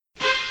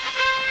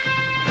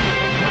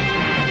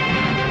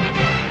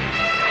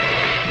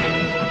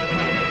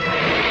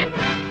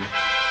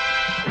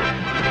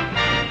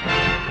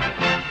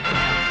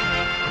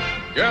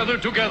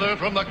gathered together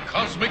from the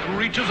cosmic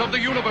reaches of the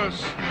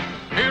universe.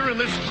 Here in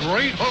this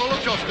great hall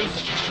of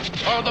justice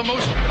are the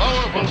most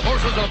powerful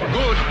forces of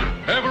good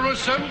ever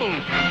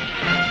assembled.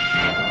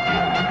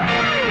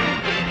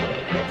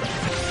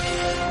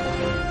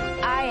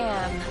 I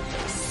am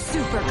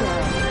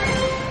Supergirl.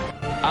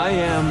 I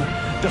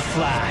am the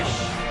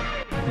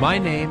Flash. My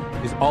name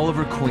is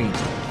Oliver Queen.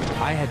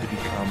 I had to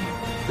become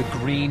the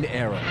Green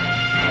Arrow.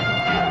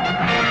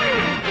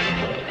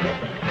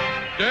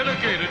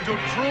 Dedicated to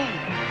truth,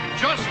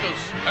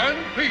 justice, and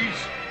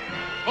peace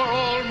for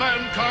all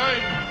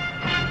mankind.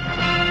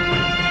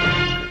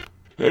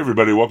 Hey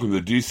everybody, welcome to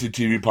the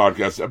DCTV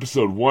Podcast,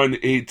 episode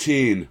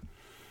 118.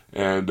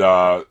 And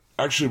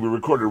actually we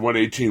recorded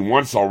 118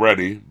 once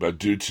already, but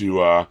due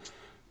to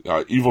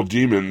evil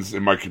demons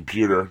in my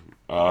computer,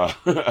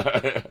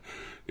 it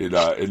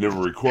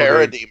never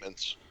recorded.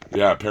 Parademons.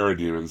 Yeah,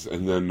 parademons.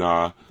 And then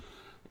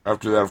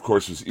after that, of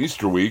course, was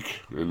Easter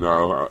week, and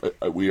I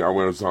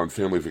was on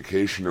family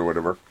vacation or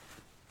whatever.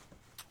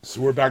 So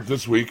we're back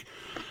this week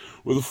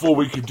with a full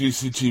week of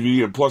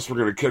DCTV, and plus we're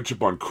going to catch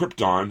up on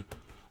Krypton,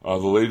 the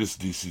latest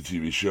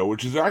DCTV show,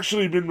 which has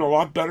actually been a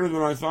lot better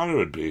than I thought it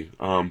would be.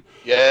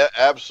 Yeah,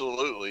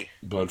 absolutely.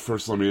 But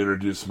first, let me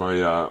introduce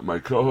my my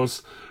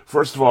co-host.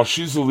 First of all,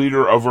 she's the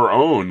leader of her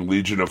own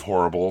Legion of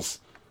Horribles,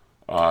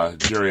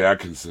 Jerry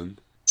Atkinson.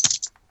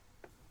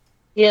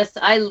 Yes,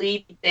 I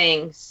lead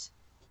things.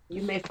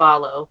 You may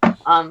follow.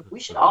 We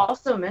should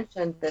also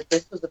mention that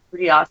this was a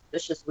pretty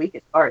auspicious week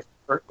as far as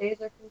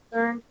birthdays are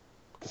concerned.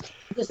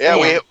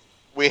 Yeah,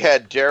 we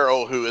had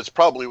Daryl, who is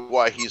probably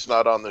why he's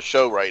not on the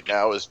show right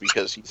now, is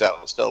because he's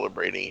out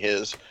celebrating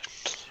his.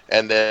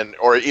 And then,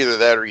 or either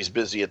that or he's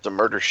busy at the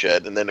murder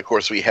shed. And then, of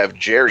course, we have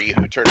Jerry,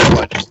 who turned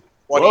what,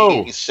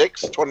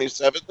 26,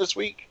 27 this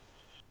week?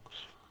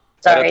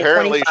 Sorry, and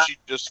apparently 25. she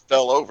just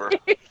fell over.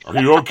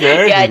 Are you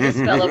okay? Yeah, I just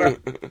fell over.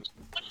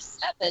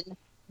 27.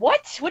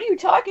 What? What are you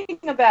talking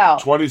about?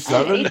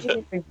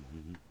 27?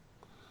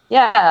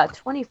 Yeah,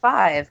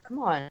 25. Come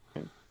on.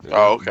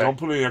 Oh, okay. Don't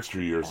put any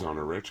extra years on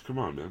her, Rich. Come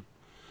on, man.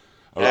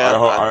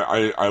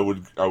 Yeah, I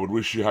would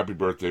wish you happy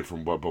birthday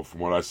from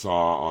what I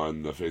saw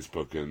on the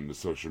Facebook and the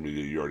social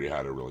media. You already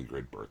had a really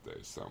great birthday,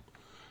 so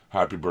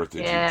happy birthday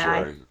to you,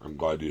 Jerry. I'm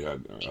glad you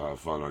had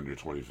fun on your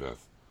 25th.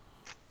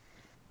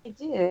 I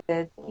did.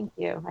 Thank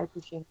you. I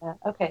appreciate that.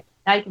 Okay,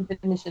 now you can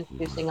finish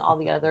introducing all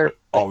the other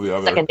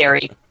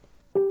secondary.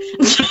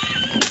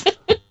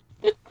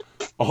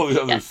 All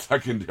the other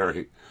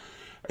secondary,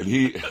 and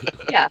he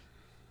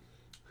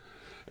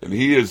and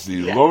he is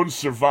the lone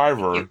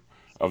survivor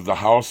of the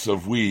House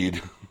of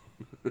Weed.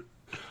 Richard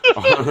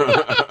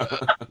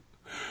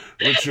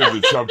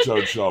the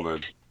Chub-Toad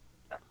Sheldon.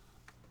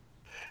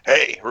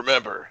 Hey,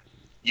 remember,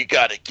 you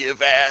gotta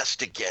give ass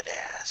to get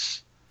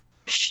ass.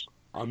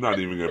 I'm not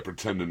even going to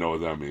pretend to know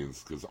what that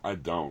means, because I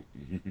don't.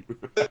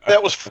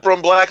 That was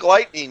from Black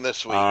Lightning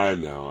this week. I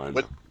know.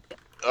 But,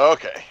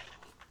 okay.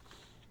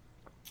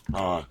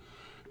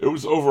 It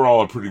was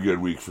overall a pretty good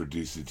week for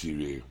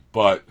DCTV,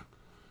 but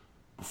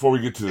before we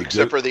get to the...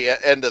 Except for the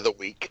end of the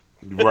week.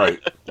 Right.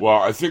 Well,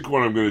 I think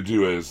what I'm going to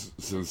do is,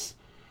 since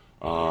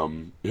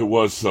it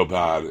was so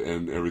bad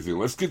and everything,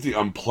 let's get the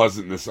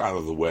unpleasantness out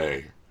of the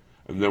way.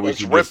 And then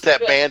let's rip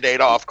that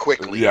Band-Aid off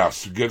quickly.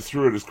 Yes, get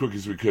through it as quick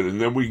as we could,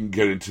 and then we can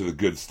get into the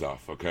good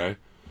stuff, okay?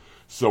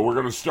 So we're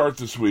going to start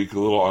this week a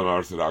little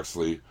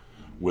unorthodoxly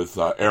with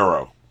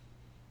Arrow.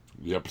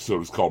 The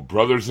episode is called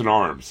Brothers in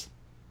Arms.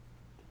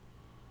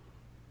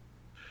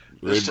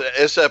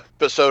 This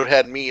episode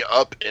had me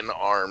up in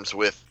arms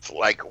with,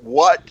 like,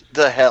 what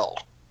the hell?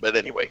 But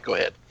anyway, go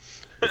ahead.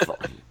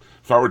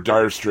 If I were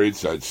Dire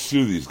Straits, I'd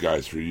sue these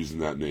guys for using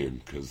that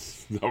name,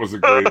 because that was a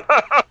great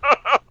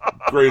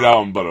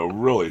album, but a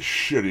really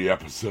shitty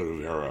episode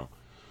of Arrow.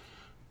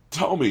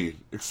 Tell me,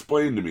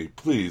 explain to me,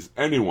 please,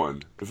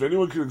 anyone, if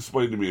anyone can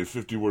explain to me in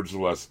 50 words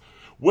or less,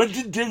 when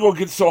did Diggle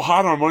get so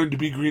hot on wanting to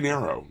be Green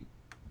Arrow?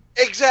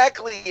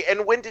 Exactly,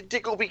 and when did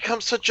Diggle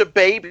become such a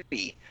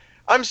baby?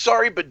 I'm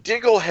sorry, but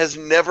Diggle has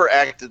never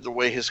acted the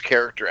way his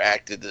character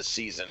acted this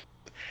season.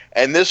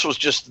 And this was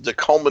just the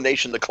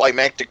culmination, the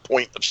climactic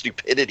point of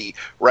stupidity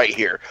right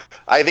here.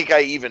 I think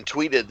I even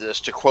tweeted this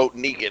to quote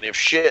Negan, if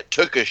shit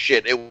took a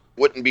shit, it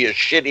wouldn't be as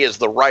shitty as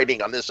the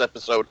writing on this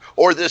episode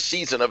or this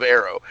season of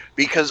Arrow.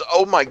 Because,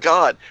 oh my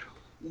God,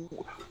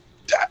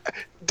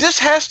 this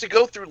has to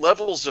go through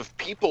levels of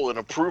people and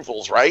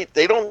approvals, right?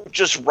 They don't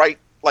just write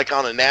like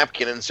on a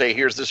napkin and say,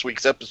 here's this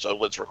week's episode,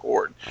 let's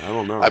record. I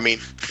don't know. I mean,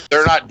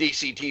 they're not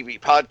DCTV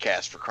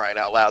podcasts, for crying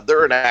out loud.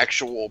 They're an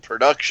actual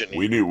production.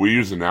 We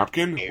use a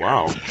napkin?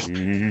 Wow.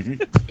 Can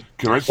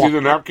I see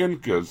the napkin?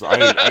 Because I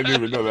didn't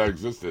even know that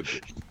existed.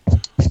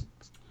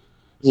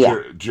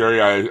 Yeah.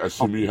 Jerry, I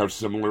assume you have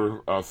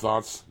similar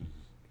thoughts?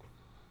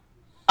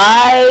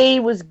 I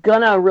was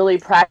gonna really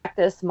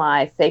practice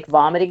my fake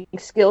vomiting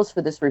skills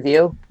for this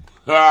review,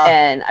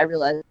 and I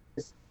realized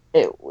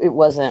it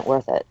wasn't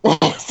worth it.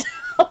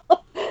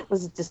 It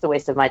was just a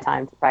waste of my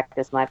time to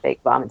practice my fake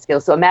vomiting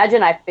skills. So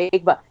imagine I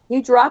fake, but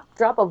you drop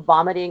a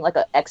vomiting, like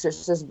an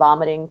exorcist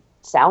vomiting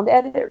sound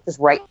editor, just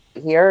right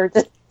here.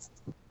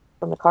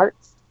 from the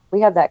carts. We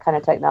have that kind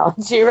of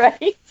technology,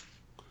 right?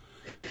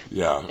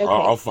 Yeah, Okay.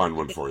 I'll find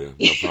one for you.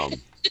 No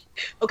problem.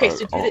 Okay,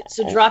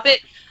 so drop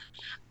it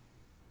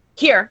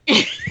here.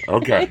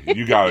 Okay,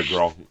 you got it,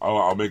 girl.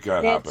 I'll make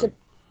that happen.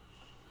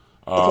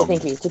 Okay,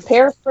 thank you. To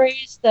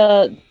paraphrase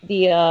the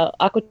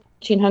Aqua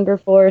Teen Hunger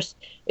Force,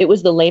 it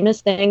was the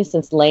lamest thing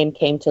since Lame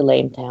came to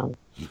Lame Town.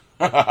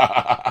 That's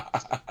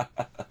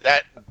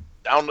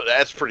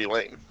pretty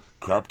lame.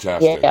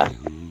 Craptastic. Yeah.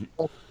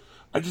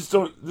 I just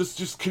don't. This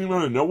just came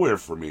out of nowhere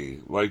for me.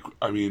 Like,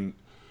 I mean,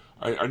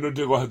 I know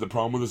Diggle had the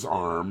problem with his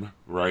arm,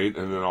 right,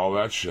 and then all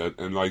that shit,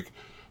 and like,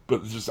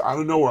 but just out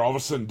of nowhere, all of a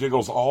sudden,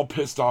 Diggle's all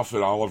pissed off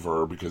at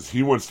Oliver because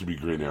he wants to be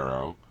Green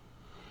Arrow,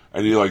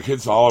 and he like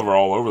hits Oliver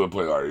all over the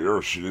place, like, you're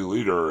a shitty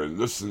leader, and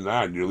this and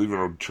that, and you're leaving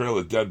a trail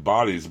of dead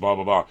bodies, blah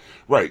blah blah.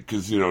 Right?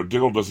 Because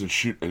Diggle doesn't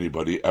shoot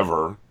anybody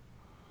ever.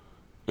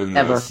 In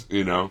this,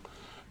 and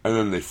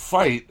then they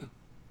fight.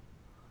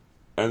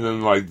 And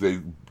then, like, they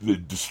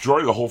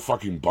destroy the whole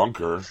fucking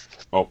bunker.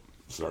 Oh,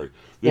 sorry.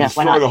 They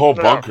destroy the whole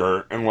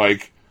bunker, and,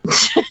 like,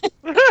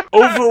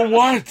 over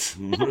what?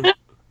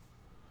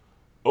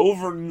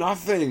 Over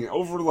nothing.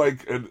 Over,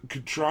 like, a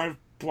contrived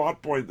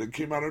plot point that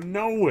came out of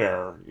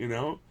nowhere,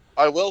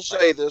 I will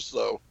say this,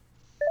 though,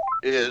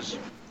 is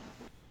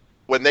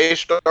when they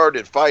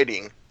started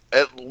fighting,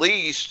 at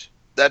least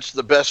that's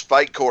the best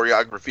fight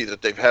choreography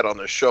that they've had on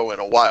the show in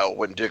a while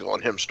when Diggle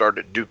and him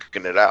started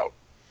duking it out.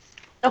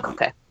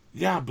 Okay.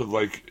 Yeah, but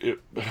like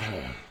it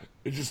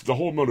just the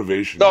whole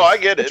motivation. No, I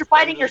get it. But you're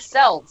fighting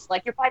yourselves.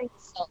 Like you're fighting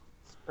yourselves.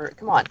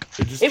 Come on.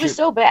 It was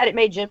so bad it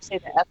made Jim say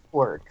the F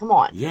word. Come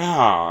on.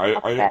 Yeah,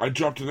 I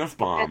dropped an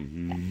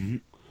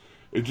F-bomb.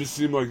 It just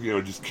seemed like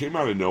it just came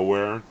out of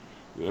nowhere.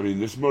 I mean,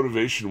 this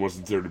motivation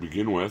wasn't there to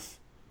begin with,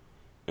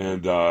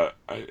 and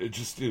it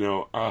just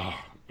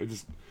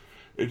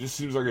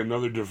seems like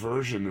another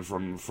diversion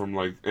from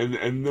like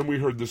and then we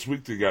heard this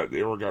week the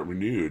Arrow got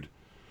renewed.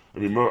 I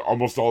mean,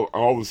 almost all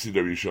the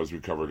CW shows we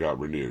cover got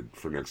renewed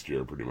for next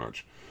year, pretty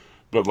much.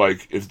 But,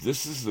 like, if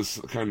this is this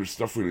kind of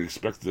stuff we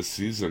expect this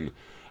season,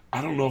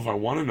 I don't know if I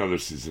want another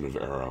season of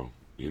Arrow,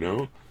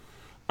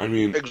 I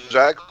mean...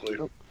 Exactly.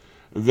 And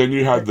then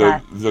you had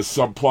the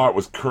subplot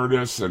with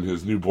Curtis and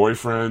his new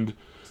boyfriend.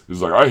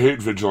 He's like, I hate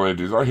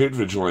vigilantes. And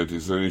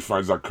then he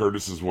finds out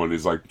Curtis is one.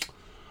 He's like,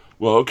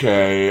 well,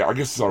 okay, I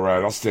guess it's all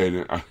right. I'll stay in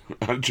it.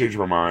 I'll change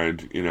my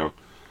mind,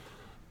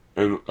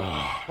 And,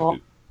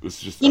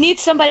 you need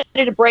somebody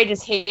to braid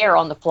his hair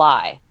on the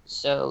fly,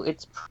 so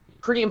it's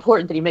pretty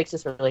important that he makes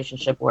this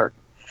relationship work,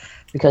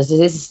 because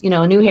his new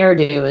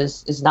hairdo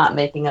is not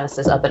making us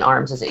as up in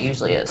arms as it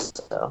usually is.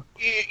 So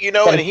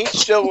and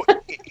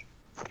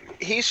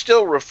he's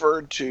still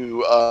referred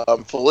to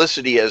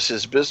Felicity as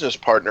his business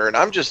partner, and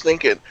I'm just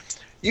thinking,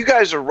 you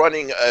guys are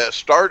running a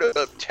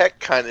startup tech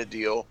kind of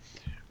deal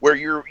where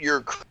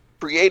you're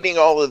creating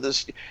all of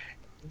this.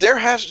 There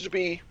has to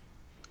be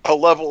a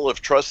level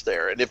of trust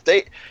there, and I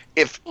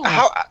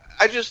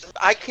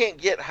can't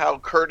get how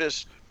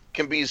Curtis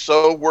can be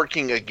so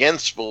working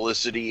against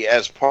Felicity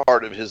as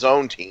part of his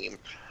own team,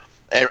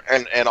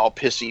 and all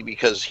pissy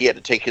because he had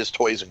to take his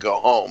toys and go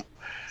home,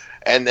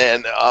 and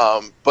then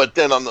but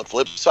then on the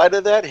flip side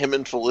of that, him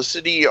and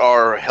Felicity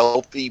are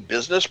healthy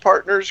business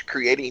partners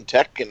creating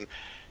tech and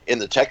in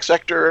the tech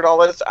sector and all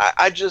that.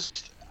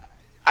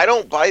 I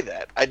don't buy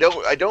that. I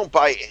don't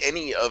buy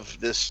any of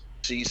this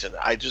season.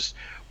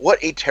 What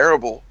a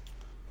terrible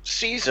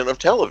season of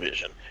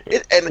television.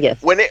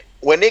 When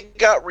it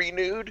got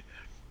renewed,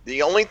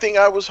 the only thing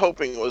I was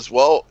hoping was,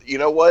 well, you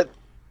know what?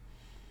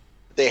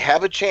 They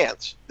have a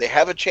chance. They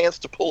have a chance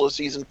to pull a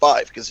season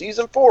 5, because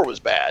season 4 was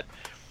bad,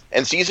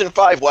 and season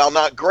 5, while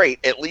not great,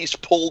 at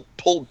least pulled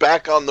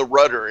back on the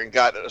rudder and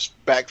got us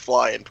back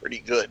flying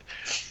pretty good.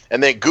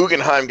 And then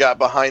Guggenheim got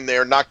behind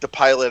there, knocked the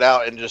pilot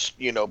out, and just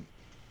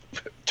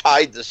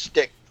tied the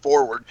stick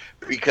forward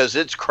because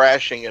it's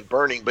crashing and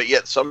burning, but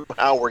yet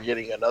somehow we're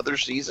getting another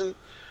season.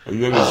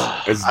 And then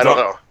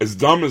as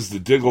dumb as the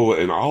Diggle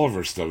and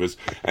Oliver stuff is,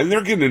 and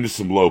they're getting into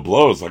some low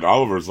blows. Like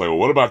Oliver's like, well,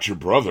 what about your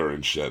brother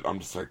and shit? I'm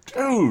just like,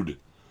 dude,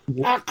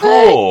 not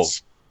cool.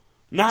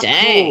 Not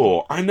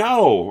cool. I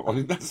know. I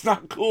mean, that's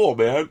not cool,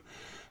 man.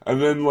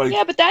 And then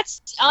yeah, but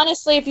that's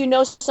honestly, if you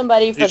know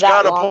somebody for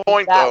that long,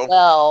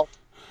 well,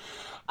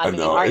 I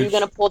mean, aren't you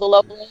going to pull the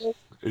low blow?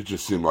 It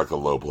just seemed like a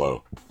low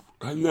blow.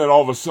 And then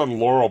all of a sudden,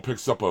 Laurel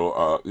picks up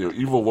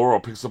evil Laurel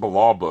picks up a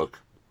law book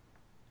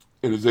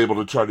and is able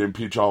to try to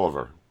impeach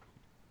Oliver.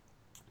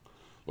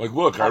 Like,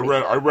 look, I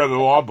read a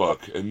law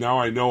book, and now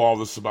I know all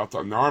this about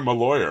that. Now I'm a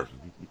lawyer.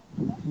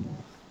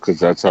 Because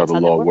that's how the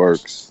law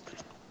works.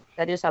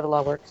 That is how the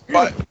law works.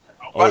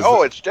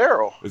 It's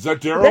Daryl. Is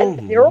that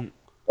Daryl?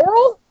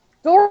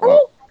 Daryl?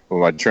 Well,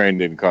 my train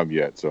didn't come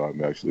yet, so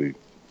I'm actually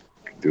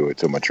do it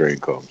till my train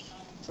comes.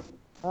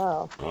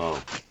 Oh.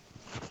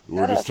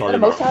 We're just talking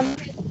about...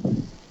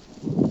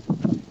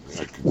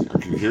 I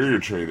can hear your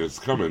train. It's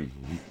coming.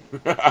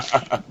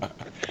 I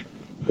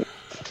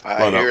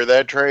hear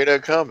that train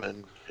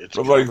coming.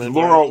 But like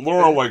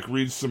Laurel like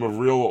reads some of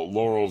real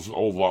Laurel's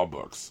old law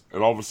books,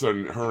 and all of a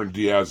sudden her and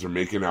Diaz are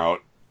making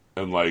out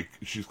and like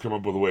she's come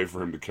up with a way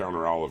for him to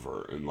counter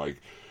Oliver, and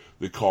like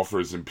they call for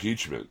his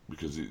impeachment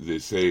because they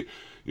say,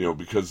 you know,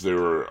 because they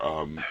were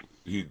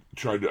he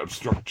tried to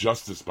obstruct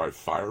justice by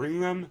firing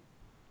them.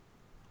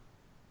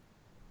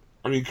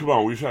 I mean, come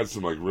on, we've had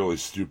some like really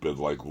stupid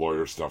like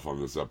lawyer stuff on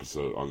this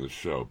episode on this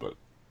show, but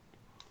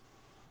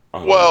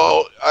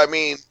well, I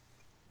mean,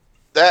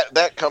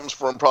 that comes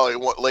from probably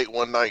late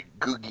one night.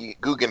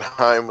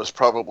 Guggenheim was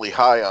probably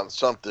high on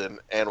something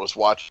and was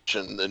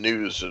watching the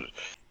news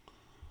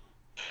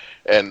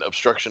and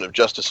obstruction of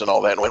justice and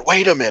all that, and went,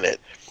 "Wait a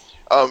minute."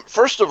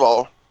 First of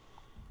all,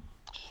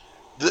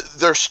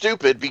 they're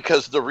stupid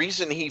because the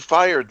reason he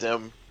fired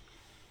them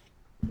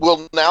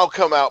will now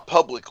come out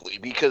publicly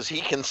because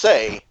he can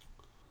say,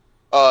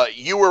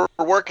 "You were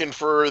working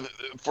for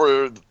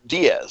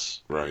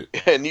Diaz, right?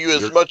 And you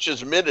as much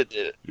as admitted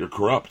it. You're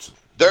corrupt."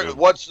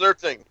 What's their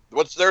thing?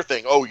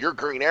 Oh, you're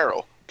Green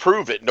Arrow.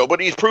 Prove it.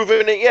 Nobody's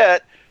proven it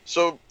yet.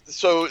 So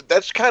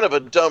that's kind of a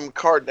dumb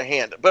card to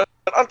hand. But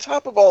on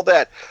top of all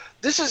that,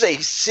 this is a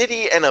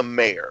city and a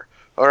mayor.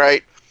 All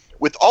right,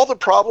 with all the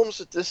problems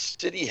that this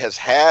city has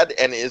had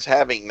and is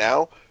having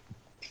now,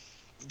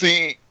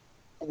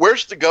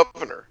 where's the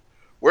governor?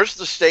 Where's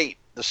the state?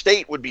 The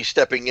state would be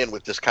stepping in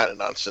with this kind of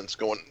nonsense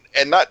going,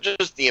 and not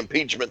just the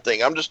impeachment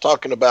thing. I'm just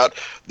talking about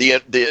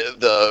the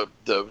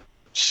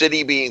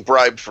city being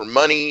bribed for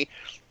money,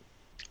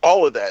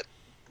 all of that.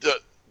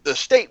 The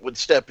state would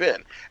step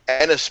in,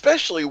 and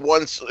especially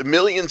once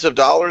millions of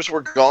dollars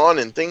were gone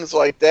and things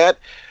like that,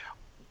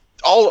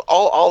 all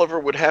Oliver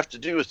would have to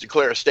do is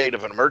declare a state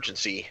of an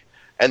emergency,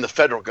 and the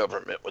federal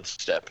government would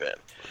step in.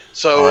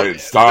 So, all right,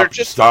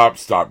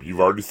 stop.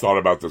 You've already thought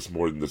about this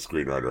more than the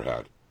screenwriter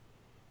had.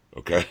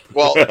 Okay.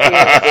 Well,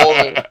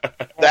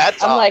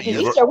 that's I'm like,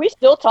 are we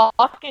still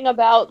talking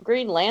about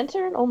Green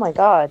Lantern? Oh my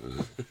God.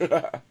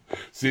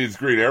 See, it's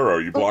Green Arrow.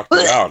 You blocked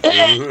it out.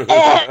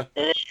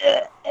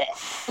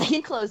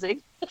 In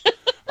closing.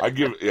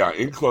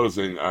 In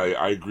closing,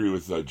 I agree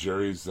with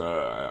Jerry's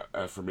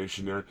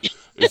affirmation there.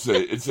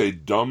 It's a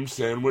dumb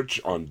sandwich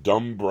on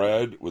dumb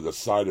bread with a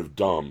side of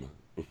dumb,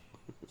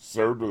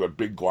 served with a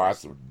big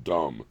glass of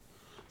dumb.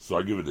 So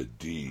I give it a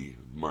D-.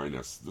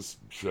 This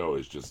show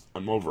is just,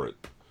 I'm over it.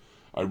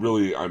 I'm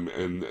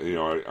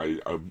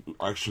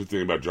actually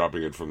thinking about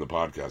dropping it from the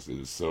podcast.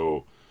 It is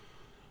so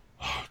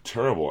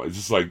terrible. It's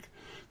just like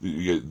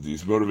you get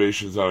these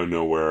motivations out of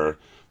nowhere,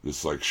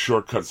 this like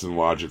shortcuts in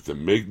logic that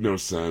make no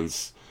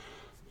sense.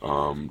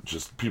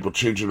 Just people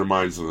changing their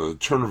minds on the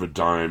turn of a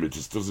dime. It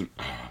just doesn't.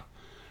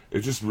 It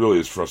just really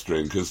is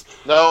frustrating because.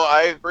 No,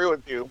 I agree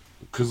with you.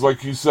 Because,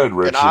 like you said,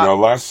 Rich,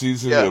 last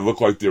season it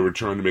looked like they were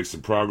trying to make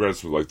some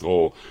progress with like the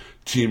whole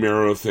Team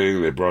Arrow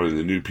thing. They brought in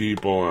the new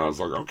people, and I was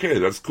like, okay,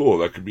 that's cool.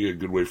 That could be a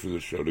good way for the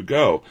show to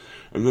go.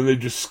 And then they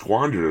just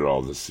squandered it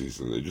all this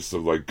season. They just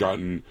have like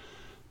they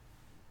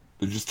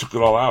just took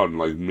it all out and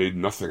like made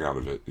nothing out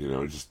of it. You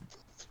know, it just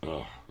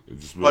really.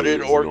 But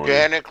it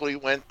organically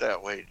went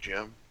that way,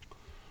 Jim.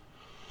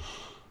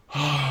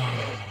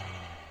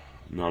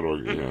 Not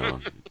yeah.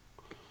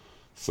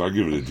 So I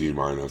give it a D-.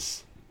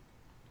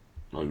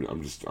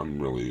 I'm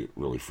really,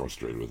 really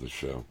frustrated with this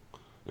show,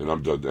 and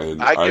I'm done.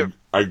 And I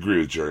agree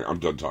with Jerry. I'm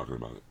done talking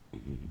about it.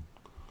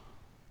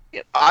 Mm-hmm.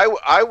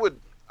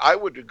 I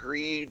would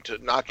agree to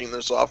knocking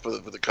this off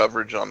of the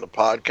coverage on the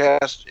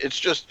podcast. It's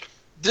just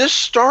this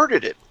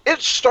started it.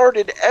 It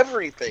started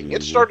everything. Mm-hmm.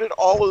 It started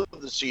all of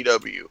the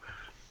CW,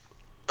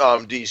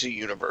 DC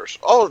universe,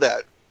 all of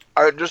that.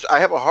 I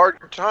have a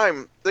hard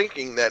time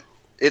thinking that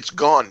it's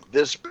gone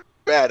this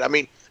bad. I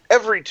mean,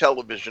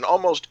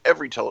 almost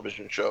every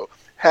television show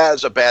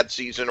has a bad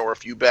season or a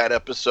few bad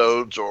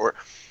episodes or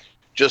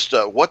just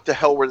what the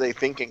hell were they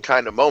thinking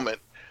kind of moment.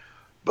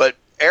 But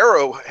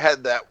Arrow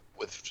had that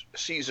with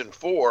season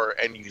 4,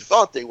 and you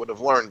thought they would have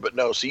learned, but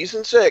no,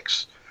 season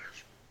 6.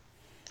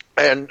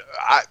 And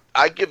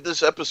I give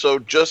this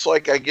episode just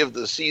like I give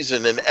the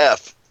season an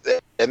F,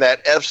 and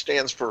that F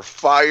stands for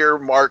Fire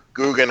Mark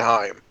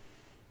Guggenheim.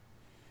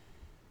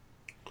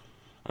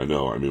 I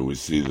know. I mean, we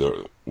see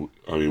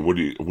I mean, what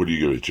do you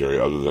give it, Jerry?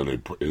 Other than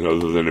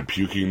a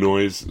puking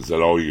noise, is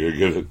that all you're gonna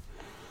give it?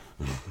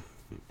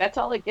 That's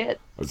all it gets.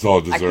 That's all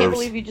it deserves. I can't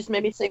believe you just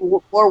made me say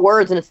more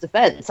words in its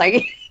defense.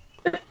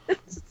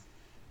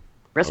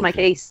 Rest my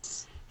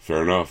case.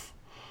 Fair enough.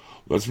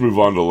 Let's move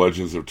on to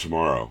Legends of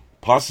Tomorrow.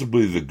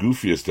 Possibly the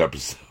goofiest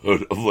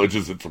episode of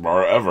Legends of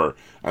Tomorrow ever,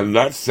 and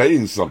that's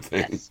saying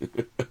something. Yes.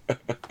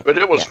 But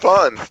it was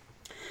fun.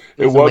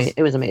 It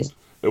was amazing.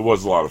 It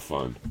was a lot of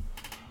fun.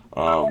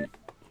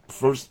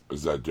 First,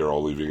 is that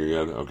Daryl leaving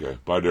again? Okay,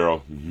 bye,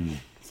 Daryl. Mm-hmm.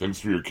 Thanks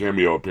for your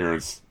cameo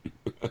appearance.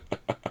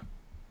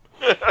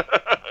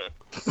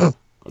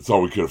 That's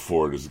all we could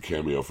afford is a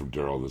cameo from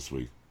Daryl this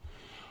week.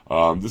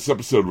 This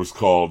episode was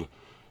called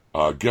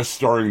Guest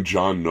Starring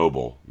John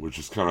Noble, which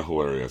is kind of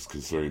hilarious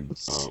considering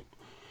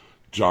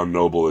John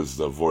Noble is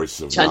the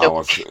voice of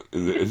Malice.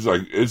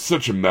 It's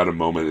such a meta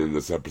moment in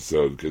this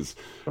episode because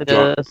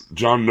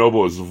John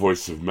Noble is the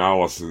voice of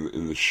Malice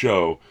in the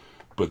show,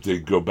 but they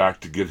go back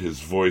to get his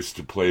voice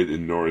to play it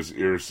in Nora's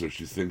ear, so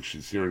she thinks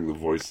she's hearing the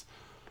voice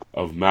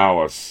of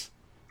Malice.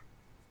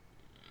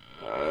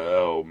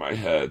 Oh, my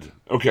head.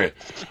 Okay.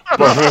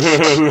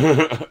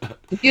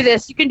 Do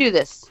this. You can do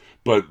this.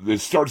 But it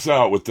starts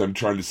out with them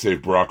trying to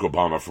save Barack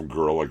Obama from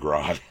Gorilla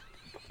Grodd.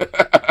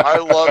 I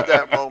love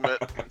that moment.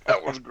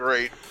 That was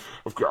great.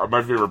 Of course,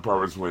 my favorite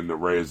part was when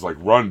Ray is like,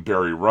 "Run,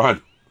 Barry,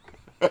 run!"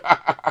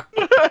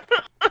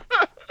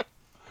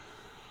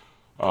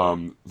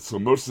 So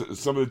some of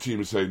the team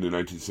is heading to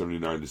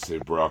 1979 to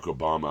save Barack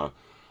Obama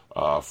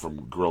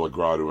from Gorilla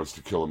Grodd, who wants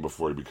to kill him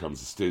before he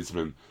becomes a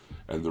statesman,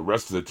 and the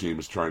rest of the team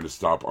is trying to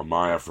stop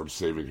Amaya from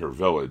saving her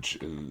village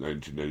in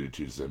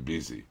 1992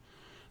 Zambezi,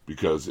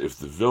 because if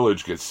the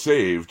village gets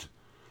saved,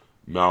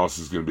 Malice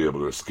is going to be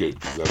able to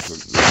escape.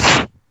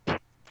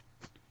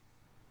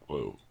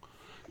 Whoa.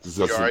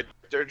 You all right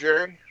there,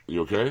 Jerry?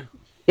 You okay?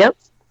 Yep.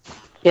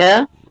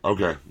 Yeah.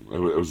 Okay. It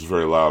was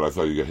very loud. I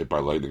thought you got hit by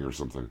lightning or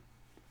something.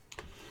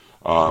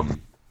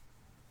 Grodd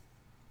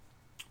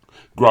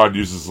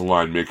uses the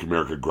line, "Make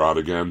America Grodd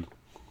again."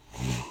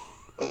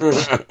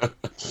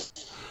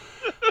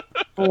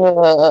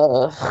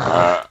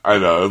 I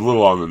know, a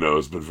little on the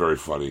nose, but very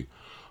funny.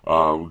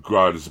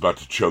 Grodd is about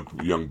to choke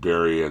young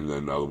Barry, and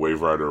then the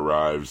Wave Rider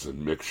arrives,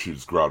 and Mick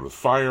shoots Grodd with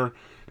fire,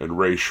 and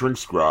Ray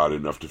shrinks Grodd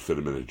enough to fit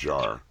him in a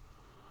jar.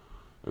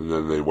 And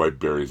then they wipe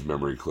Barry's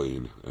memory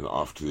clean, and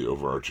off to the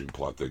overarching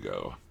plot they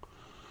go.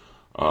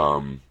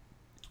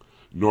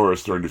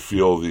 Nora's starting to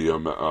feel the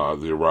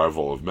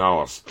arrival of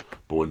Malice,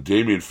 but when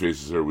Damien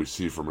faces her, we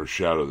see from her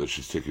shadow that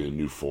she's taking a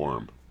new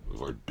form. It's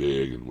like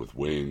big and with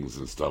wings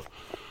and stuff.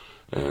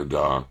 And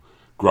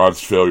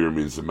Grodd's failure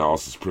means that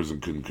Malice's prison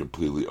couldn't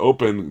completely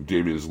open.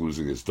 Damien is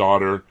losing his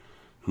daughter,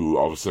 who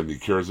all of a sudden he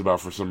cares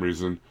about for some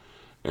reason,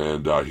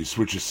 and he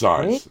switches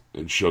sides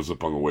and shows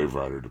up on the Wave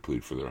Rider to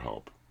plead for their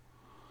help.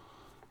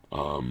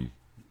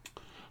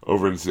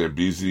 Over in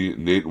Zambezi,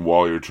 Nate and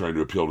Wally are trying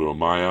to appeal to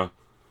Amaya,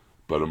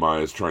 but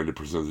Amaya is trying to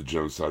prevent the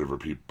genocide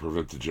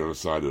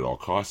at all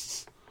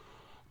costs.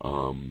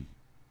 Then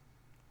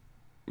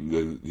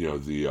they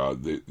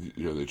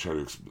try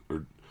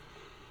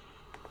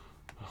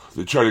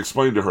to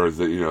explain to her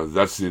that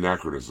that's the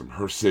anachronism.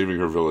 Her saving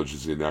her village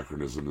is the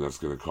anachronism, and that's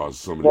going to cause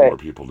so many more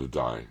people to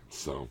die.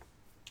 So,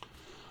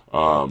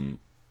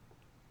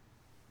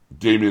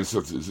 Damien is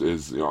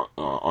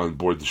on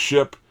board the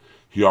ship.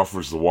 He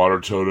offers the water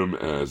totem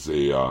as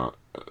a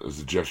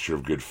gesture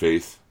of good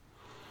faith,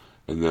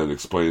 and then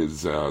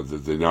explains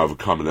that they now have a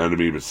common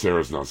enemy, but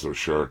Sarah's not so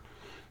sure,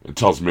 and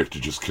tells Mick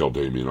to just kill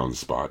Damien on the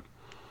spot.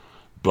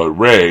 But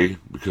Ray,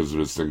 because of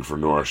his thing for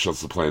Nora,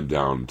 shuts the plan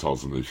down and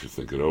tells him they should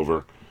think it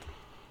over.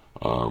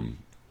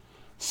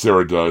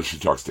 Sarah does. She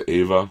talks to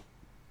Ava,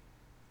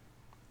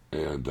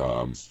 and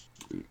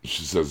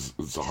she says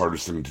it's the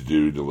hardest thing to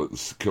do to let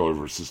the killer of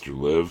her sister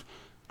live.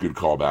 Good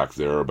callback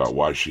there about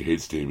why she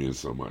hates Damien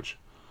so much.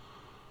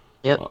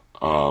 Yep.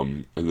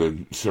 And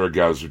then Sarah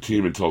gathers her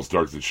team and tells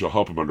Dark that she'll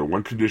help him under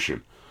one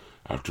condition.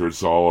 After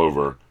it's all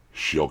over,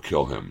 she'll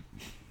kill him.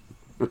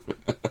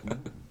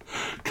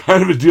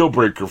 Kind of a deal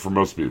breaker for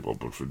most people,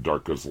 but for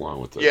Dark goes along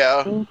with it.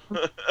 Yeah.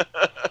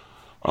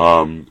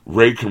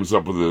 Ray comes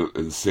up with an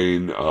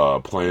insane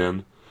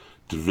plan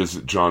to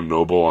visit John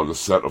Noble on the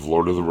set of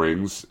Lord of the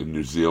Rings in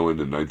New Zealand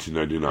in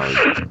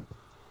 1999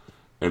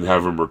 and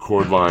have him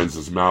record lines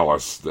as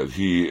Malice that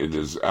he, in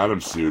his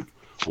Atom suit,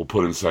 will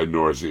put inside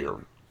Nora's ear.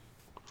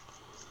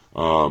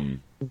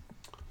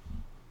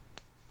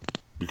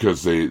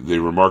 Because they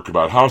remark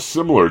about how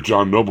similar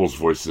John Noble's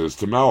voice is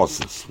to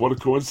Malice's. What a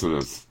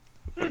coincidence.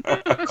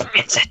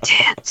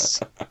 Coincidence.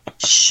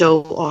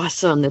 So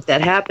awesome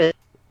that happened.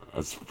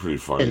 That's pretty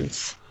funny.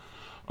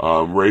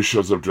 Ray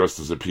shows up dressed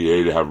as a PA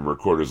to have him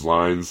record his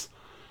lines,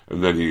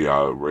 and then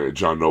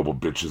John Noble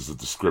bitches that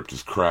the script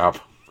is crap.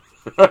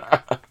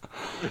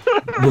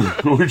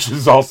 Which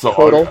is also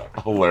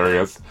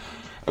hilarious.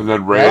 And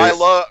then Ray... I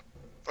love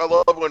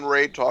when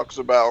Ray talks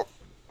about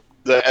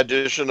the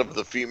addition of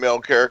the female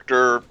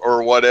character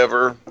or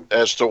whatever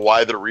as to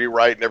why the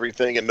rewrite and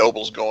everything, and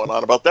Noble's going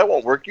on about that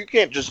won't work. You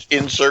can't just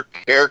insert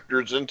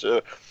characters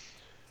into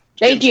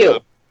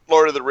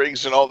Lord of the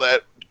Rings and all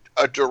that.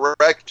 A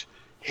direct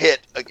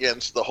hit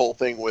against the whole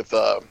thing with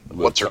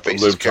what's her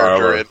face's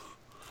character.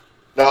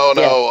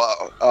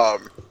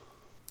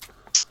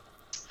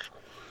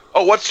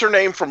 What's her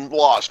name from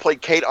Lost?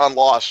 Played Kate on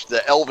Lost,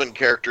 the elven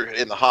character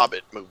in the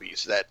Hobbit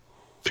movies that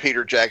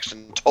Peter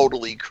Jackson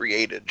totally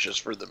created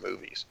just for the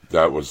movies.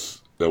 That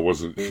was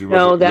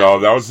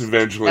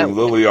Evangeline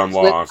Lilly on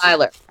Lost.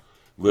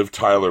 Liv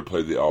Tyler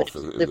played the elf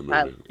in the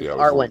movie. Yeah,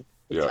 Arwen.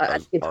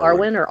 It's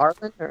Arwen or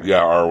Arwen? Or?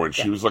 Yeah, Arwen.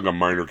 She was like a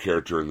minor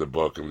character in the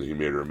book, and he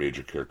made her a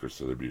major character,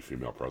 so there'd be a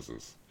female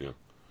presence. Yeah.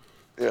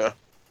 Yeah.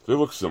 They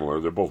look similar.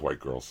 They're both white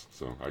girls,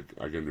 so I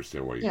can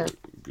understand why you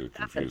get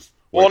confused.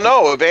 Well,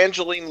 no,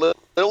 Evangeline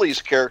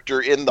Lilly's character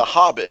in The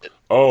Hobbit.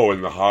 Oh,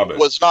 in The Hobbit.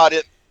 Was not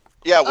in...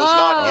 Yeah, it was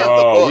not in the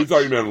book. Oh, we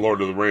thought you meant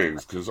Lord of the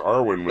Rings, because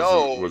Arwen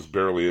was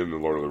barely in the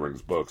Lord of the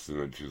Rings books, and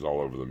then she's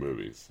all over the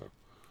movies. So.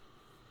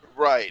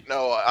 Right.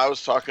 No, I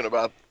was talking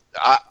about...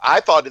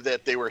 I thought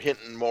that they were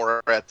hinting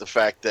more at the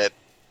fact that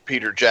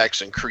Peter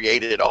Jackson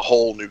created a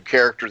whole new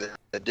character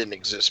that didn't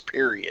exist,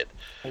 period.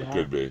 It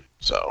could be.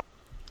 So,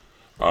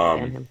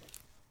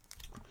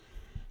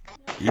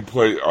 he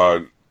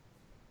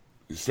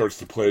starts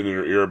to play it in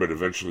her ear, but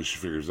eventually she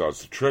figures out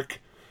it's a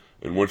trick.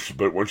 And once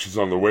she's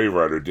on the Wave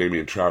Rider,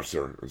 Damien traps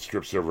her and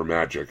strips her of her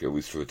magic, at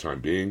least for the time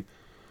being.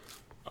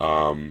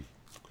 When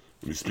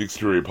he speaks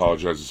to her, he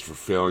apologizes for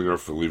failing her,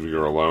 for leaving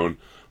her alone,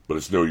 but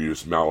it's no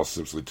use. Malice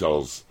simply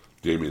tells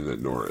Damien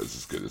that Nora is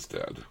as good as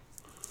dead.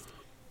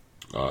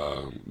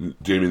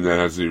 Damien then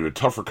has an even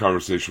tougher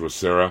conversation with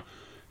Sarah.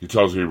 He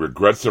tells her he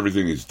regrets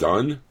everything he's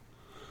done,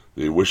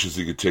 that he wishes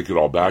he could take it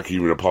all back. He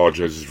even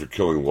apologizes for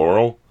killing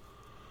Laurel,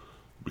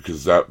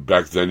 because that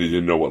back then he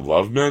didn't know what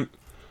love meant.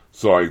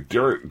 So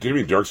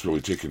Damien Dark's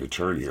really taking a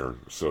turn here,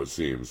 so it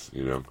seems,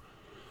 you know.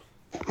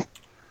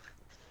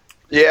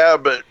 Yeah,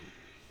 but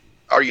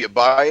are you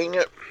buying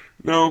it?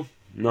 No,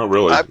 not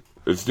really.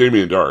 It's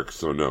Damien Dark,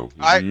 so no.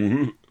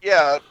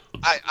 Yeah,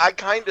 I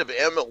kind of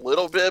am a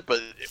little bit,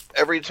 but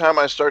every time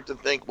I start to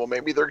think, well,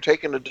 maybe they're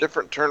taking a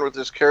different turn with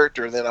this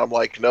character, and then I'm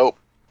like, nope.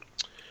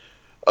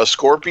 A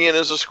scorpion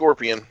is a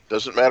scorpion.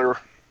 Doesn't matter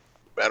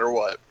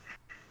what.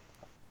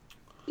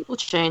 People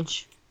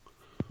change.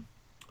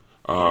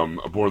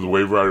 Aboard the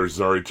Wave Rider,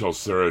 Zari tells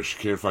Sarah she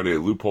can't find any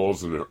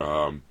loopholes and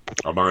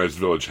Amaya's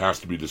village has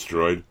to be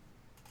destroyed.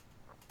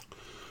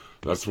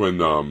 That's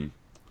when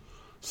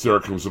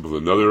Sarah comes up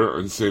with another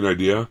insane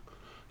idea.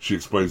 She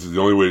explains that the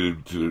only way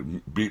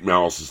to beat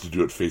Malice is to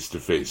do it face to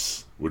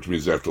face, which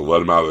means they have to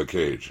let him out of the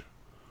cage,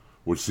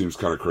 which seems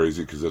kind of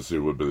crazy because that's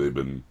what they've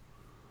been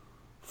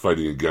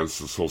fighting against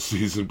this whole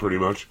season pretty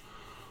much.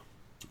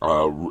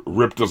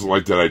 Rip doesn't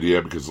like that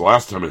idea because the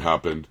last time it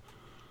happened,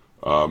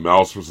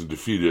 Malice wasn't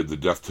defeated. The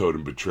Death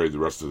Totem betrayed the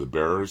rest of the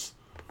bearers.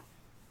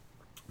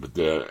 But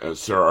as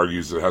Sarah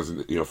argues, it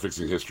hasn't,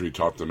 fixing history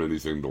taught them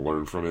anything to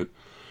learn from it.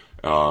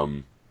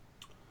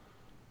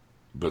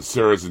 But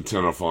Sarah's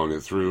intent on following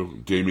it through.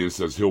 Damien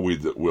says he'll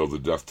wield the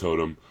Death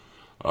Totem.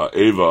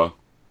 Ava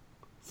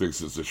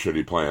thinks it's a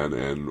shitty plan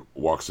and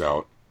walks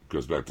out,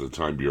 goes back to the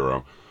Time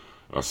Bureau.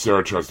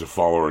 Sarah tries to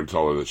follow her and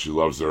tell her that she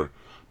loves her,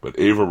 but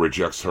Ava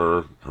rejects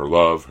her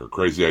love, her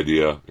crazy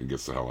idea, and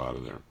gets the hell out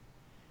of there.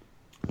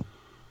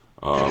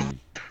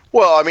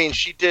 Well, I mean,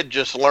 she did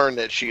just learn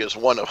that she is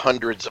one of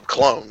hundreds of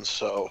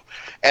clones,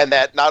 and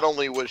that not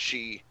only was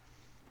she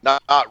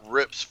not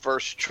Rip's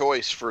first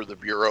choice for the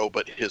Bureau,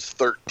 but his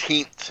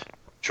 13th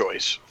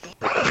choice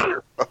for the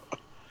Bureau.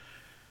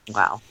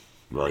 Wow.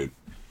 Right.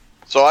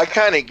 So I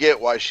kind of get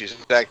why she's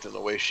acting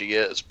the way she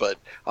is, but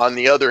on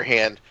the other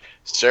hand,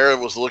 Sarah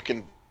was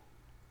looking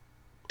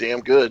damn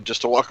good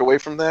just to walk away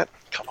from that.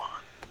 Come on.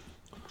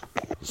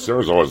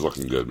 Sarah's always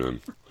looking good, man.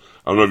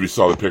 I don't know if you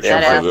saw the pictures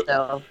of it.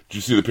 Did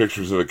you see the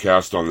pictures of the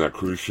cast on that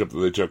cruise ship that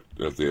they took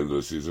at the end of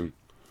the season?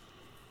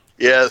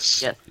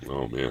 Yes.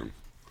 Oh, man.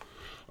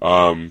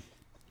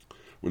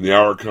 When the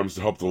hour comes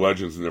to help the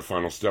Legends in their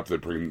final step, they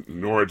bring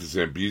Nora to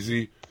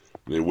Zambezi.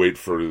 They wait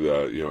for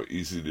the,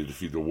 easy to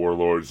defeat the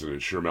warlords and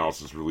ensure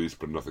Malice is released,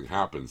 but nothing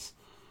happens.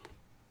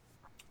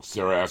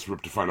 Sarah asks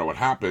Rip to find out what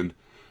happened.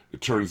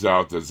 It turns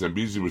out that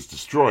Zambezi was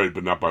destroyed,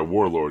 but not by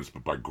warlords,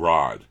 but by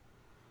Grodd.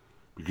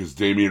 Because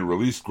Damien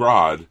released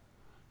Grodd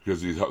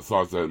because he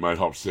thought that it might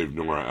help save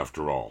Nora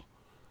after all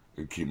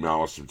and keep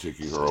Malice from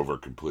taking her over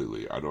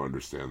completely. I don't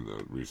understand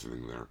the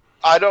reasoning there.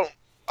 I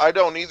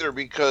don't either,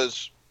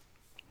 because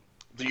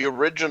the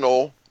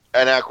original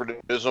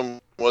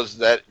anachronism was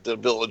that the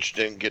village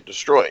didn't get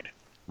destroyed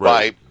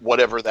by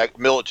whatever that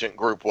militant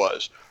group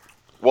was.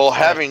 Well,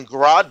 having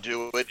Grodd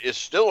do it is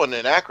still an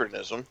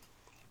anachronism,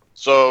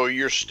 so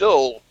you're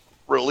still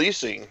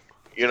releasing,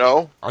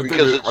 I think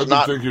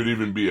it'd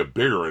even be a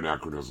bigger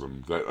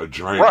anachronism that a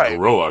giant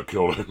gorilla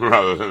killed him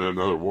rather than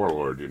another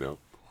warlord,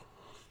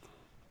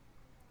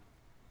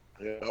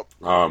 Yep.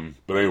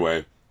 But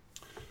anyway,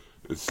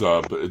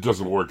 but it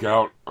doesn't work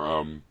out.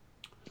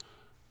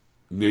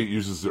 Nate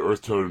uses the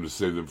Earth Totem to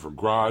save them from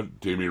Grodd.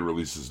 Damien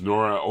releases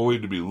Nora, only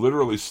to be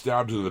literally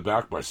stabbed in the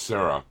back by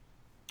Sarah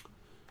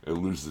and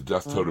lose the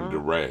Death Totem to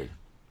Ray.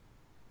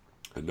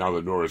 And now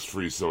that Nora's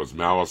free, so is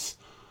Malice.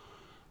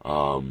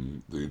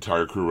 The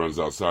entire crew runs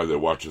outside. They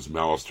watch as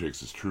Malice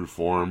takes his true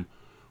form,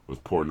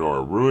 with poor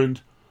Nora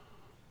ruined.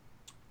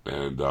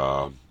 And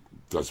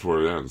that's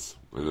where it ends.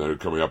 And they're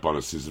coming up on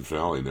a season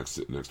finale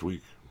next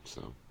week.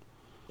 So.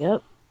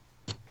 Yep.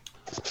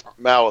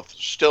 Malice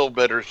still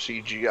better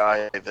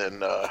CGI than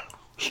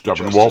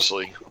Steppenwolf. Justice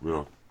League.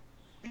 Yeah.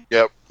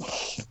 Yep.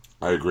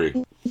 I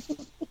agree.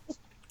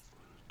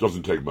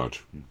 Doesn't take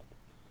much.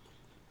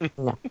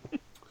 No.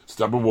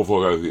 Steppenwolf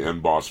looked like the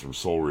end boss from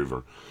Soul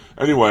Reaver.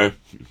 Anyway,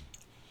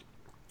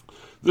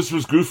 this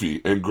was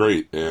goofy and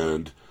great,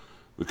 and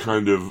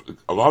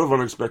a lot of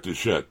unexpected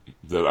shit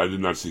that I did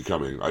not see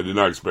coming. I did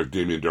not expect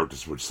Damien Dark to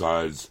switch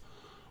sides,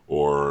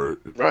 or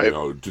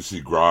to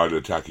see Grodd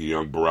attack a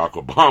young Barack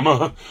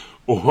Obama,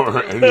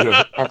 or any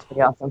of That's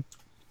pretty awesome.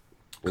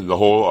 And the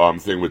whole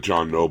thing with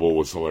John Noble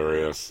was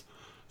hilarious.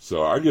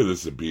 So I give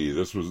this a B.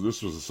 This was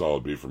a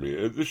solid B for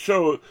me. The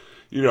show,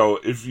 you know,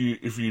 if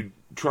you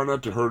try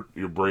not to hurt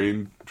your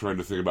brain trying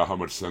to think about how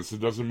much sense it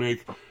doesn't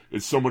make,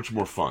 it's so much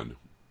more fun,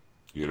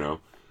 you know,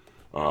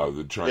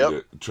 than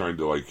trying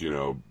to like, you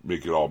know,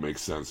 make it all make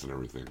sense and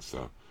everything.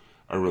 So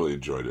I really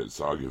enjoyed it.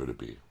 So I'll give it a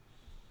B.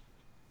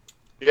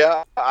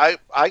 Yeah, I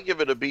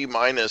give it a B-,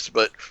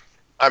 but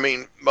I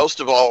mean, most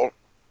of all,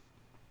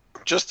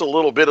 just a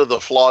little bit of the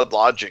flawed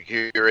logic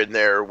here and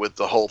there with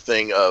the whole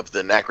thing of the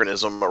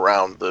anachronism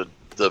around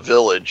the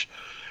village.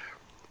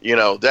 You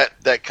know,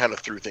 that kind of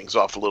threw things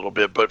off a little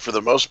bit, but for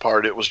the most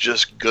part, it was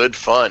just good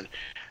fun.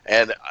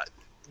 And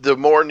the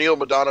more Neil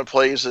Madonna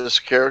plays this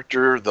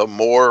character, the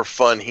more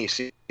fun he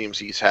seems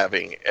he's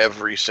having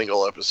every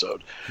single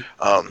episode.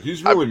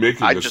 He's really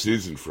making this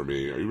season for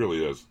me. He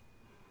really is.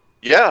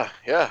 Yeah.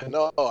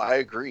 No, I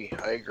agree.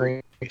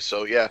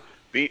 So yeah,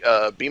 B-.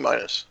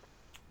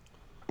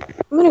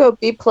 I'm gonna go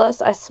B+.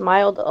 I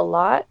smiled a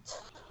lot.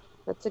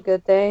 That's a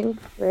good thing,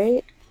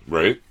 right?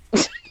 Right.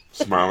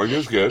 Smiling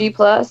is good. B+.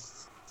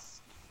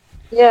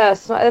 Yeah,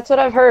 that's what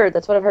I've heard.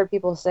 That's what I've heard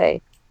people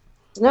say.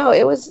 No,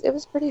 it was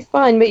pretty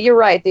fun. But you're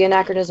right. The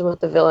anachronism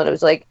with the villain. It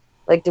was like,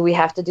 do we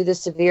have to do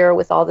this severe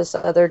with all this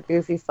other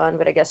goofy fun?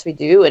 But I guess we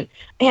do. And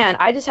man,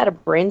 I just had a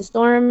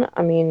brainstorm.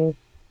 I mean,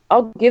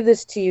 I'll give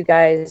this to you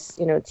guys,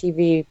 you know,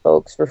 TV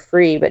folks, for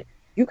free. But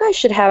you guys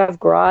should have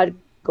Grodd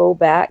go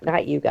back.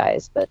 Not you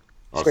guys, but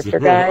scripter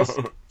guys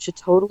should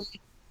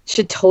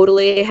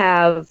totally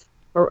have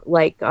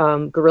Gorilla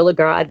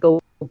Grodd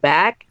go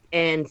back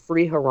and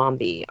free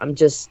Harambe. I'm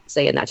just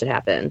saying that should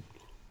happen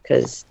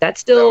because that's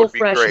still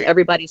fresh in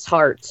everybody's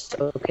hearts.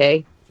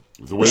 Okay.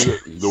 The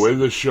way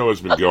this show has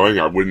been going,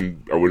 I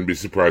wouldn't be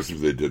surprised if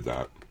they did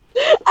that.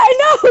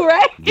 I know,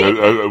 right?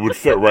 It would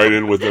fit right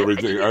in with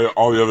everything.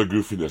 All the other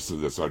goofiness of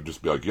this, I'd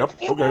just be like,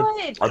 "Yep,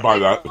 okay, I buy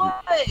that."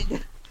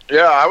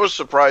 Yeah, I was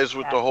surprised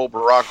with the whole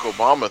Barack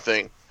Obama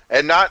thing,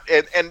 and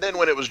then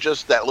when it was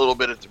just that little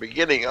bit at the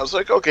beginning, I was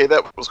like, "Okay,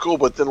 that was cool."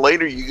 But then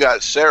later, you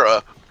got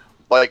Sarah,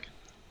 like,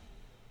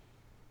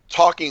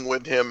 talking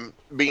with him,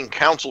 being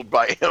counseled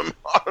by him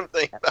on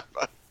things.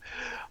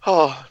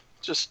 Oh,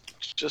 just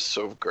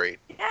so great.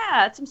 Yeah,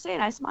 that's what I'm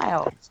saying. I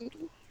smiled. See?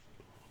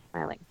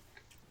 Smiling.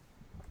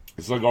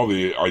 It's like all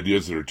the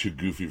ideas that are too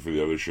goofy for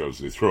the other shows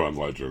they throw on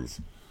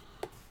Legends.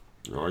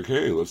 You're like,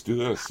 hey, let's do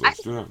this.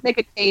 Let's do that. Make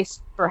a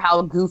case for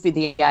how goofy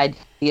the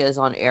ideas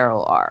on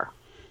Arrow are.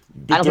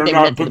 But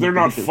they're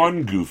not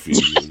fun goofy.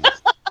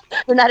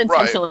 They're not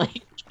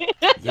intentionally.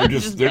 Right. They're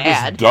just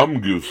dumb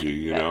goofy,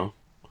 you know.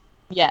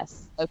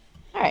 Yes. Okay.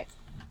 All right.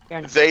 Fair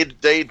enough.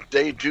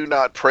 They do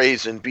not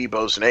praise in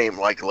Bebo's name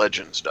like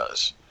Legends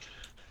does.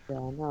 Yeah,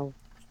 no.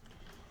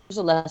 There's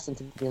a lesson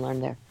to be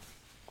learned there.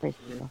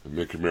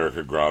 Make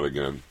America Grodd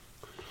again.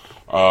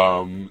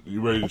 You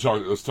ready to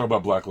talk? Let's talk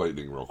about Black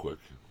Lightning real quick.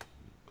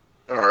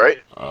 All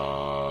right.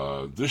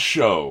 This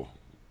show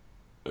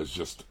is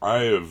just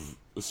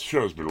this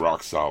show has been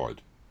rock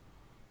solid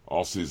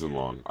all season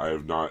long. I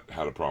have not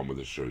had a problem with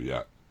this show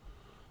yet.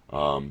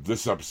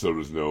 This episode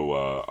was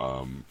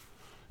no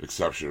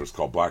exception. It was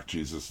called Black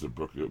Jesus, the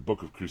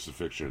Book of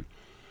Crucifixion.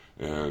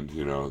 And,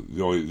 you know,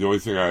 the only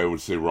thing I would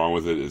say wrong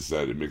with it is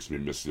that it makes me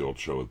miss the old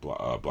show with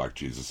Black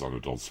Jesus on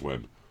Adult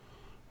Swim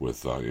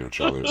with,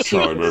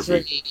 Charlie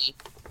Murphy.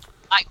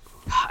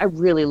 I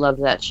really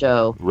loved that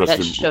show.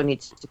 Show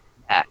needs to come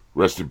back.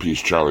 Rest in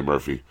peace, Charlie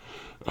Murphy.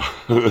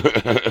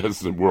 As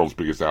the world's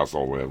biggest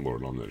asshole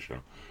landlord on that show.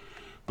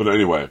 But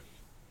anyway,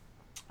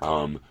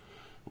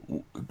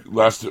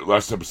 last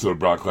episode of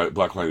Black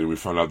Lightning, we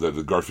found out that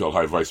the Garfield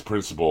High Vice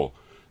Principal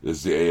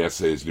is the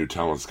ASA's new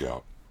talent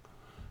scout.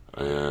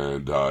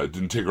 And it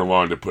didn't take her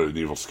long to put an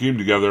evil scheme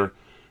together.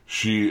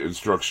 She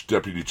instructs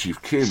Deputy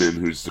Chief Kamen,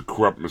 who's the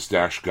corrupt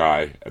mustache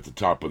guy at the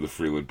top of the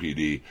Freeland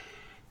PD,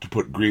 to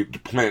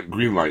plant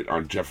green light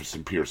on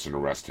Jefferson Pierce and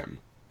arrest him.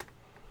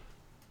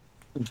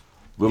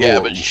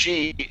 But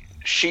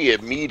she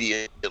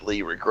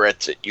immediately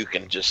regrets it. You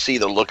can just see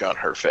the look on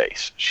her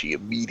face. She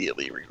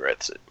immediately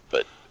regrets it.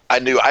 But I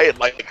knew I had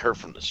liked her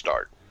from the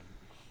start.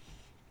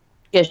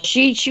 Yeah,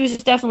 she was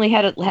definitely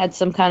had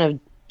some kind of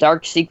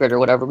dark secret or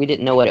whatever. We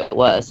didn't know what it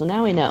was, so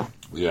now we know.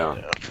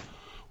 Yeah.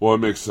 Well, it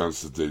makes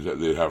sense that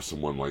they'd have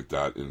someone like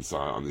that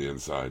on the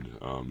inside.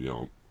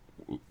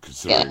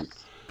 Considering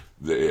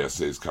the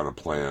ASA's kind of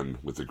plan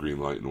with the green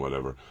light and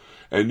whatever.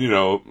 And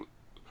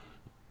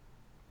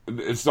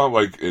it's not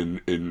like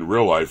in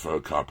real life a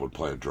cop would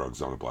plant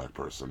drugs on a black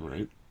person,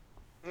 right?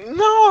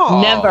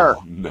 No,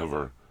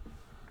 never.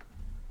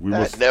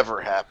 That never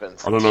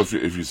happens. I don't know if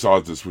you saw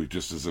it this week.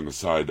 Just as an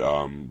aside,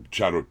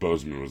 Chadwick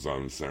Boseman was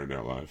on Saturday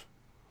Night Live,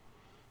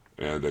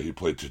 and he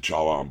played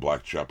T'Challa on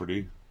Black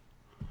Jeopardy.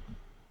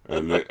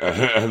 And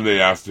they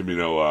asked him,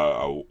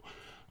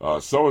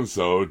 so and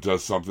so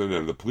does something,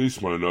 and the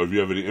police want to know if you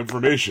have any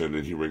information.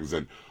 And he rings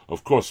in.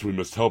 Of course, we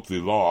must help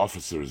the law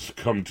officers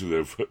come to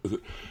their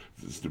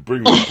to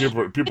bring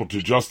the people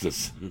to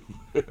justice.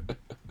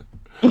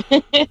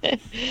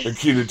 And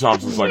Kenan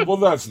Thompson's like, well,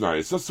 that's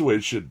nice. That's the way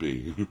it should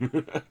be.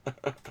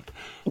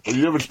 Well,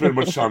 you haven't spent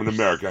much time in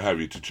America, have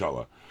you,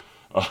 T'Challa?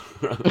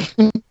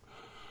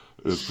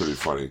 It's pretty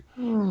funny.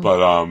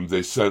 But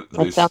they said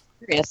That sounds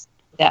serious.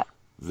 Yeah.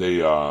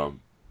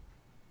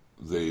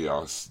 they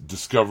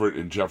discover it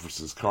in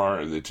Jefferson's car,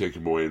 and they take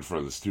him away in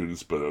front of the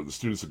students. But the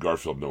students of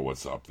Garfield know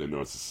what's up. They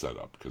know it's a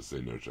setup because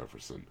they know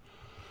Jefferson.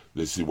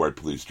 They see white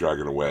police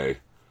dragging away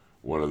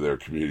one of their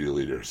community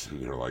leaders,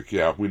 and they're like,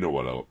 "Yeah, we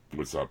know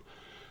what's up."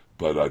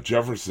 But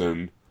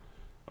Jefferson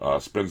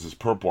spends his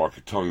perp walk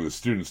telling the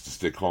students to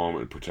stay calm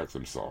and protect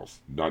themselves,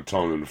 not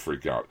telling them to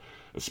freak out,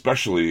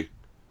 especially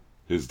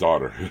his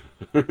daughter.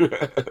 He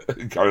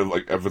kind of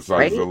like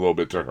emphasizes it a little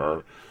bit to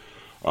her.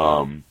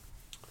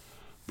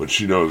 But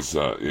she knows,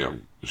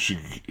 she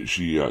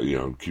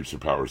keeps her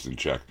powers in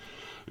check.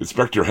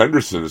 Inspector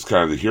Henderson is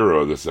kind of the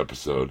hero of this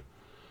episode.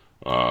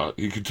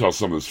 He can tell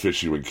something is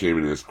fishy when Kamen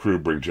and his crew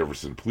bring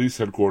Jefferson to police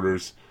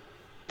headquarters.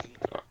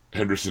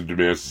 Henderson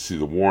demands to see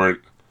the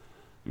warrant,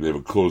 and they have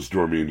a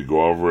closed-door meeting to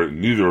go over it,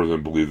 and neither of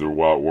them believe their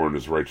warrant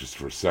is righteous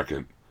for a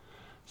second.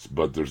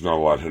 But there's not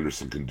a lot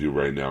Henderson can do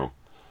right now.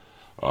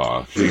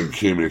 He and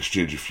Kamen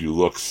exchange a few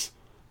looks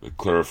that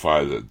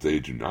clarify that they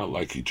do not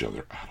like each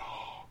other at all.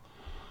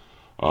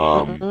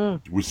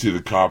 We see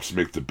the cops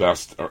make do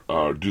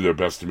their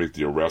best to make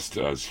the arrest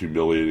as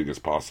humiliating as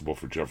possible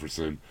for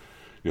Jefferson.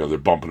 They're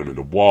bumping him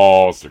into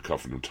walls, they're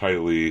cuffing him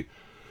tightly.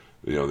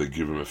 They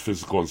give him a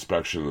physical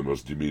inspection in the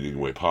most demeaning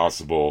way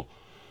possible.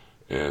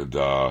 And,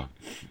 for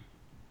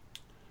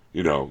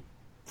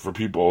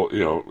people,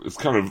 it's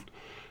kind of,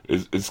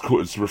 it's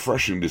cool. It's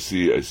refreshing to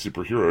see a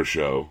superhero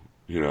show,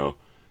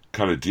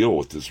 kind of deal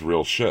with this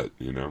real shit,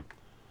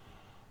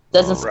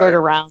 Doesn't skirt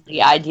around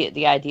the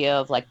idea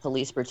of like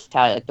police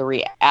brutality, like the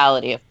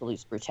reality of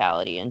police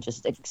brutality and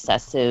just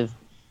excessive,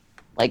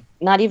 like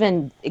not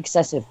even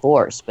excessive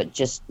force, but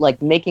just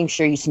like making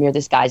sure you smear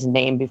this guy's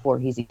name before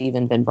he's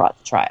even been brought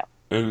to trial.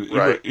 And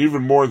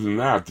even more than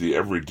that, the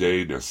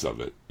everydayness of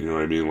it. You know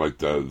what I mean? Like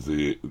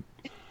the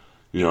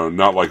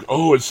not like,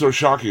 oh, it's so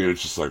shocking.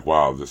 It's just like,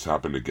 wow, this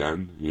happened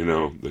again.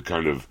 The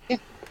kind of,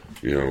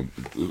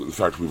 the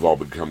fact we've all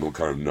become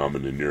kind of numb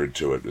and inured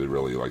to it, it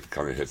really like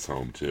kind of hits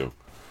home too.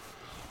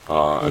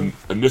 And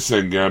Nyssa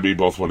and Gambi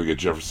both want to get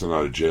Jefferson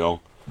out of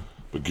jail,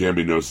 but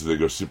Gambi knows that they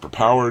go super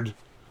powered,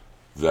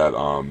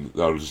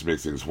 that'll just make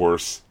things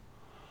worse.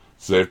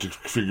 So they have to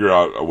figure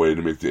out a way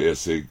to make the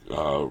ASA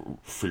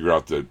figure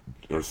out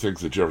think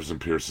that Jefferson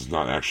Pierce is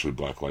not actually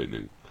Black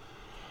Lightning.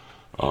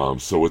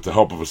 So with the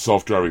help of a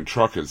self-driving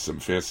truck and some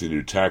fancy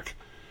new tech,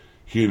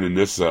 he and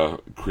Anissa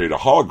create a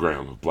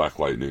hologram of Black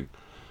Lightning.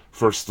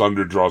 First,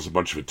 Thunder draws a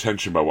bunch of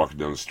attention by walking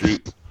down the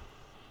street.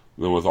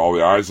 Then with all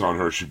the eyes on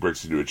her, she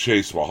breaks into a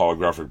chase while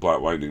holographic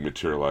Black Lightning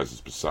materializes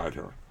beside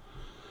her.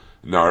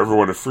 Now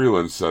everyone at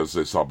Freeland says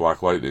they saw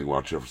Black Lightning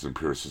while Jefferson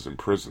Pierce is in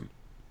prison.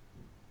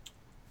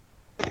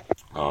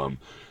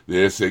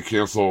 The ASA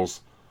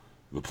cancels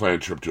the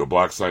planned trip to a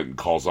black site and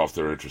calls off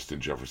their interest in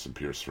Jefferson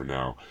Pierce for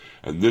now.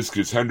 And this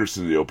gives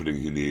Henderson the opening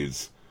he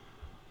needs.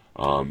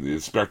 The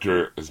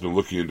inspector has been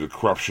looking into the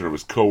corruption of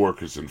his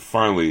co-workers and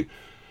finally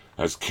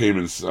has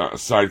Kamen's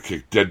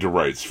sidekick dead to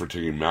rights for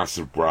taking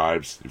massive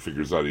bribes. He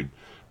figures out he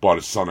bought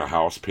his son a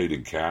house paid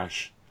in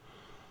cash.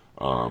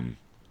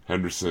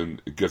 Henderson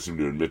gets him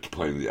to admit to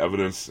playing the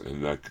evidence,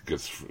 and that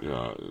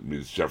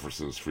means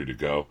Jefferson is free to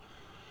go.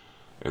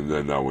 And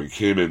then when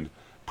Kamen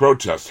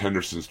protests,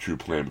 Henderson's true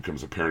plan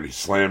becomes apparent. He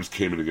slams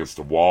Kamen against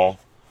a wall,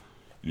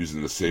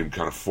 using the same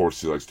kind of force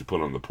he likes to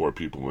put on the poor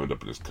people who end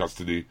up in his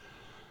custody.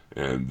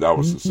 And that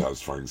was a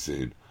satisfying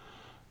scene.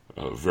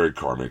 Very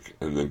karmic.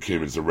 And then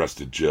Kamen's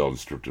arrested, jailed, and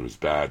stripped of his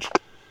badge.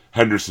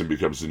 Henderson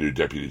becomes the new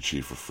deputy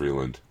chief of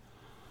Freeland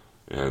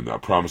and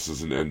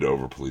promises an end to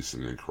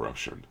over-policing and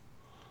corruption.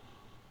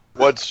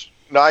 What's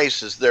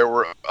nice is there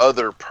were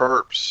other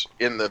perps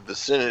in the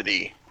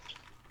vicinity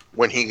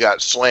when he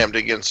got slammed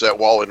against that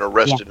wall and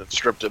arrested and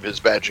stripped of his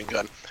badge and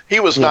gun. He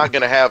was not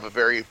going to have a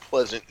very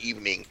pleasant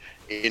evening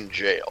in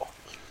jail.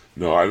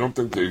 No, I don't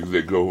think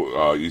they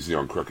go easy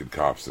on crooked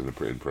cops in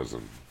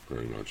prison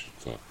very much.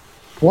 So.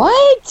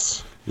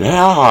 What?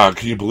 Yeah,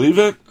 can you believe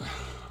it?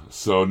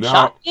 So now,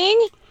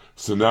 shocking.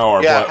 So now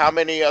our how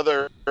many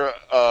other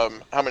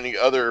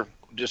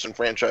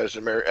disenfranchised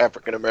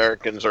African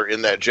Americans are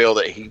in that jail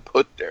that he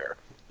put there?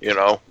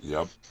 Yep.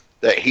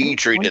 That he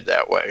treated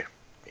that way.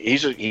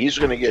 He's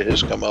going to get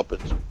his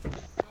comeuppance.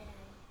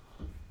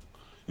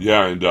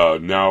 Yeah, and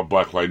now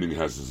Black Lightning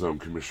has his own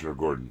Commissioner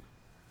Gordon.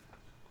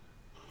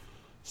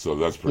 So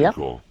that's pretty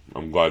cool.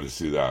 I'm glad to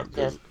see that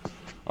because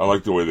I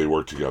like the way they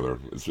work together.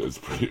 It's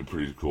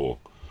pretty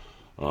cool.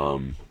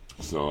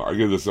 So I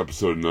give this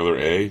episode another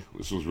A.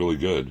 This was really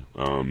good.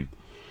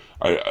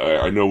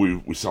 I know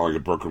we sound like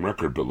a broken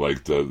record, but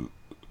like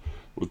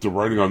with the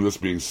writing on this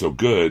being so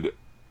good,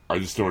 I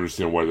just don't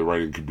understand why the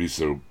writing could be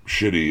so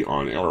shitty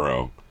on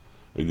Arrow.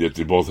 And yet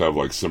they both have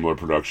like similar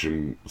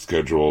production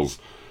schedules,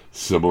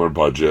 similar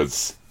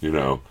budgets,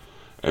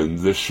 and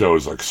this show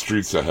is like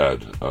streets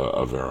ahead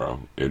of Arrow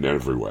in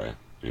every way,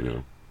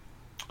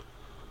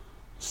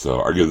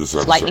 So I give this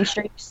episode lightning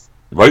streaks.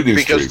 Lightning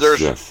because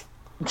streaks, yes.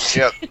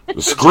 Yeah,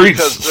 the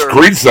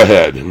streets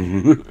ahead.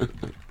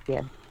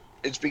 Yeah.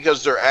 It's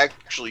because they're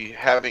actually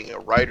having a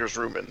writer's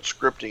room and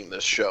scripting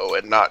this show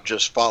and not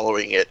just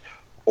following it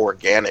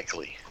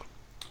organically.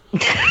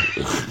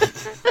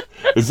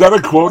 Is that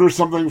a quote or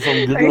something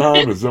from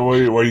Guggenheim? Is that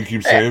why you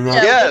keep saying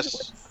that?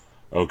 Yes.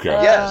 Okay.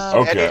 Yes.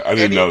 Okay, I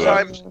didn't know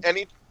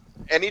that.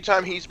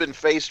 Anytime he's been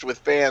faced with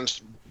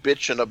fans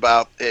bitching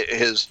about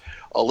his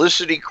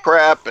Olicity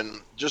crap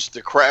and just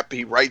the crap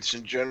he writes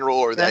in general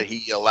or that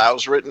he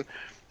allows written,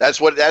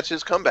 that's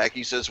his comeback.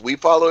 He says, we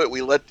follow it,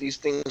 we let these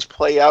things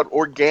play out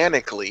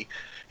organically.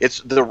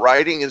 The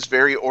writing is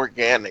very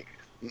organic.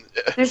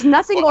 There's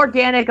nothing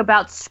organic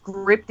about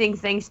scripting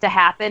things to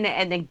happen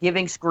and then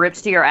giving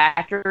scripts to your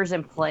actors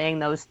and playing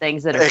those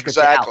things that are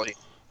exactly.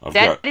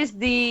 That is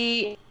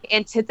the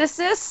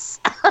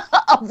antithesis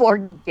of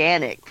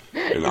organic.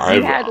 And if I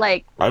you had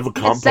have a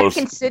compost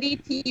Second City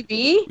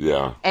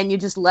TV, and you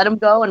just let them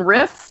go and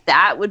riff,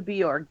 that would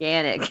be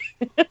organic.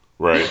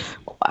 Right.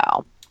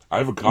 Wow. I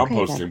have a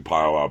composting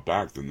pile out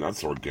back, then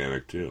that's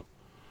organic too.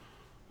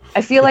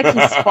 I feel like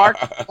he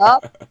sparks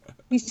up.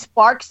 He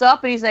sparks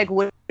up and he's like,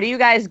 "What do you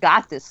guys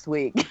got this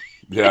week?"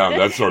 Yeah,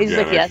 that's organic. He's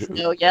like, "Yes,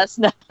 no, yes,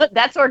 no."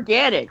 That's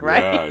organic,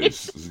 right? Yeah,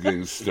 he's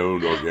getting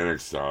stoned organic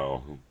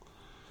style.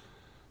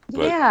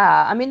 But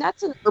yeah, I mean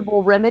that's an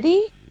herbal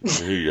remedy.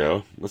 There you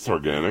go. That's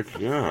organic.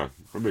 Yeah,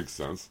 that makes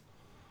sense.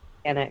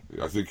 Organic.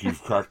 I think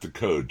you've cracked the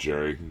code,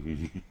 Jerry.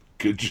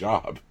 Good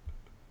job.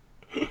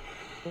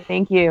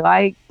 Thank you.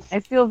 I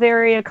feel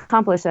very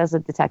accomplished as a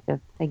detective.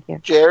 Thank you.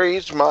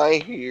 Jerry's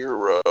my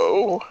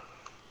hero.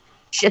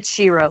 It's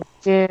Shiro.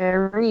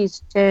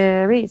 Jerry's.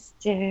 That's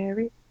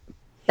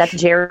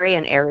Jerry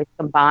and Aries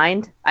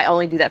combined. I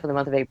only do that for the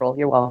month of April.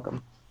 You're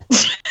welcome.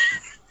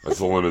 That's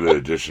a limited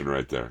edition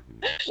right there.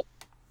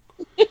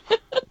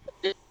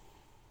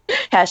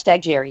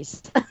 Hashtag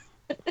Jerry's.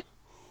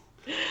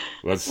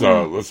 Let's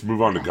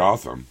move on to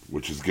Gotham,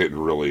 which is getting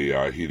really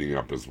heating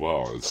up as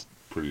well. It's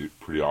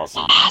pretty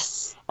awesome.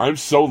 Yes. I'm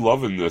so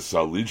loving this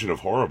Legion of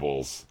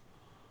Horribles.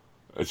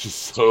 It's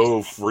just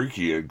so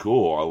freaky and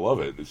cool. I love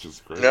it. It's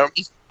just great. Yep.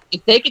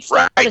 If they could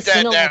start Write a that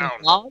sing-along down.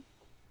 blog.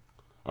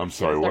 I'm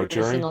sorry, what,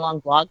 Jerry? Sing-along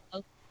blog.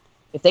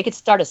 If they could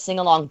start a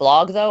sing-along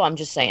blog, though, I'm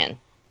just saying.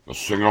 A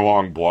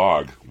sing-along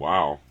blog.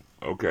 Wow.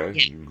 Okay.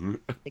 Yeah.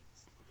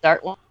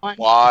 Start one.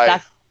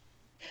 Why?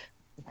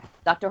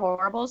 Dr.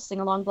 Horrible's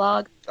sing-along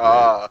blog.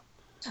 I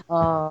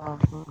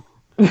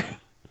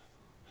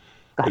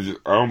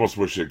almost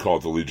wish they'd call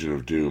it the Legion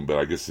of Doom, but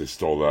I guess they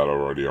stole that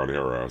already on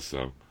Arrow,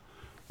 so.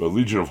 But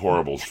Legion of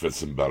Horribles fits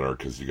them better,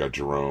 because you got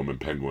Jerome and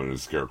Penguin and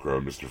Scarecrow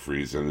and Mr.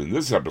 Freeze. And in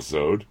this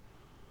episode,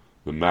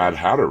 the Mad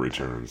Hatter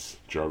returns,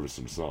 Jarvis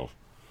himself.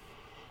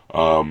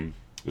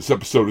 This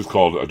episode is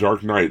called A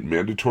Dark Night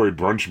Mandatory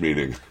Brunch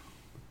Meeting.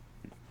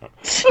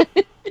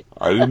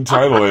 I didn't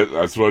title it,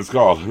 that's what it's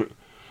called.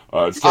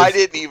 I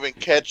didn't even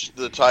catch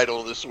the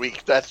title this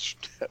week. That's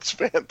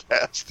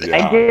fantastic.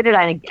 Yeah. I did it.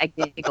 I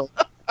giggled.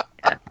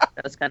 Yeah,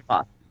 that was kind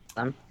of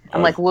awesome.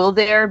 I'm like, will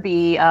there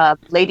be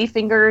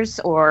ladyfingers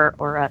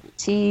or a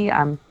tea?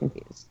 I'm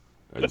confused.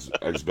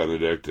 Eggs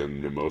Benedict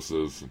and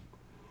mimosas.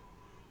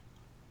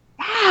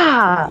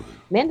 Yeah,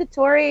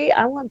 mandatory.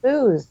 I want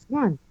booze.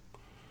 Come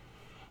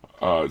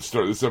on.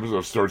 This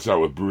episode starts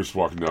out with Bruce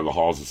walking down the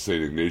halls of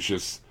St.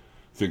 Ignatius,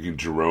 thinking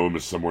Jerome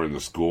is somewhere in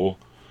the school.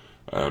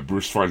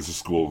 Bruce finds the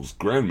school's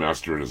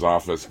Grandmaster in his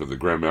office, but the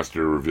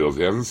Grandmaster reveals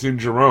he hasn't seen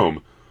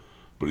Jerome,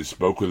 but he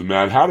spoke with the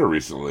Mad Hatter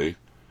recently,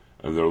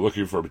 and they're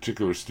looking for a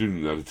particular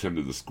student that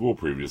attended the school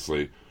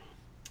previously.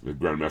 The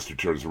Grandmaster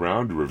turns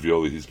around to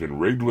reveal that he's been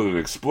rigged with an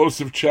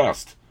explosive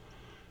chest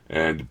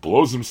and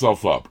blows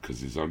himself up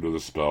because he's under the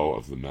spell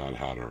of the Mad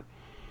Hatter.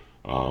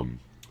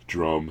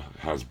 Jerome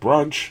has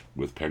brunch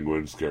with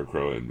Penguin,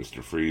 Scarecrow, and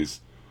Mr. Freeze.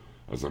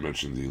 As I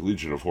mentioned, the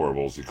Legion of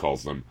Horribles, he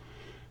calls them.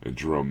 And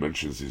Jerome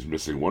mentions he's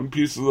missing one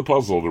piece of the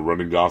puzzle to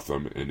running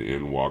Gotham, and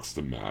in walks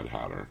the Mad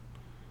Hatter.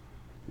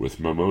 With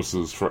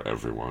mimosas for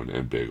everyone,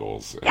 and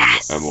bagels,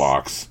 and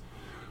locks.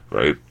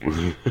 Right?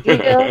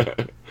 Yeah.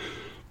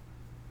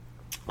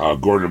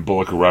 Gordon and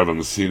Bullock arrive on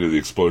the scene of the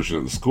explosion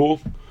at the school.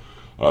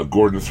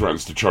 Gordon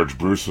threatens to charge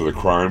Bruce with a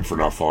crime for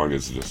not following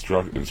his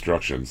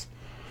instructions.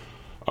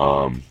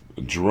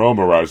 Jerome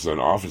arrives at an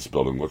office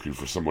building looking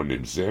for someone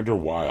named Xander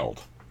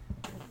Wild.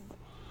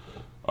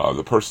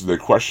 The person they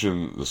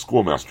question the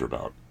schoolmaster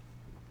about.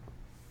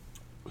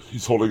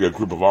 He's holding a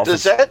group of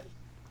officers.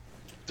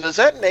 Does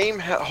that name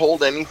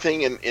hold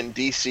anything in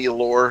DC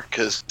lore?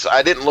 Because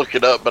I didn't look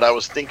it up, but I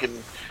was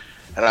thinking,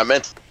 and I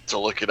meant to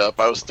look it up.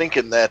 I was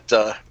thinking that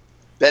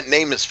that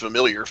name is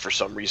familiar for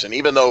some reason,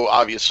 even though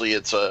obviously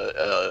it's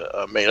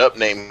a made-up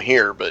name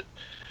here. But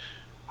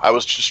I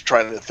was just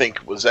trying to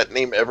think, was that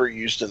name ever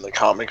used in the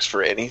comics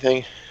for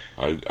anything?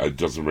 It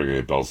doesn't ring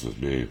any bells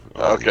with me.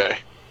 Okay.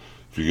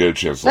 If you get a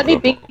chance, Let me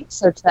Bing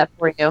search that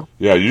for you.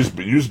 Yeah, use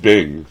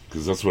Bing,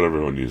 because that's what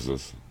everyone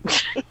uses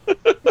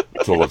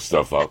to look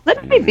stuff up.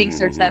 Let me Bing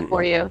search that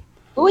for you.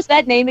 What was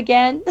that name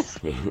again?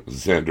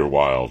 Xander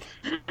Wild.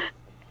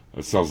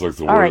 It sounds like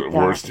the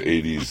worst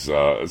 80s.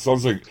 It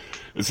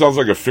sounds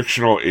like a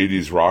fictional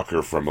 80s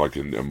rocker from like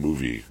a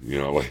movie. You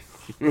know, like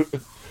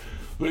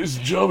Ladies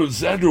and gentlemen,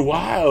 Xander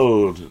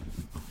Wild.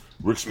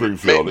 Rick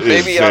Springfield is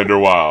Maybe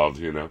Xander Wild,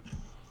 you know.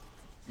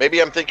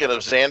 Maybe I'm thinking of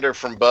Xander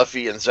from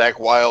Buffy and Zach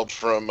Wilde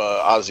from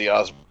Ozzy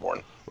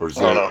Osbourne. Or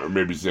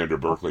maybe Xander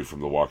Berkeley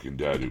from The Walking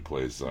Dead, who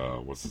plays,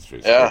 what's his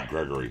face? Yeah.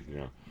 Gregory,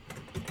 yeah.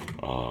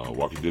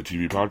 Walking Dead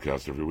TV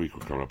podcast every week.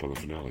 We're coming up on the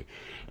finale.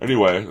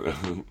 Anyway,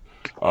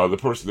 the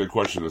person they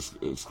question is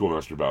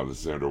schoolmaster about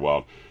is Xander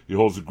Wild. He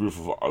holds a group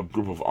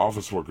of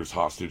office workers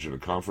hostage in a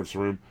conference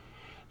room,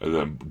 and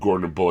then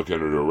Gordon and Bullock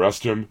enter to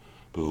arrest him,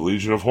 but the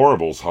Legion of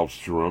Horribles helps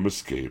Jerome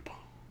escape.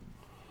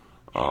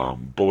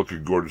 Bullock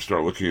and Gordon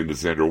start looking into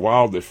Xander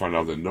Wild. They find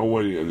out that no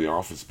one in the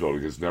office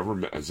building has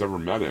ever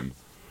met him.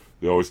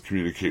 They always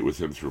communicate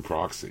with him through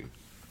proxy.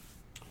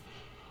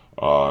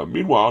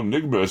 Meanwhile,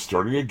 Enigma is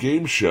starting a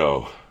game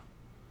show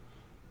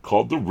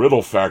called The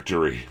Riddle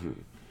Factory.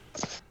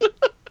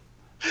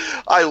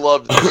 I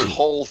love this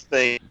whole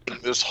thing.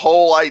 This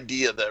whole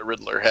idea that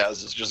Riddler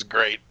has is just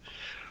great.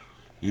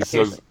 He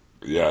says,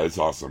 yeah, it's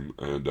awesome,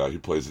 and he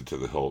plays it to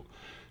the hilt.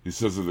 He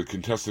says if the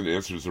contestant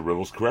answers the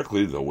riddles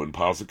correctly, they'll win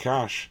piles of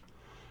cash.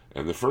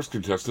 And the first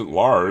contestant,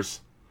 Lars,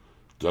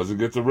 doesn't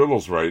get the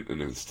riddles right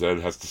and instead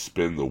has to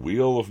spin the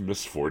wheel of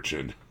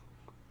misfortune.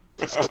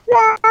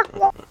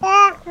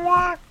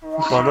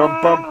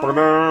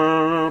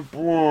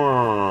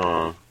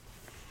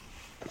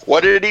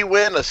 What did he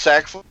win? A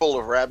sack full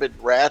of rabid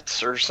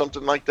rats or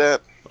something like that?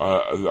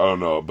 I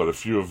don't know, but a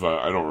few of,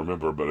 I don't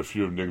remember, but a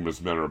few of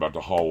Enigma's men are about to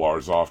haul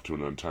Lars off to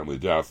an untimely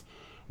death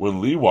when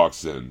Lee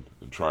walks in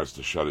and tries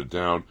to shut it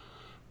down,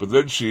 but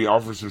then she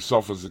offers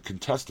herself as a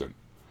contestant,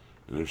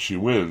 and if she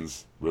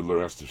wins,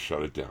 Riddler has to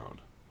shut it down.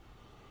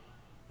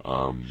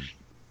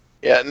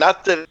 Yeah,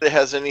 not that it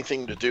has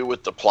anything to do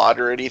with the plot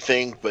or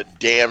anything, but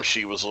damn,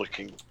 she was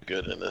looking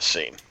good in this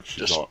scene.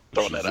 Just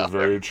throwing that out there. She's a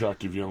very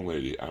attractive young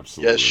lady,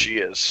 absolutely. Yes, she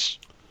is.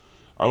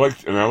 I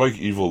like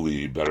Evil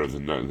Lee better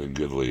than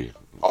Good Lee.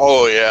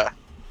 Oh yeah,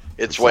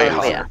 it's way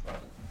hotter. Yeah,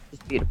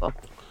 it's beautiful.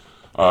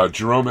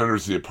 Jerome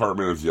enters the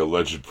apartment of the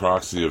alleged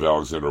proxy of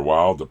Alexander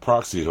Wild. The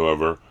proxy,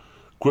 however,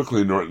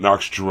 quickly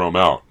knocks Jerome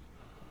out.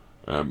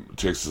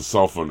 Takes her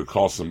cell phone to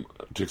call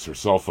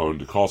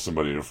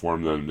somebody to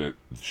inform them that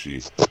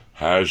she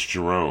has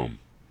Jerome.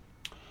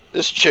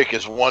 This chick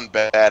is one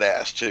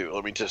badass too.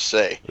 Let me just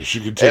say. She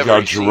can take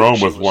out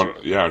Jerome with one.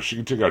 Yeah, she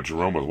can take out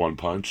Jerome with one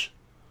punch.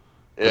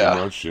 Yeah,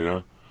 pretty much,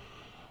 you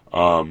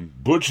know.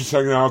 Butch is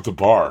hanging out at the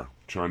bar,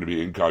 trying to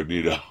be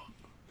incognito.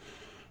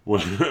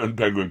 When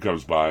Penguin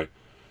comes by,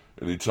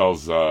 and he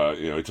tells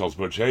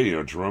Butch,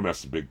 hey, Jerome has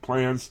some big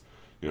plans.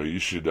 You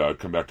should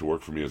come back to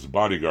work for me as a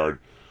bodyguard.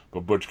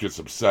 But Butch gets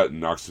upset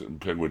and knocks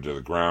Penguin to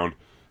the ground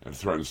and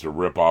threatens to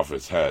rip off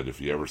his head if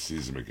he ever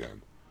sees him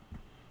again.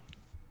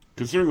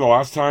 Considering the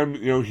last time,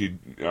 he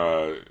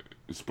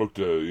spoke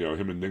to,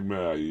 him and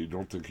Enigma, you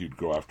don't think he'd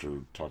go after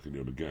talking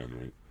to him again,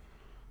 right?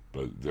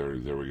 But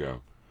there we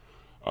go.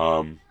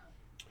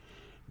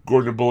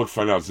 Gordon and Bullock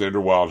find out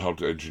Xander Wild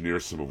helped engineer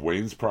some of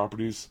Wayne's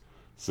properties,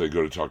 so they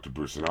go to talk to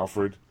Bruce and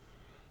Alfred,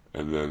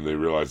 and then they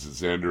realize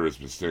that Xander has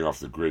been staying off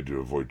the grid to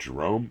avoid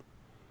Jerome.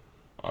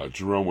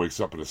 Jerome wakes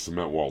up in a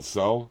cement-walled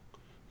cell.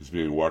 He's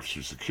being watched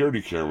through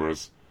security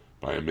cameras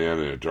by a man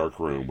in a dark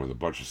room with a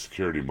bunch of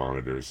security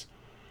monitors.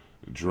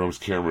 Jerome's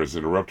camera is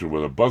interrupted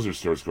when a buzzer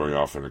starts going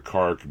off and a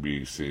car can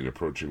be seen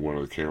approaching one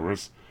of the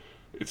cameras.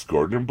 It's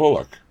Gordon and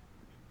Bullock.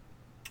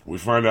 We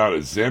find out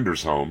it's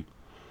Xander's home,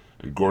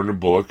 and Gordon and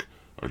Bullock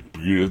are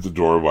greeted at the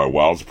door by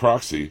Wild's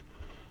proxy.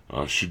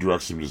 She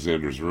directs him to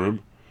Xander's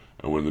room,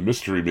 and when the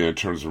mystery man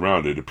turns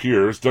around, it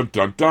appears,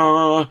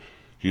 dun-dun-dun,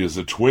 he is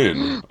a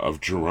twin of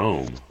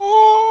Jerome.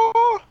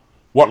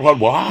 What?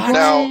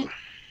 Now,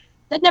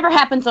 that never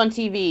happens on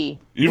TV.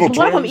 Evil Is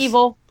one of them twins?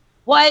 evil?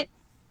 What?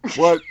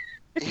 What?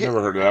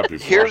 Never heard of that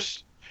before.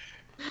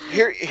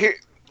 Here,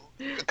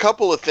 a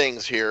couple of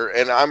things here,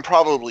 and I'm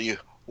probably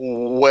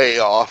way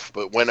off,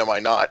 but when am I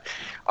not?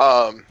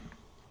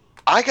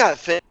 I got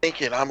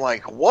thinking, I'm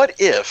like, what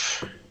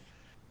if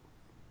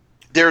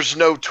there's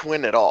no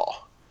twin at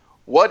all?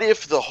 What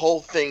if the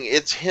whole thing,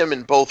 it's him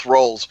in both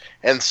roles,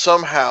 and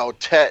somehow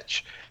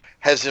Tetch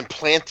has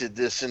implanted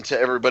this into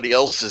everybody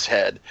else's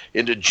head,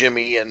 into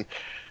Jimmy and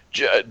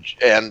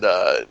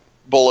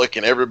Bullock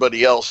and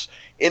everybody else,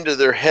 into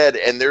their head,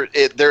 and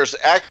there's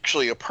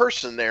actually a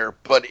person there,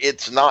 but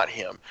it's not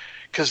him.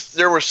 Because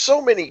there were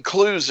so many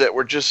clues that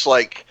were just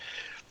like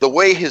the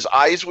way his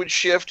eyes would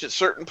shift at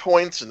certain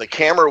points, and the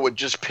camera would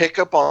just pick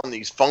up on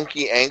these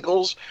funky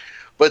angles.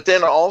 But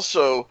then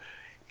also,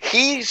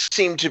 he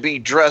seemed to be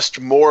dressed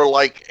more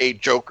like a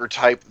Joker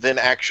type than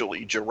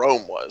actually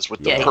Jerome was,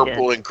 with the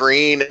purple and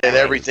green and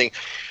everything.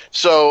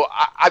 So,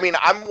 I mean,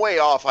 I'm way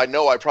off. I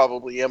know I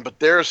probably am, but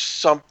there's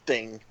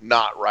something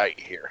not right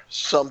here.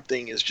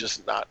 Something is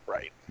just not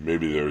right.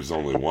 Maybe there's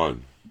only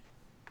one.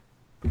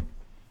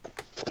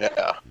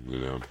 Yeah.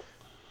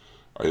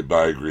 I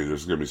agree.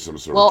 There's going to be some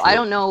sort of... Well, I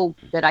don't know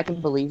that I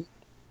can believe.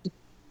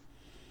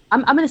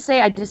 I'm going to say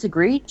I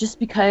disagree, just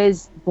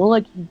because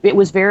Bullock, it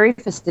was very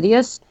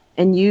fastidious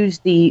and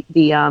used the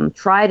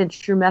tried and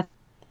true method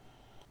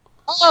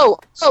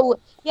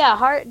Yeah,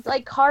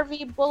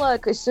 Harvey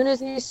Bullock, as soon as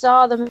he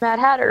saw the Mad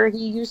Hatter,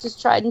 he used his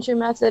tried and true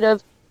method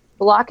of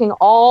blocking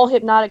all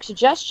hypnotic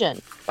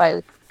suggestion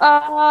by,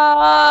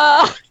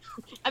 I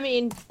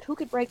mean, who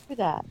could break through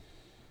that?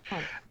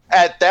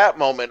 At that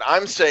moment,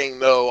 I'm saying,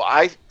 though,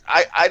 I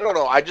don't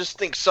know. I just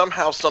think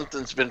somehow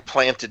something's been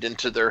planted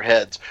into their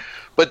heads.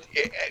 But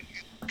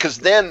because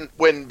then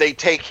when they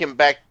take him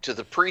back to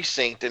the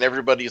precinct and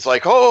everybody's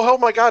like, oh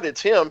my God,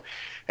 it's him.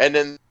 And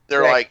then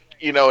they're like,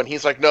 and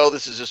he's like, no,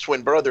 this is his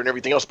twin brother and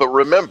everything else. But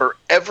remember,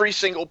 every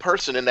single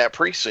person in that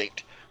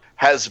precinct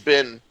has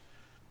been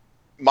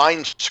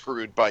mind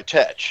screwed by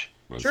Tetch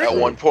at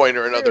one point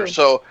or another.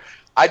 So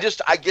I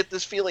get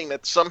this feeling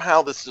that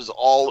somehow this is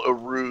all a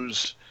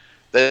ruse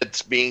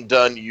that's being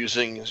done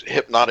using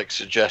hypnotic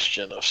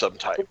suggestion of some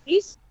type.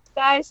 These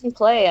guys can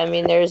play. I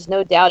mean, there's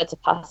no doubt it's a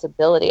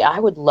possibility. I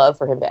would love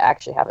for him to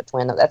actually have a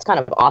twin. That's kind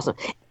of awesome.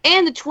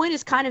 And the twin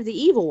is kind of the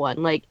evil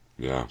one. Like,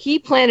 he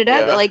planned it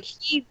out. Yeah. Like,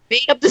 he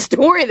made up the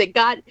story that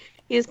got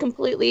his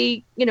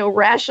completely,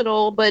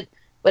 rational, but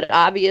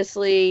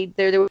obviously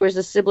there was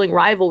a sibling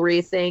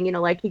rivalry thing.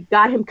 Like, he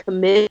got him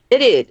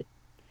committed.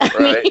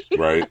 Right.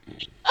 Right.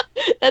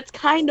 That's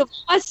kind of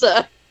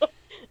awesome.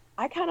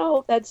 I kind of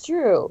hope that's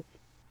true.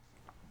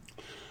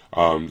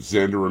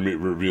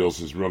 Xander reveals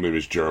his real name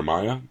is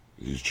Jeremiah.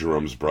 He's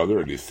Jerome's brother,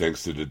 and he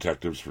thanks the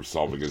detectives for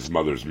solving his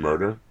mother's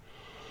murder.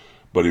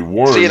 But he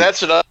warned... See,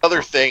 that's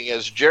another thing,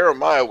 is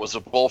Jeremiah was a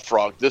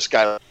bullfrog. This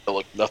guy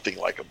looked nothing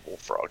like a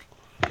bullfrog.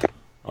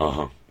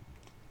 Uh-huh.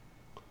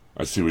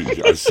 I see what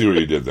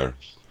you did there.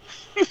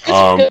 He's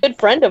a good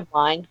friend of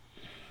mine.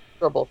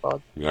 For a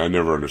bullfrog. Yeah, I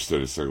never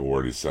understood a single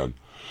word he said.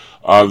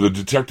 The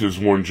detectives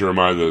warned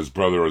Jeremiah that his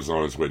brother is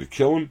on his way to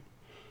kill him.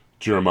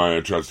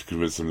 Jeremiah tries to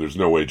convince him there's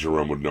no way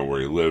Jerome would know where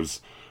he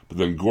lives, but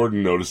then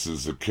Gordon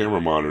notices the camera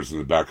monitors in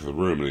the back of the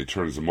room, and he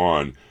turns them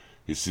on.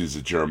 He sees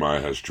that Jeremiah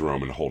has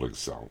Jerome in a holding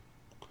cell.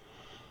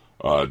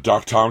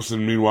 Doc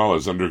Thompson, meanwhile,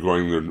 is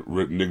undergoing the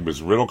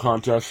Enigma's riddle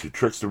contest. He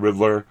tricks the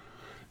Riddler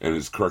and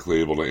is correctly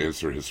able to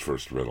answer his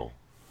first riddle.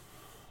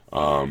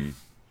 The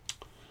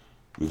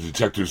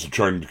detectives are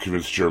trying to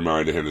convince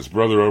Jeremiah to hand his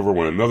brother over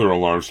when another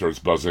alarm starts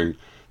buzzing.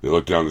 They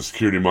look down the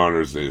security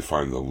monitors and they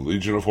find the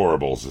Legion of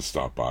Horribles has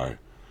stopped by.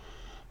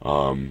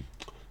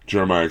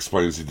 Jeremiah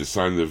explains he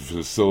designed the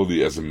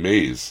facility as a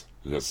maze.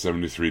 It has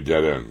 73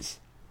 dead ends.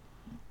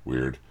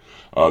 Weird.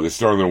 They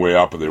start on their way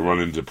up and they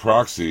run into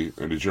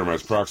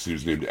Jeremiah's proxy,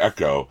 who's named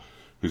Echo,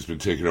 who's been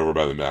taken over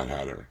by the Mad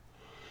Hatter.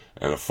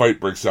 And a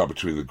fight breaks out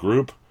between the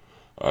group.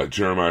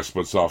 Jeremiah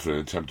splits off in an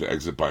attempt to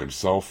exit by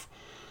himself.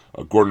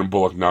 Gordon and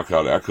Bullock knock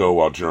out Echo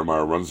while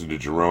Jeremiah runs into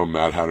Jerome,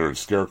 Mad Hatter, and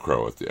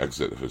Scarecrow at the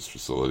exit of his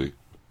facility.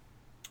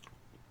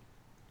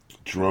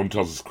 Jerome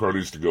tells his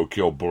cronies to go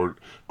kill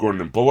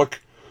Gordon and Bullock.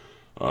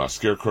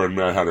 Scarecrow and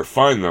Mad Hatter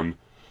find them,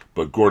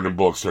 but Gordon and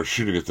Bullock start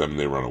shooting at them and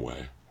they run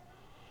away.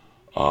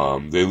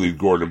 They lead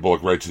Gordon and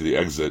Bullock right to the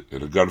exit,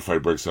 and a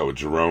gunfight breaks out with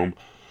Jerome,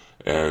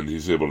 and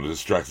he's able to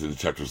distract the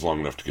detectives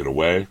long enough to get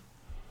away.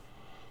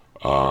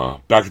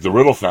 Back at the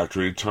Riddle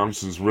Factory,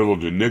 Thompson's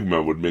riddled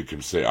enigma would make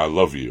him say, "I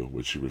love you,"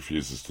 which he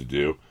refuses to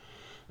do.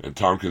 And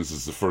Tompkins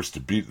is the first to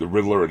beat the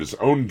Riddler at his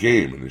own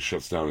game, and he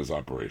shuts down his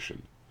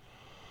operation.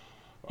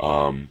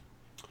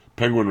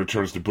 Penguin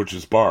returns to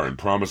Butch's bar and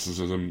promises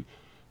him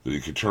that he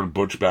can turn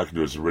Butch back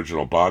into his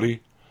original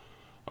body.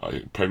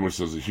 Penguin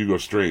says that Hugo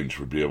Strange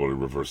would be able to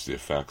reverse the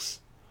effects.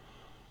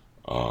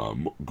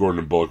 Gordon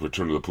and Bullock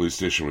return to the police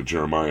station with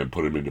Jeremiah and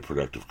put him into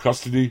protective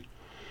custody.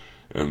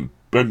 And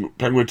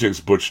Penguin takes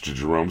Butch to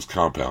Jerome's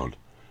compound,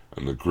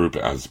 and the group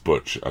adds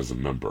Butch as a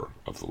member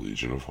of the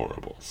Legion of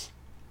Horribles.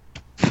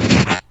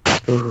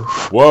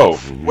 Whoa!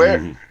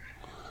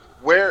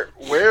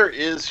 Where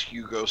is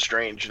Hugo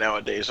Strange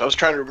nowadays? I was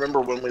trying to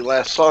remember when we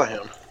last saw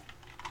him.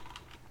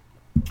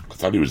 I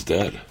thought he was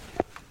dead.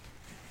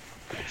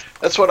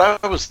 That's what I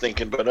was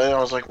thinking, but I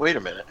was like, wait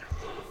a minute.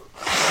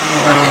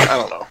 I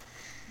don't know.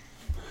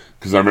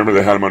 Because I remember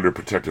they had him under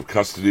protective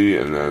custody,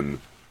 and then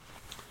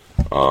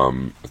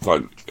I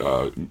thought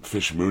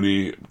Fish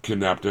Mooney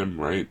kidnapped him,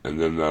 right? And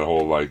then that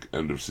whole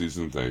end of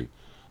season thing.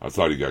 I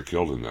thought he got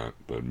killed in that,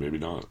 but maybe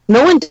not.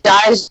 No one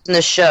dies in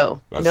the show.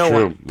 That's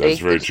true. That's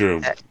very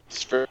true.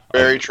 It's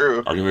very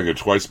true. I can think of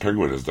twice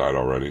Penguin has died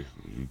already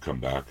and come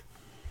back.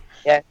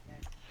 Yeah.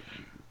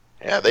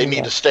 Yeah, they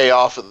need to stay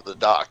off of the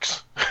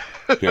docks.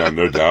 Yeah,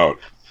 no doubt.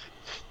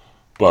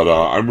 But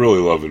I'm really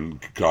loving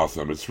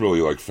Gotham. It's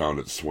really found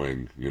its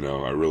swing,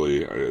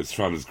 it's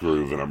found its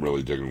groove, and I'm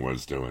really digging what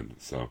it's doing.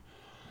 So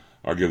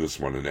I'll give this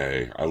one an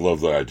A. I love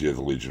the idea of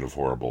the Legion of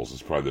Horribles.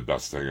 It's probably the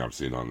best thing I've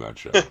seen on that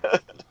show.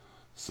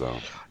 So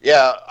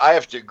yeah, I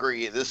have to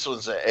agree. This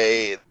was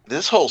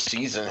this whole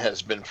season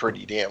has been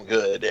pretty damn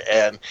good,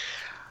 and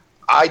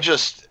I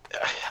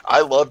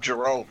love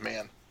Jerome,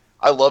 man.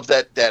 I love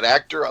that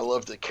actor. I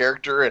love the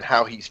character and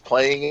how he's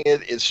playing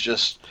it.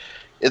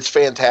 It's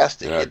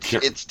fantastic. Yeah,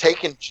 it's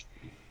taken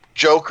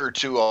Joker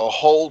to a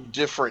whole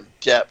different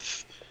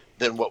depth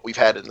than what we've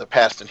had in the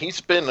past, and he's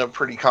been a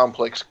pretty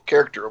complex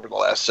character over the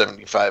last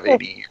 75,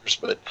 80 years.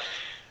 But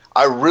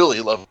I really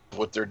love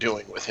what they're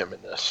doing with him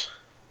in this.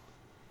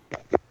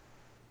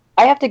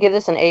 I have to give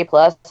this an A+.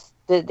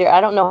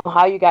 I don't know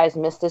how you guys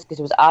missed this because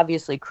it was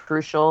obviously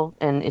crucial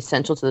and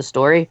essential to the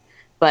story,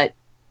 but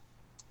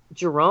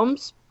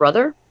Jerome's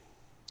brother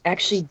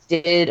actually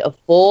did a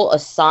full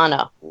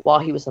asana while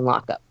he was in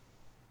lockup.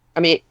 I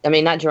mean,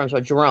 not Jerome's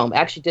brother. Jerome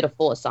actually did a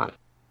full asana.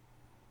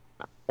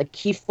 Like,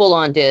 he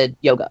full-on did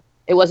yoga.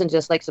 It wasn't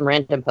just like some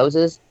random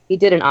poses. He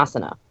did an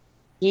asana.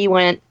 He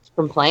went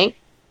from plank,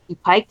 he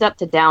piked up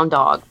to down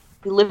dog.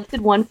 He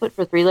lifted one foot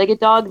for three-legged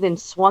dog, then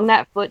swung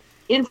that foot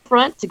in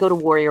front to go to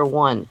warrior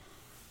one.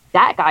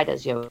 That guy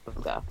does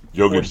yoga.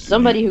 Or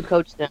somebody who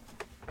coached him.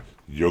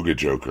 Yoga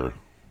Joker.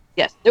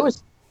 Yes,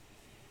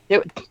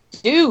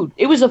 dude,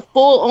 it was a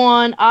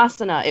full-on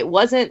asana. It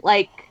wasn't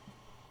like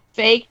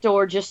faked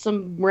or just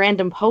some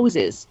random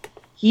poses.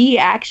 He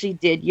actually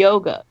did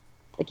yoga.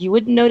 Like, you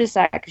wouldn't notice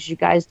that because you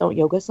guys don't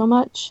yoga so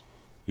much.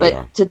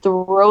 But to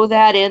throw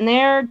that in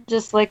there,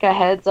 just like a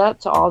heads up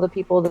to all the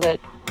people that,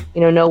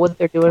 know what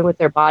they're doing with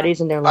their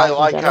bodies and their lives. I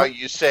like how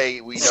you say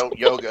we don't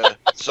yoga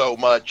so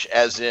much,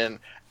 as in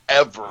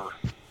ever.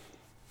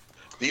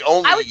 The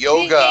only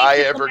yoga I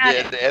ever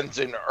did ends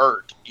in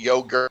ert.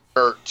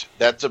 Yogurt.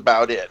 That's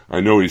about it. I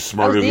know he's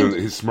smarter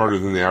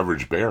than the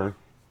average bear.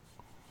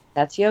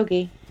 That's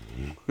Yogi.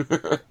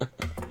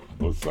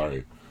 Oh,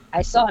 sorry.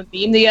 I saw a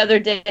meme the other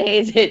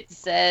day that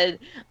said,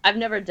 I've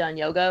never done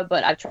yoga,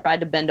 but I've tried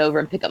to bend over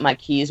and pick up my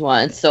keys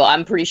once, so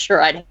I'm pretty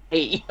sure I'd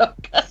hate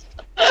yoga.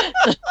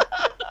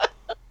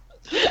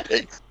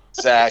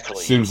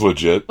 Exactly. Seems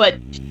legit.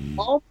 But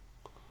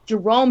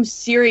Jerome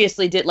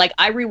seriously did. Like,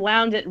 I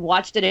rewound it and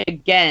watched it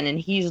again, and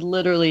he's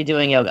literally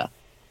doing yoga.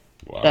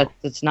 Wow.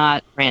 That's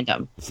not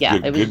random. That's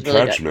it was good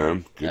really catch, good.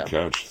 Man. Good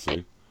catch.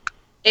 See?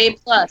 A+.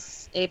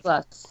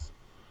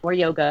 More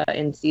yoga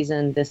in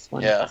season this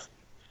one. Yeah.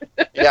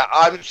 Yeah,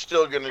 I'm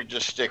still going to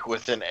just stick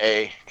with an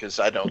A because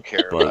I don't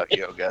care about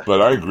yoga.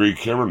 But I agree.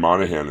 Cameron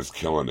Monaghan is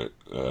killing it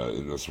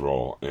in this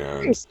role.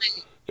 And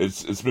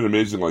it's been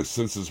amazing. Like,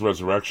 since his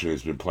resurrection,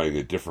 he's been playing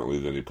it differently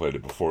than he played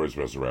it before his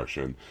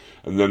resurrection.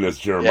 And then as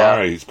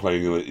Jeremiah, he's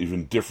playing it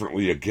even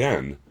differently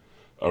again.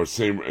 Or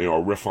same,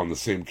 riff on the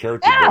same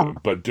character,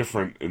 but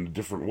different in a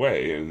different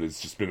way. And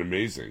it's just been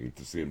amazing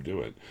to see him do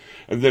it.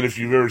 And then if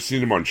you've ever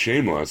seen him on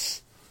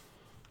Shameless...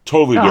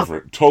 Totally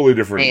different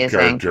amazing.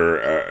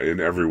 Character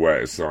in every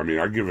way. So I mean,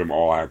 I give him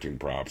all acting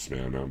props,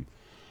 man.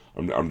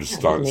 I'm just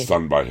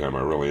stunned by him.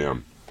 I really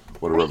am.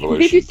 What a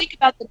revelation! If you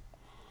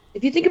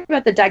think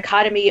about the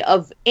dichotomy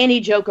of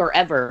any Joker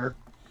ever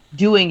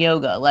doing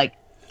yoga, like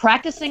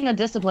practicing a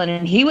discipline,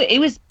 and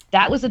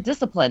that was a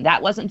discipline.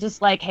 That wasn't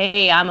just like,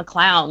 hey, I'm a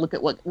clown. Look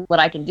at what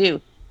I can do.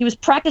 He was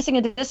practicing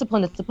a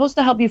discipline that's supposed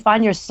to help you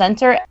find your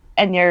center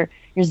and your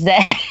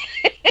zen.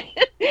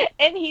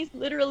 And he's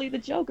literally the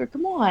Joker.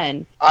 Come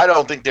on. I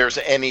don't think there's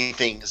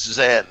anything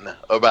zen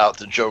about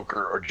the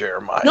Joker or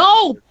Jeremiah.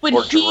 No, but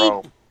he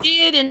Jerome.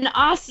 did, and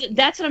Austin.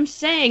 That's what I'm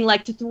saying.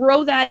 Like, to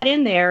throw that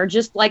in there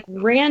just like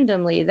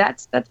randomly,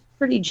 that's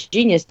pretty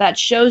genius. That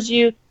shows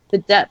you the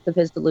depth of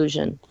his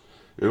delusion.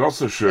 It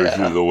also shows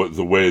you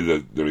the way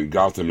that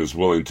Gotham is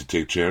willing to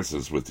take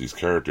chances with these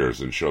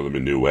characters and show them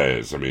in new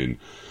ways. I mean,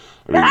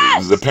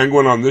 the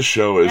Penguin on this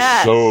show is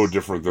so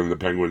different than the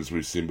Penguins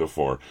we've seen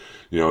before.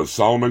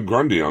 Solomon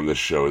Grundy on this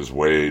show is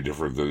way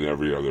different than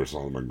every other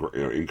Solomon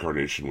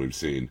incarnation we've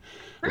seen.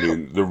 I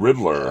mean, the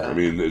Riddler. I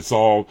mean, it's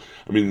all.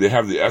 I mean, they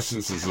have the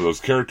essences of those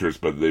characters,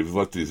 but they've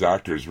let these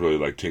actors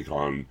really take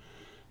on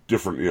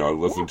different.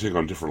 Let them take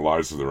on different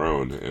lives of their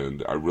own,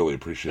 and I really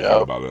appreciate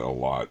that about it a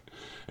lot.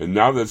 And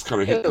now that it's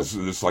kind of hit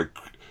this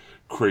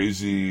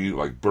crazy,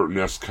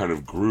 Burton-esque kind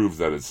of groove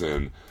that it's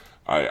in.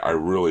 I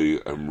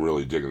really am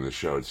really digging the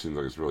show. It seems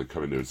like it's really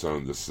coming to its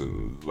own this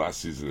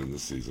last season and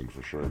this season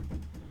for sure.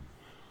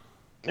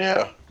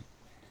 Yeah.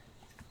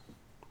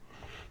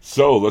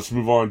 So let's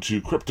move on to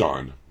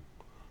Krypton,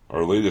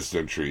 our latest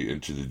entry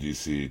into the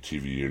DC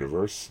TV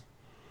universe.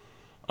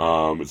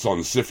 It's on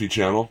the Syfy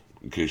channel,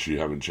 in case you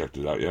haven't checked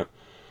it out yet.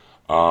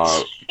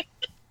 I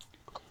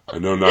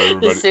know not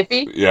everybody. The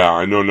Syfy? Yeah,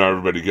 I know not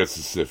everybody gets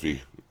the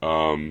Syfy.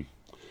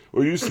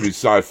 Well, it used to be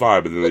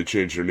Sci-Fi, but then they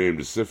changed their name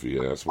to Syfy.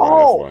 That's why.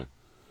 That's why.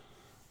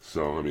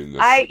 So I mean,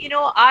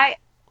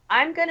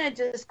 I'm gonna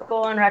just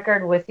go on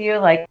record with you.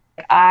 Like,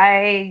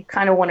 I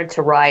kind of wanted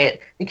to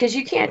riot because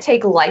you can't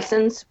take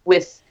license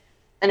with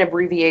an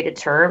abbreviated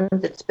term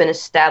that's been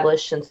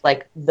established since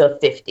the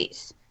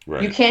 50s.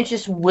 Right. You can't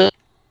just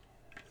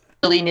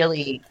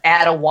willy-nilly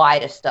add a Y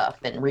to stuff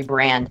and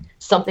rebrand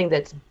something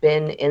that's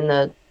been in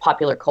the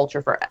popular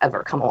culture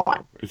forever. Come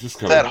on. It's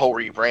just that whole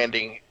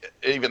rebranding,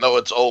 even though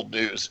it's old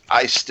news,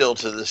 I still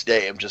to this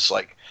day am just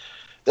like,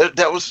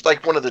 that was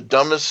one of the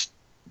dumbest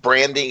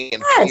branding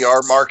and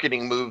PR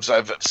marketing moves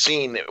I've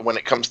seen when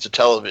it comes to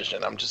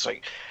television. I'm just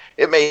like,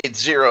 it made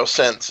zero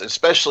sense,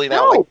 especially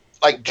now,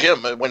 like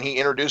Jim, when he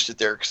introduced it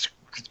there,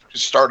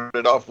 started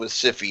it off with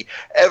Syfy.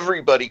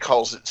 Everybody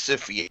calls it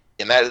Syfy,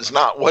 and that is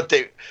not what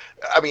it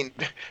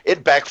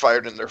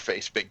backfired in their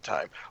face big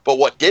time. But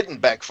what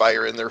didn't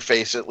backfire in their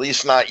face, at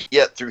least not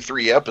yet through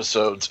 3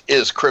 episodes,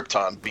 is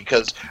Krypton,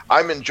 because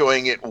I'm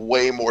enjoying it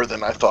way more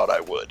than I thought I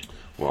would.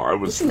 Well, I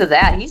was. Listen to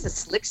that. He's a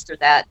slickster,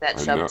 that I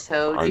know- Chub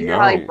Toad. I Do you hear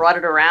how he know. brought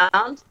it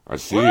around? I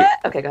see What? it.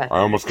 Okay, go ahead. I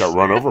almost got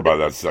run over by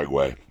that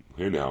segue.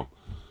 Hey now.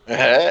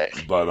 Hey.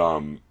 But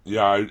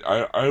yeah,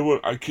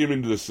 I came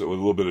into this with a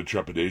little bit of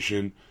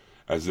trepidation,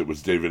 as it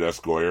was David S.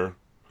 Goyer,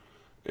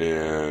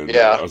 and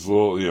Yeah. I was a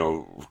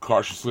little,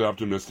 cautiously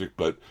optimistic.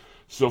 But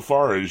so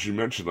far, as you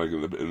mentioned, like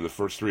in the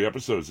first 3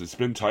 episodes, it's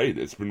been tight.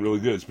 It's been really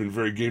good. It's been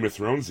very Game of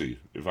Thronesy.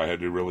 If I had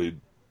to really,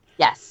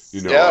 Yes.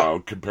 Yeah.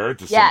 compare it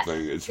to Yes.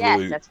 something, it's yes.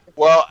 really That's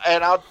Well,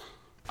 and I'll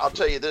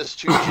tell you this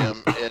too,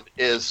 Jim. It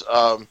is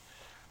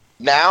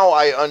now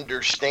I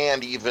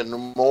understand even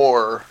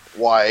more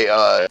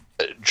why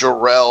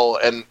Jor-El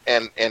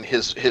and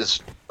his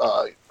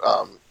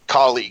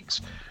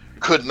colleagues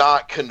could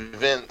not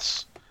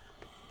convince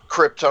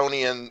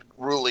Kryptonian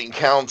ruling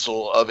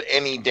council of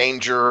any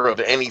danger of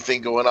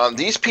anything going on.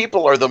 These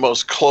people are the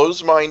most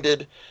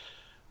closed-minded.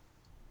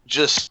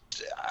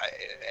 Just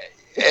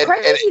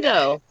crazy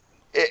though.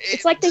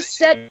 It's like they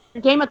set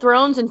Game of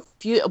Thrones and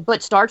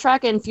but Star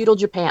Trek in feudal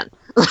Japan.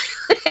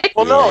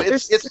 Well, no, Yeah.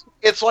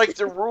 it's like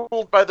they're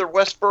ruled by the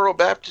Westboro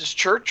Baptist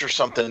Church or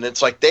something.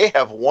 It's like they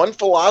have one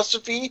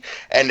philosophy,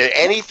 and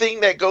anything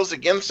that goes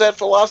against that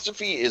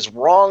philosophy is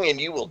wrong, and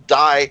you will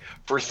die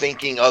for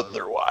thinking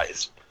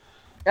otherwise.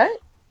 Right?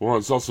 well.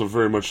 It's also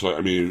very much like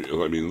I mean,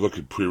 look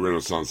at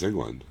pre-Renaissance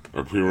England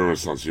or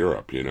pre-Renaissance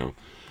Europe.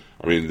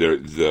 I mean,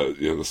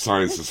 the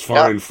science is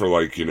fine for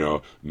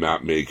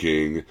map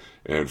making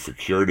and for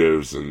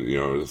curatives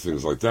and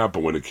things like that.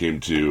 But when it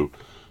came to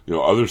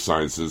other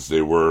sciences,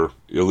 they were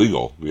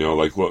illegal.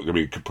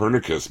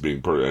 Copernicus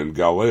and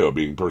Galileo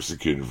being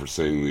persecuted for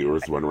saying the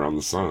Earth went around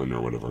the sun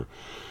or whatever.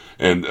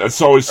 And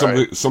that's always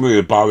something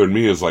that bothered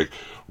me is like,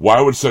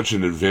 why would such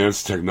an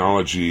advanced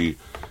technology,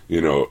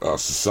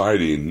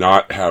 society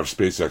not have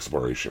space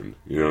exploration?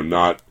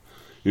 Not.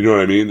 You know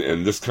what I mean?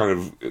 And this kind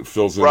of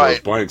fills in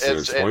those blanks and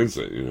explains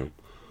it,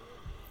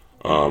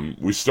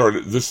 we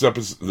started this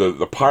episode,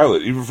 the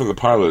pilot, even for the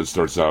pilot, it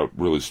starts out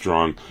really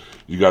strong.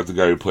 You got the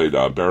guy who played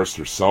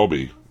Barrister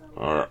Selby,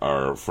 Barrister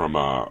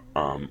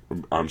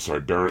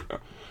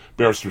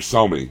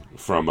Selmy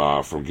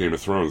from Game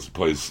of Thrones,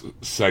 plays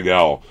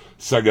Seg-El.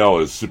 Seg-El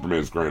is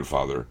Superman's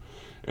grandfather.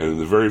 And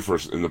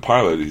in the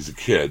pilot, he's a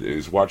kid, and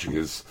he's watching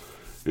his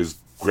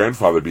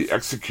grandfather be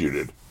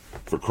executed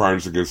for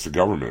crimes against the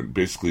government,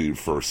 basically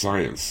for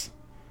science,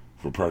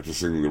 for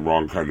practicing the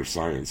wrong kind of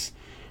science.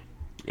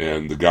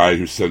 And the guy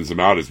who sends him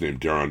out is named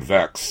Daron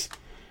Vex,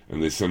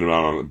 and they send him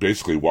out on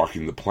basically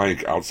walking the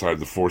plank outside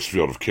the force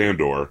field of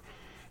Kandor,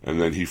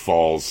 and then he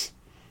falls,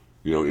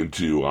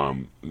 into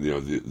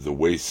the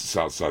wastes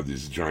outside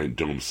these giant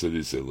dome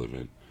cities they live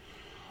in.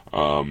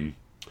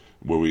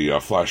 When we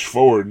flash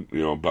forward,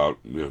 about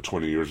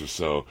 20 years or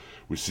so,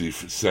 we see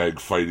Seg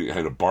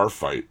had a bar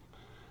fight.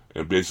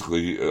 And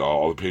basically,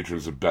 all the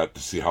patrons have bet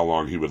to see how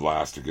long he would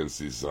last against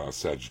these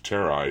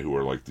Sagittarii, who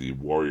are like the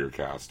warrior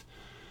caste.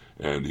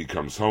 And he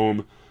comes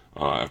home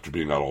after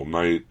being out all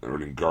night,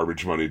 earning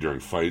garbage money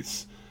during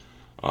fights.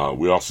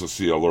 We also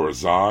see Alora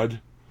Zod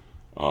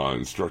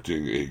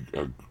instructing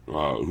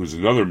who's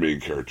another main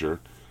character.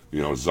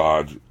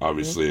 Zod,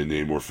 obviously a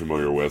name we're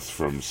familiar with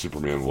from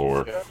Superman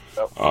lore.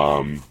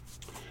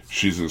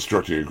 She's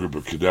instructing a group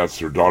of cadets.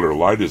 Her daughter,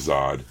 Lyta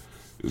Zod,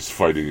 is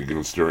fighting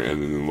against her,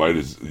 and then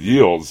Lyta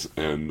yields,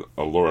 and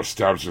Alora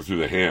stabs her through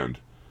the hand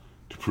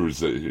to prove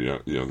that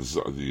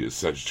the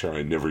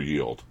Sagittarii never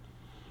yield,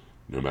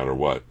 no matter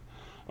what.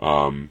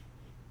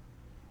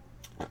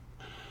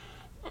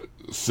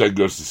 Seg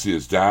goes to see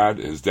his dad.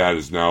 His dad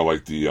is now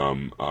like the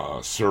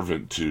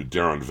servant to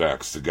Daron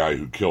Vex, the guy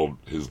who killed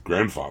his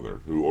grandfather,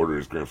 who ordered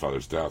his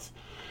grandfather's death,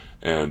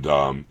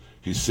 and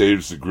he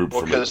saves the group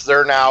from because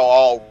they're now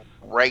all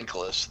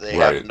rankless. They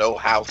Right. have no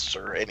house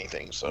or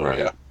anything. So Right.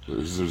 yeah.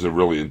 There's a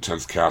really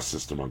intense caste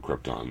system on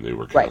Krypton. They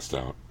were cast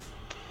out.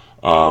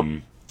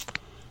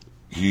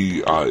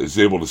 He is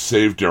able to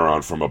save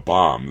Daron from a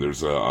bomb.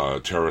 There's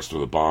a terrorist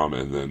with a bomb,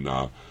 and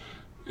then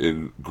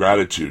in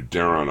gratitude,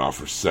 Daron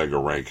offers Seg a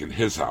rank in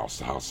his house,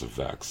 the House of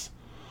Vex,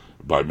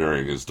 by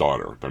marrying his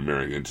daughter, by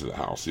marrying into the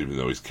house, even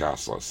though he's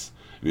casteless.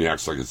 And he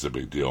acts like it's a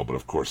big deal, but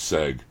of course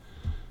Seg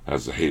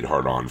has a hate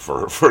hard-on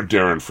for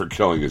Daron for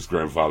killing his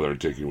grandfather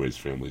and taking away his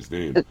family's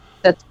name.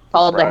 That's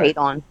called the Right. hate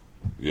on.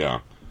 Yeah.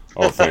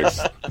 Oh, thanks.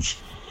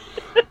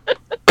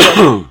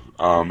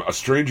 A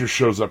stranger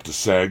shows up to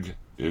Seg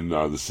in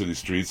the city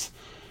streets,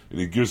 and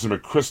he gives him a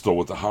crystal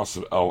with the House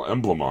of El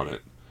emblem on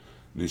it.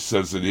 And he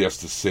says that he has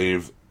to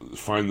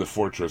find the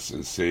fortress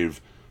and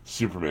save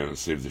Superman and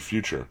save the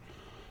future.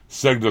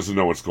 Seg doesn't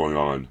know what's going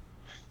on.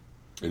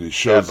 And he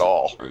shows... At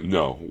all.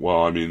 No.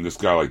 Well, I mean, this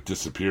guy,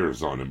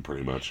 disappears on him,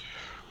 pretty much.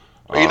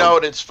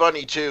 What it's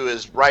funny too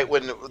is right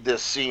when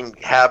this scene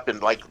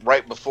happened, like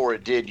right before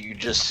it did, you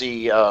just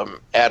see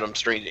Adam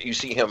Strange. You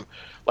see him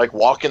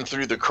walking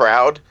through the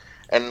crowd,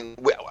 and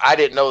I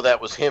didn't know that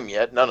was him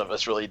yet. None of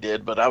us really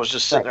did, but I was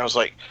just sitting there. I was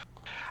like,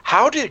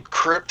 how did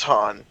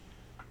Krypton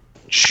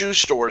shoe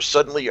stores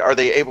suddenly are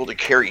they able to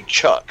carry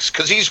Chucks?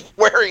 Because he's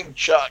wearing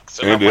Chucks.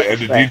 And a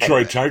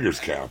Detroit Tigers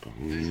cap.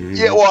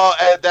 Yeah, well,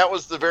 that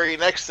was the very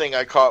next thing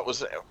I caught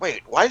was,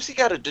 wait, why has he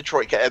got a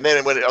Detroit cap? And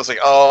then when I was like,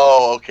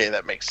 oh, okay,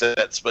 that makes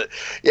sense. But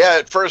yeah,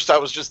 at first I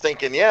was just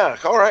thinking, yeah,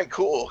 all right,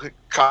 cool.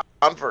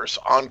 Converse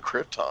on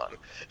Krypton.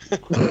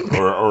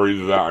 or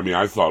either that. I mean,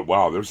 I thought,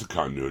 wow, there's a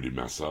continuity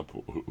mess up.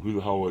 Who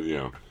the hell,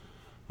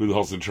 who the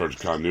hell's in charge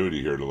of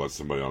continuity here to let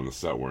somebody on the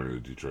set wearing a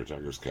Detroit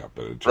Tigers cap?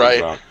 But it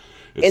turns out,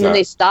 and then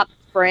they stopped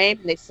the frame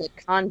and they said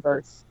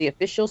Converse, the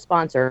official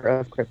sponsor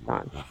of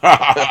Krypton.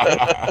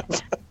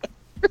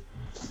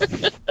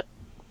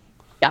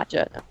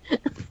 Gotcha.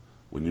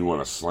 When you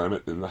want to slam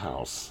it in the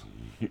house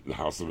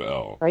of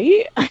L.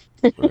 Right?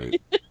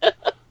 Right.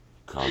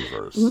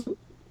 Converse.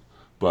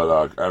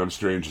 But Adam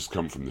Strange has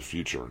come from the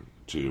future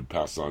to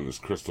pass on this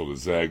crystal to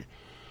Zeg.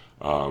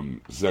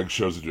 Zeg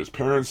shows it to his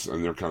parents,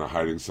 and they're kind of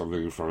hiding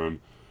something from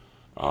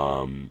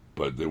him,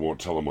 but they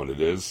won't tell him what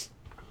it is.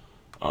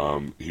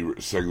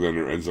 Zeg then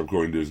ends up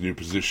going to his new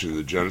position in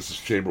the Genesis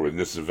Chamber with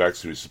Nyssa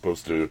Vex, who he's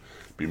supposed to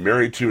be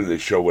married to, and they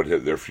show what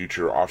their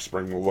future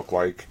offspring will look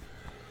like.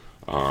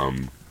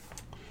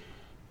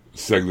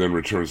 Zeg then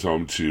returns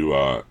home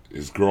to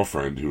his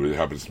girlfriend, who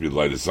happens to be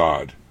Lyta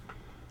Zod.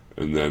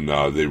 And then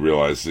they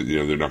realize that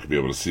they're not going to be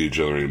able to see each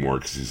other anymore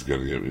because he's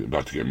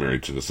about to get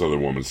married to this other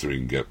woman, so he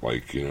can get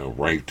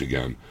ranked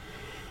again.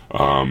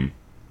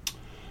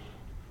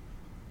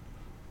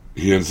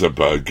 He ends up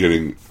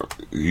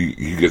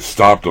he gets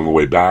stopped on the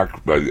way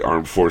back by the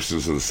armed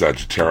forces of the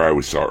Sagittarii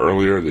we saw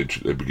earlier. They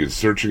begin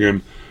searching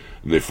him,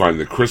 and they find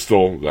the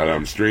crystal that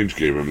Adam Strange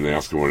gave him, and they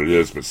ask him what it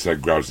is. But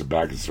Zeg grabs it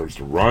back and starts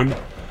to run,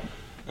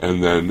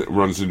 and then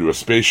runs into a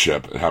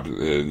spaceship.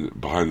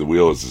 And behind the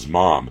wheel is his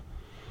mom.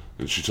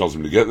 And she tells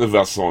him to get in the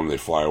vessel, and they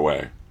fly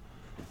away.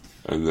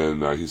 And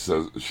then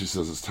she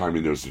says it's time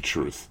he knows the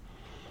truth.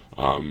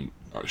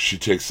 She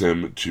takes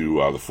him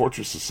to the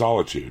Fortress of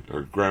Solitude,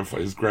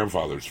 his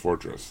grandfather's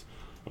Fortress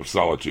of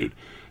Solitude.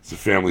 It's a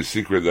family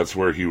secret. That's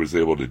where he was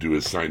able to do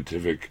his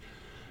scientific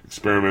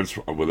experiments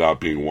without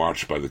being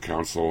watched by the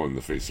Council in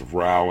the face of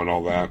Rao and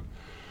all that.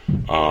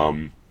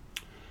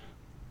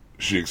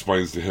 She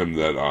explains to him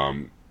that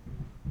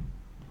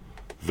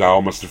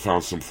Val must have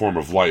found some form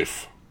of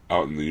life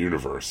out in the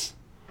universe,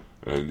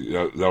 and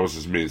that was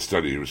his main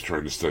study. He was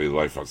trying to study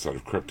life outside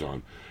of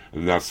Krypton,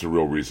 and that's the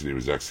real reason he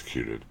was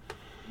executed.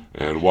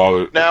 And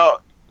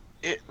and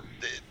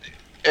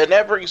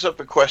that brings up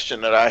a question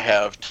that I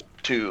have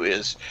too.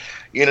 Is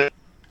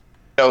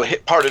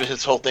part of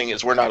his whole thing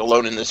is we're not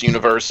alone in this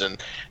universe,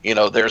 and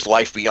there's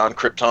life beyond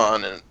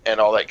Krypton and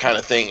all that kind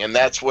of thing, and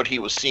that's what he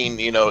was seen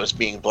as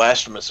being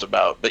blasphemous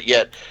about. But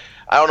yet,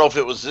 I don't know if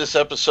it was this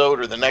episode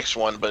or the next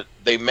one, but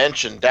they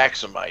mentioned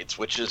Daxamites,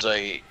 which is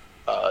a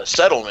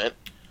settlement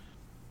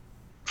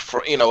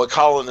for a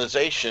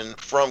colonization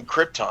from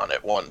Krypton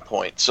at one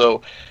point.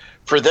 So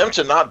for them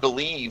to not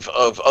believe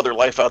of other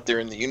life out there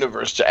in the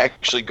universe, to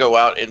actually go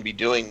out and be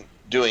doing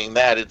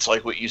that, it's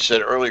like what you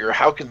said earlier.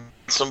 How can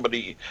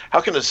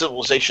a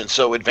civilization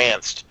so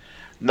advanced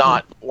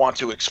not want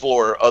to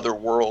explore other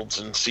worlds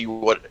and see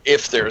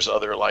if there's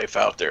other life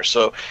out there?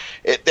 So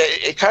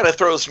it kind of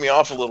throws me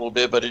off a little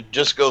bit, but it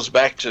just goes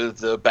back to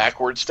the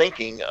backwards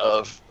thinking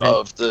of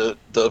the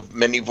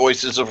many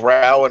voices of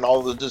Rao and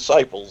all the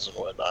disciples and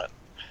whatnot.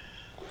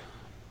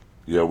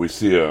 Yeah, we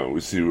see a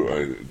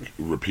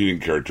repeating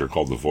character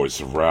called the Voice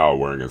of Rao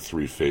wearing a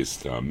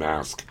three-faced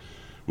mask.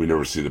 We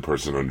never see the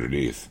person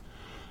underneath.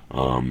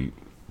 Comes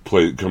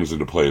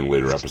into play in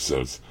later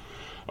episodes.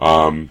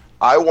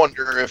 I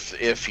wonder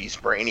if he's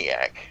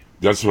Brainiac.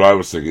 That's what I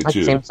was thinking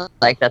too. It seems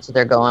like that's what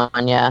they're going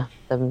on. Yeah,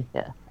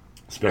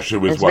 Especially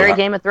with it's very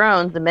Game of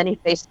Thrones, the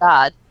many-faced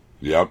god.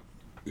 Yep.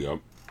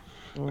 And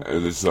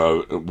it's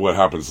what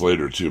happens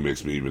later too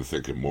makes me even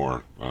think it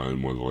more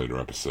in one of the later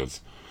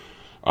episodes.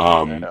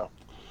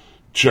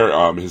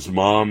 His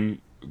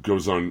mom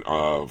goes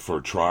on for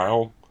a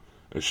trial,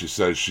 and she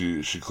says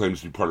she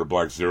claims to be part of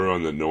Black Zero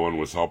and that no one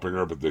was helping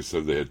her, but they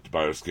said they had to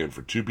bioscan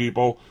for 2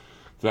 people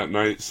that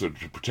night. So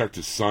to protect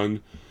his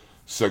son,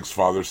 Seg's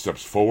father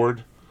steps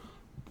forward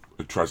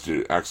and tries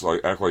to act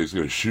like he's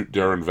going to shoot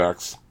Darren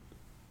Vex,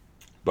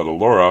 but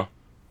Allura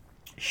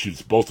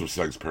shoots both of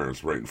Seg's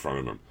parents right in front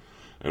of him.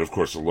 And of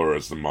course, Allura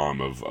is the mom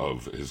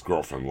of his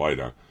girlfriend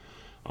Lyta,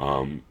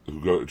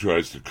 who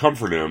tries to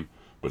comfort him,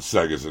 but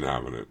Seg isn't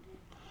having it.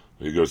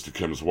 He goes to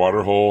Kim's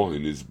waterhole,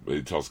 and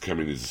he tells Kim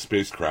he needs a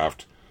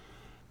spacecraft,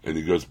 and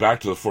he goes back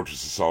to the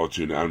Fortress of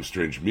Solitude, and Adam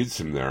Strange meets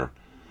him there,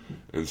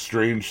 and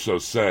Strange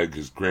shows Seg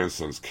his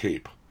grandson's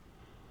cape,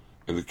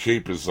 and the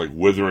cape is like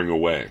withering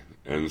away,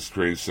 and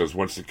Strange says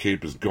once the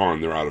cape is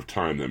gone, they're out of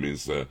time. That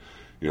means the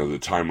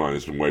timeline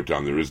has been wiped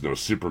out, there is no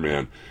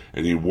Superman,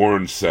 and he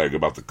warns Seg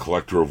about the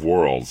Collector of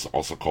Worlds,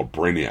 also called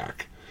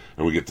Brainiac,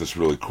 and we get this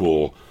really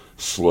cool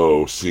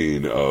slow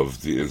scene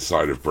of the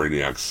inside of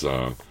Brainiac's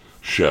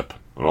ship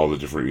and all the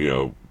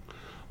different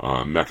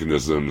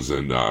mechanisms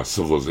and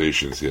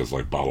civilizations he has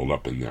bottled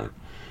up in there,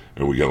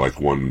 and we get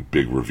one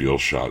big reveal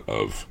shot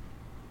of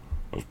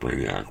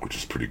Brainiac, which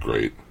is pretty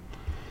great.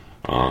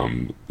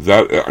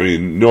 That, I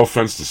mean, no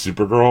offense to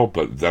Supergirl,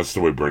 but that's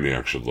the way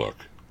Brainiac should look.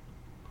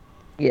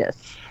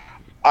 Yes.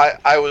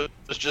 I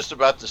was just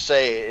about to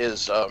say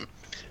is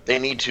they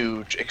need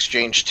to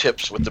exchange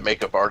tips with the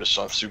makeup artists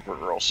on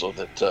Supergirl so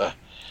that.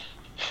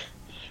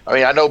 I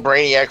mean, I know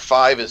Brainiac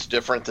 5 is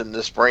different than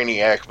this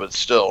Brainiac, but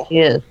still.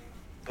 Yes.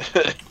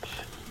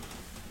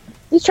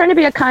 He's trying to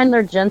be a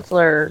kinder,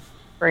 gentler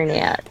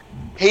Brainiac.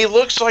 He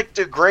looks like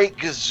the Great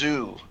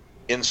Gazoo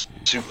in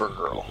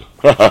Supergirl.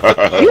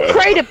 You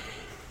prayed to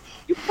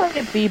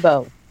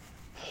Bebo.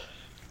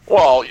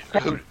 Well,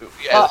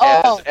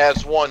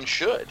 as one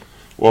should.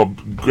 Well,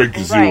 Great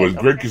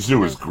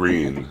Gazoo was Okay.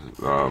 green.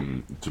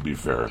 To be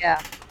fair.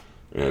 Yeah.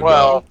 And,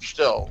 Well,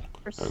 still.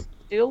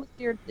 Deal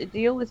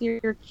with your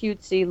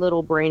cutesy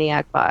little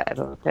Brainiac vibe,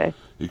 okay?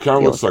 he kind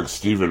of looks like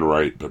Stephen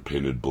Wright, but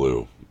painted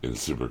blue in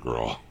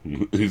Supergirl.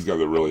 He's got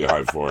the really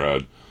high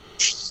forehead.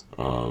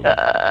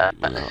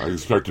 I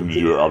expect him to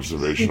do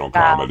observational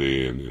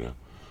comedy, and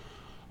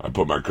I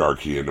put my car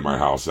key into my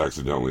house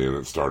accidentally, and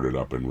it started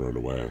up and rode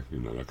away.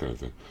 That kind of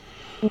thing.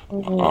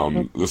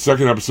 The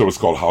second episode was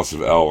called House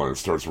of L, and it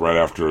starts right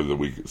after the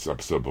week's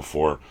episode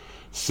before.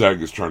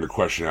 Seg is trying to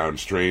question Adam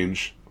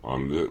Strange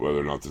on whether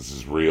or not this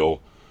is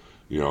real.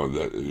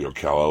 That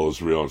Kal-El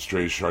is real, and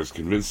Strange tries to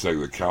convince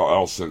Seg that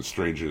Kal-El sent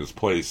Strange in his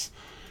place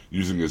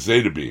using a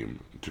Zeta beam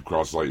to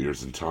cross light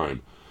years in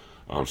time.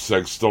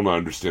 Seg's still not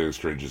understanding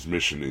Strange's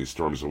mission, and he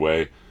storms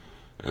away.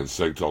 And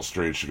Seg tells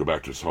Strange to go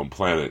back to his home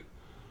planet,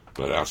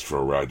 but asks for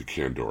a ride to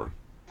Kandor.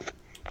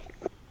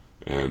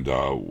 And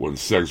when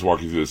Seg's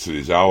walking through the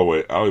city's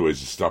alleyways,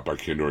 he's stopped by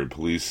Kandorian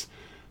police.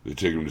 They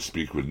take him to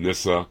speak with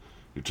Nyssa,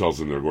 who tells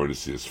him they're going to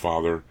see his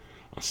father.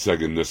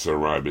 Seg and Nyssa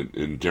arrive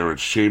in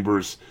Darren's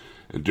chambers,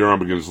 and Darren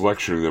begins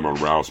lecturing them on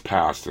Rao's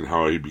past and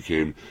how he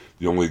became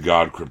the only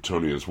god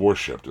Kryptonians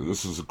worshipped. And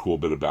this is a cool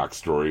bit of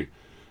backstory,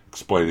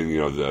 explaining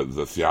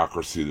the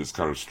theocracy that's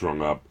kind of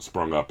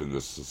sprung up in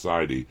this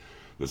society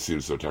that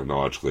seems so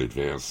technologically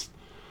advanced.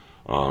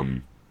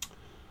 Darren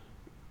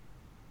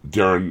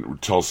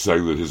tells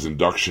Seg that his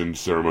induction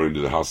ceremony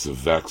into the House of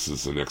Vex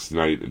is the next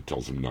night and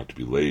tells him not to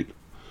be late.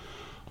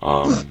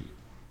 Then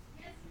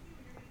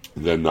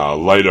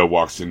Lyta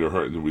walks into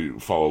her, and we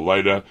follow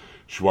Lyta.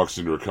 She walks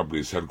into her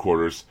company's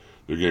headquarters.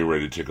 They're getting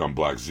ready to take on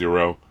Black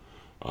Zero.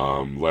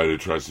 Lyta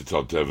tries to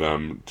tell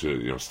Dev-Em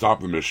to stop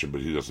the mission,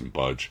 but he doesn't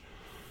budge.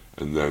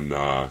 And then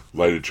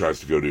Lyta tries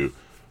to go to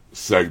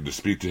Seg to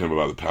speak to him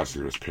about the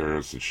passing of his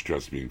parents, and she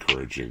tries to be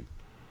encouraging.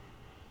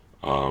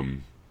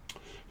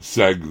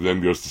 Seg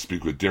then goes to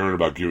speak with Darren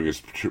about giving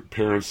his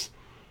parents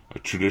a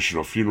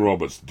traditional funeral,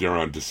 but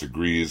Darren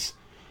disagrees.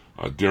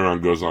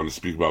 Darren goes on to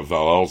speak about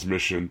Val-El's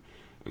mission,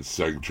 and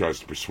Seg tries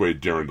to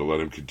persuade Darren to let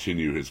him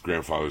continue his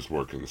grandfather's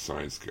work in the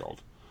Science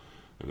Guild.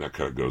 And that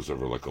kind of goes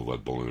over like a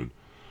lead balloon.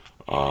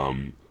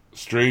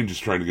 Strange is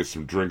trying to get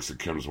some drinks at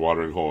Kem's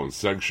watering hole, and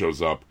Seg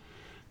shows up.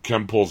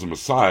 Kem pulls him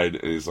aside,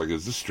 and he's like,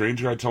 is this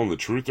Strange guy telling the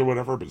truth or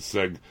whatever? But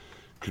Seg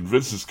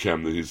convinces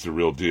Kem that he's the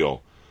real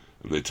deal,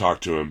 and they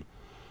talk to him.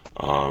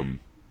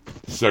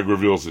 Seg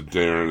reveals that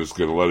Darren is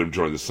going to let him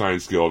join the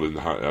Science Guild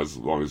as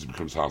long as he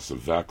becomes House of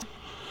Vex.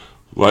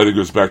 Lyta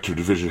goes back to her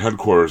division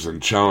headquarters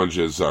and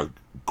challenges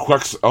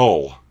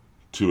Quexel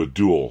to a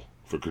duel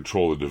for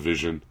control of the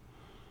division.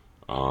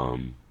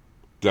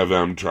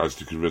 Dev-Em tries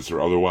to convince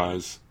her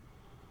otherwise.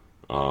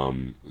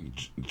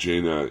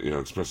 Jaina,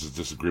 expresses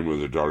disagreement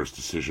with her daughter's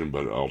decision,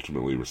 but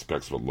ultimately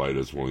respects what Lyta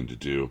is willing to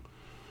do.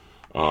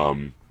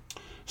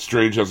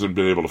 Strange hasn't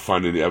been able to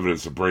find any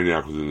evidence of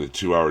Brainiac within the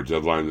 2-hour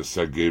deadline that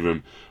Seg gave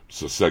him,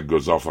 so Seg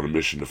goes off on a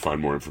mission to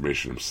find more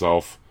information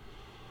himself.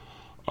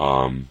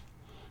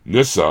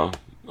 Nyssa,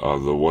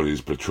 the one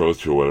he's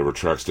betrothed to or whatever,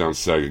 tracks down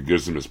Seg and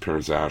gives him his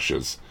parents'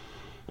 ashes.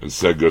 And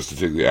Seg goes to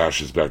take the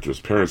ashes back to his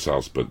parents'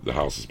 house, but the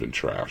house has been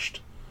trashed.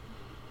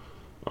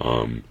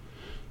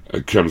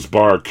 At Kem's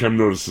bar, Kem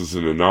notices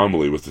an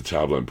anomaly with the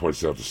tablet and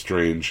points it out to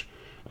Strange,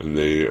 and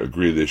they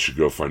agree they should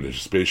go find a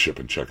spaceship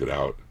and check it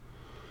out.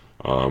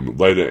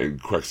 Lyta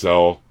and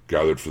Quexel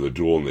gathered for the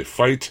duel, and they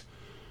fight,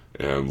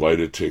 and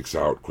Lyta takes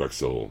out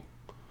Quexel,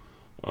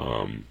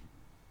 and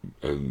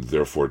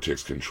therefore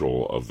takes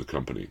control of the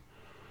company.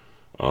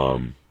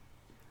 Seg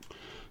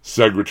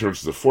returns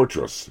to the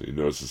fortress. He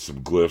notices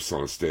some glyphs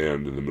on a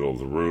stand in the middle of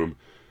the room,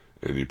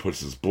 and he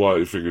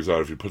figures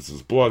out if he puts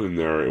his blood in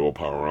there, it will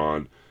power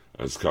on.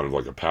 It's kind of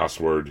like a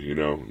password,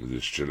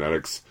 it's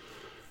genetics.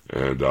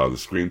 And the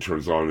screen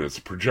turns on, and it's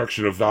a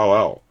projection of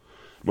Val-El,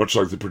 much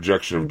like the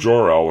projection of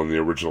Jor-El in the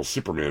original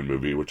Superman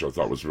movie, which I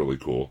thought was really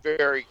cool.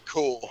 Very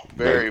cool.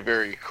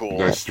 Very cool.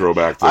 Nice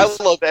throwback. I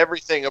love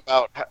everything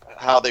about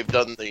how they've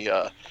done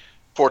the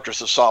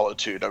Fortress of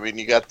Solitude. I mean,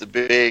 you got the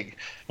big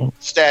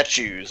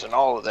statues and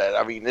all of that.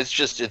 I mean,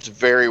 it's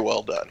very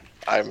well done.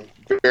 I'm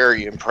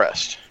very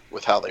impressed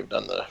with how they've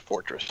done the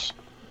fortress.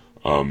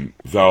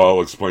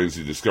 Val-El explains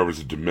he discovers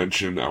a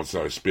dimension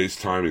outside of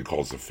space-time and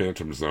calls the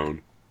Phantom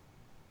Zone.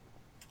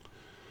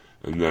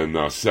 And then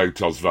Seg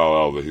tells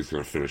Val-El that he's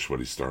going to finish what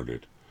he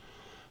started.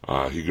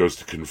 He goes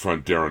to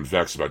confront Darren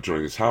Vex about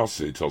joining his house,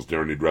 and he tells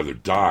Darren he'd rather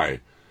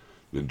die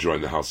than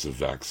join the House of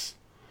Vex.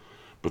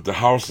 But the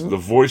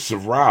voice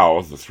of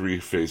Rao, the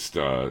three-faced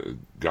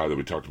guy that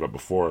we talked about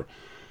before,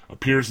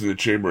 appears in the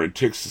chamber and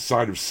takes the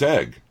side of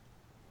Seg,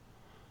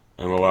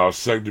 and allows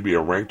Seg to be a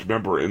ranked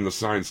member in the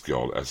Science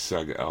Guild as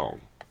Seg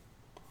L.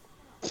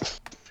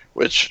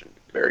 Which,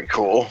 very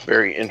cool,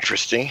 very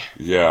interesting.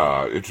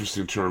 Yeah,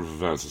 interesting turn of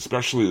events.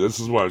 Especially, this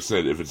is what I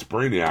said, if it's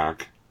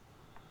Brainiac,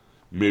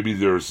 maybe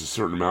there's a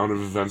certain amount of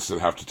events that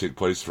have to take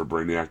place for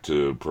Brainiac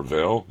to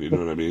prevail, you know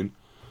what I mean?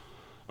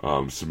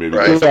 So maybe...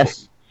 Right.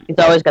 Yes. He's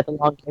always got the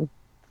long game.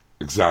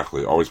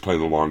 Exactly, always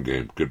playing the long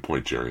game. Good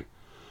point, Jerry.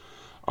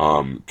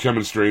 Kim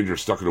and Strange are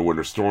stuck in a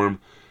winter storm,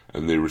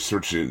 and they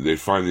research it. They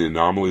find the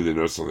anomaly they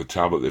notice on the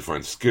tablet. They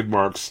find skid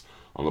marks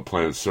on the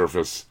planet's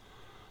surface,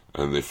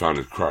 and they found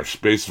a crashed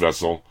space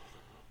vessel.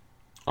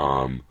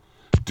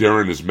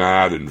 Darren is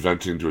mad and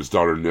venting to his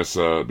daughter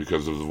Nyssa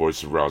because of the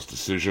voice of Rao's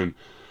decision,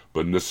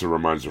 but Nyssa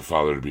reminds her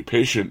father to be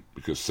patient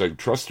because Seg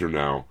trusts her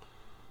now,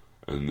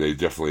 and they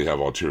definitely have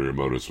ulterior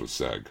motives with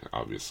Seg,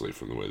 obviously,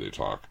 from the way they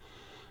talk.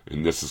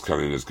 And Nyssa's kind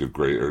of in his good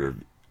grace, or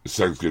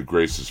Seg's good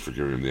graces for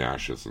giving him the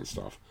ashes and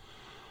stuff.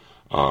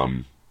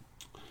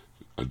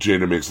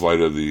 Jaina makes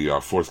light of the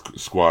 4th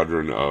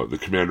Squadron, the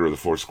commander of the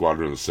 4th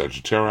Squadron of the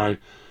Sagittarii,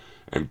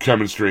 and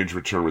Kim and Strange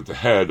return with the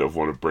head of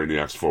one of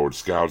Brainiac's forward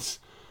scouts.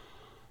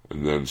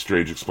 And then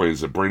Strange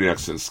explains that Brainiac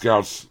sent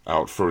scouts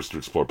out first to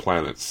explore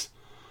planets.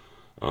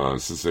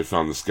 Since they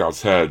found the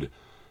scout's head,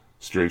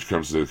 Strange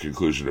comes to the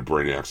conclusion that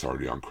Brainiac's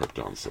already on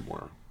Krypton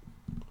somewhere.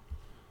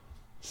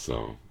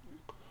 So,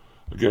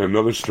 again,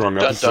 another strong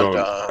episode.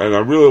 Dun, dun, dun. And I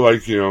really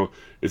like,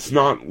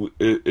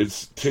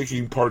 it's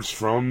taking parts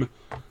from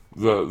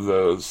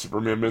the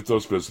Superman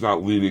mythos, but it's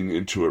not leaning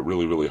into it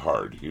really, really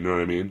hard. You know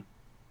what I mean?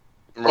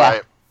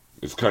 Right.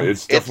 It's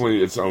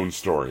definitely its own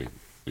story,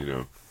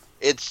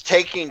 It's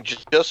taking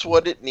just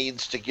what it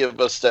needs to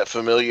give us that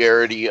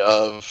familiarity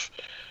of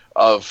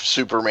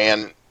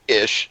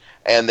Superman-ish,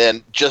 and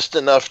then just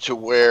enough to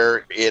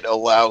where it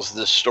allows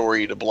this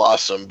story to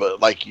blossom. But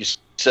like you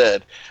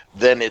said,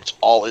 then it's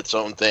all its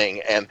own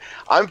thing. And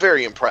I'm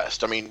very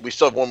impressed. I mean, we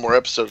still have one more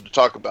episode to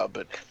talk about,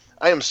 but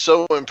I am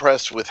so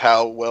impressed with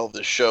how well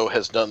this show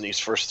has done these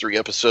first 3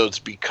 episodes,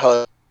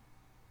 because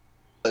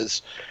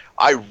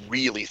I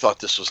really thought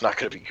this was not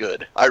going to be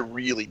good. I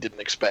really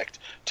didn't expect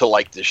to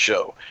like this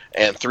show.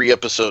 And 3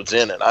 episodes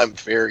in, and I'm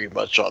very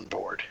much on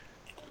board.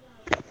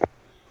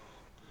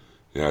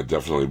 Yeah,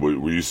 definitely.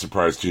 Were you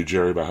surprised too,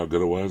 Jerry, about how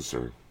good it was?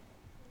 Or?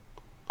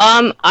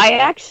 I've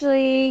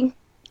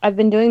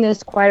been doing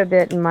this quite a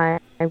bit in my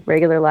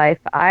regular life.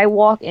 I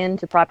walk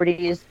into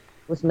properties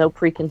with no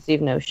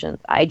preconceived notions.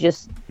 I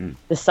just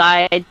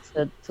decide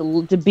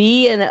to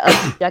be an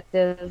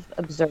objective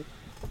observer.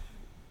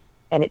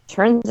 And it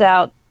turns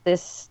out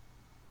this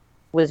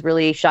was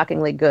really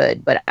shockingly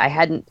good, but I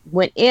hadn't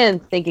went in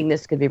thinking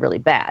this could be really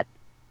bad.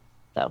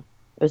 So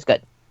it was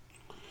good.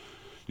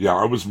 Yeah,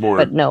 I was more...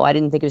 But no, I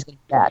didn't think it was going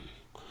to be bad.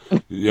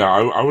 Yeah,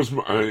 I was...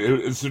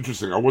 It's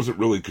interesting. I wasn't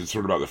really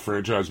concerned about the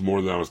franchise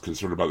more than I was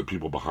concerned about the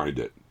people behind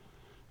it.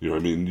 You know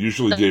what I mean?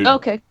 Usually David...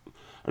 Okay.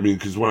 I mean,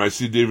 because when I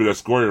see David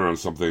S. Goyer on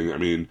something, I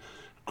mean,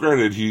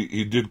 granted,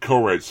 he did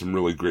co-write some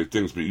really great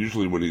things, but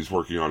usually when he's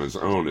working on his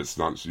own, it's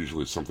not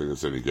usually something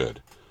that's any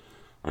good.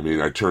 I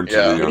mean, I turned to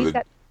the... Maybe he's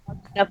got smart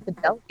enough to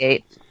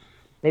delegate.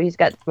 Maybe he's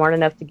got smart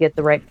enough to get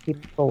the right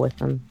people with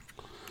him.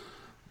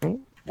 Right?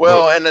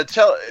 Well, and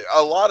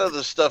a lot of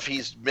the stuff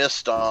he's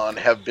missed on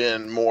have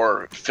been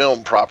more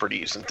film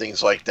properties and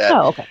things like that.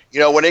 Oh, okay.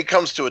 When it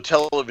comes to a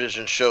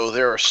television show,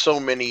 there are so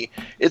many...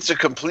 It's a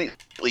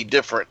completely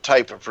different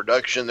type of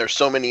production. There's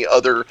so many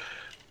other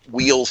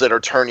wheels that are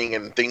turning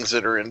and things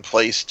that are in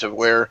place to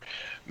where,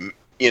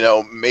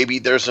 maybe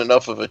there's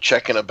enough of a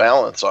check and a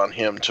balance on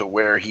him to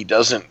where he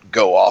doesn't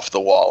go off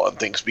the wall on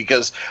things.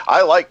 Because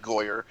I like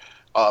Goyer.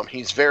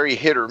 He's very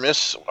hit or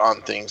miss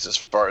on things as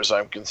far as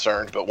I'm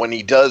concerned, but when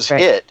he does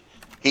hit,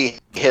 he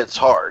hits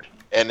hard,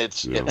 and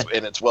it's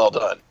well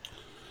done.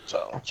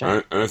 So,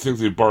 and I think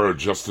they borrowed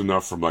just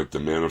enough from like the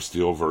Man of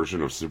Steel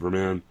version of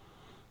Superman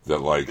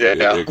that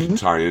it can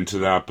tie into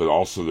that, but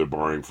also they're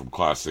borrowing from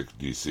classic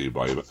DC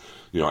by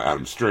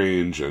Adam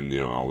Strange and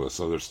all this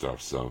other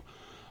stuff. So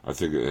I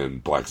think in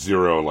Black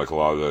Zero, like a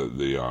lot of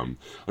the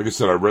like I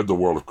said, I read the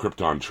World of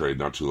Krypton trade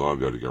not too long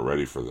ago to get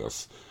ready for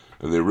this.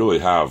 And they really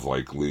have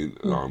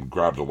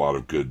grabbed a lot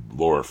of good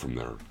lore from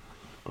there,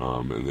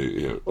 and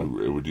it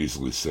would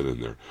easily sit in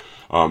there.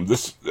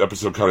 This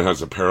episode kind of has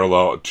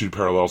two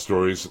parallel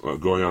stories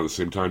going on at the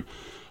same time.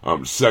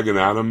 Seg and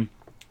Adam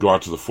go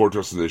out to the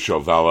fortress and they show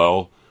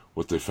Val-El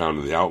what they found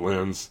in the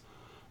Outlands.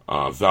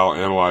 Val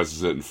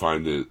analyzes it and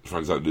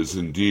finds out it is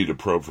indeed a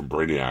probe from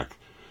Brainiac,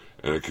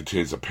 and it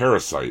contains a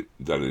parasite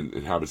that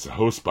inhabits the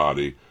host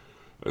body.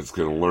 It's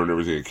going to learn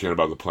everything it can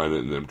about the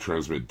planet and then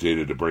transmit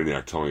data to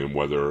Brainiac telling him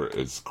whether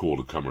it's cool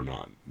to come or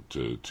not.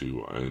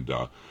 And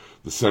the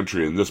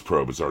Sentry in this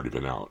probe has already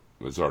been out.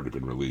 It's already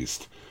been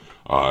released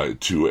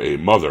to a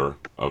mother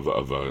of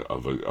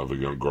a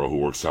young girl who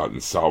works out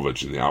in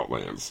salvage in the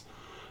Outlands.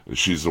 And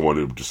she's the one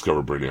who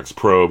discovered Brainiac's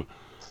probe,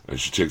 and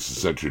she takes the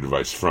Sentry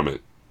device from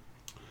it.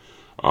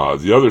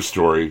 The other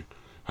story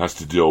has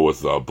to deal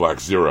with Black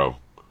Zero.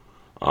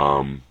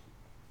 The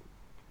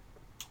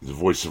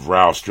voice of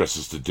Rao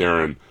stresses to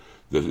Darren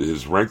that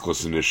his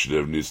rankless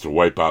initiative needs to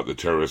wipe out the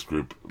terrorist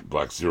group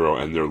Black Zero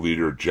and their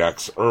leader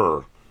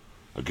Jax-Ur.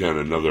 Again,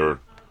 another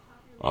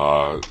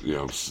a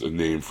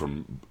name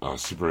from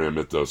Superman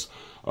mythos.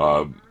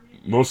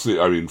 Mostly,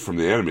 I mean, from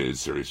the animated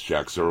series,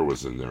 Jax-Ur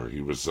was in there.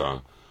 He was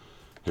him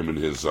and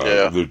his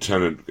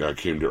lieutenant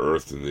came to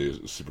Earth in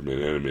the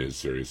Superman animated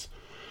series.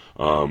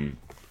 Jane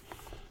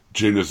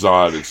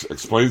Zod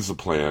explains the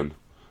plan.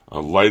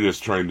 Lyta is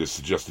trying to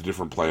suggest a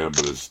different plan,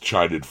 but is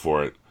chided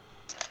for it.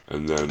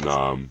 And then,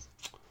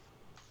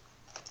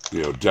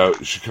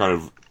 she kind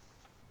of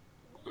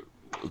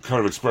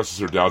expresses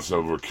her doubts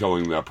over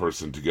killing that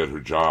person to get her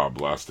job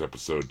last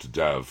episode to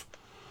Dev.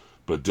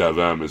 But Dev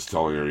M is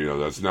telling her,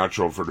 that's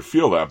natural for her to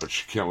feel that, but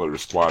she can't let her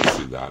squad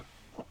see that.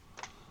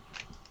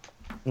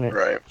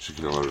 Right. She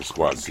can't let her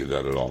squad see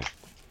that at all.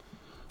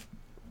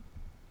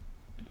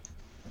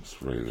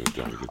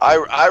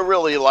 I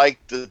really like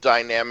the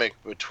dynamic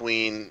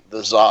between the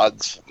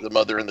Zods, the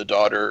mother and the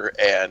daughter,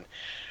 and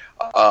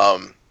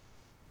I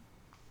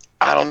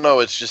don't know.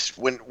 It's just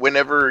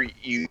whenever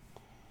you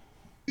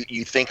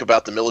think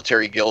about the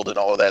military guild and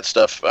all of that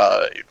stuff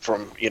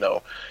from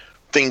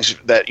things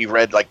that you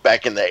read like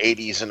back in the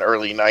 80s and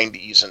early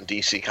 90s and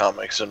DC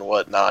Comics and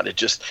whatnot,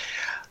 it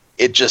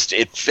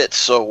fits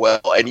so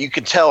well, and you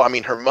can tell. I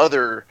mean, her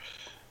mother.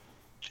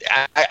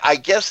 I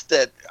guess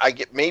that I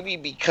get maybe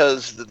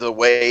because the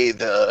way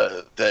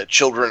the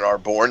children are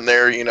born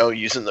there,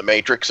 using the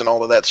Matrix and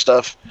all of that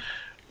stuff.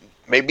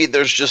 Maybe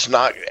there's just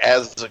not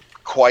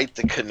quite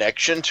the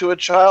connection to a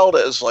child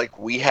as like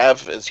we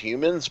have as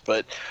humans,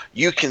 but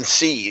you can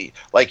see,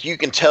 like you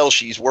can tell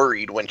she's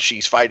worried when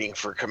she's fighting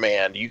for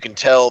command. You can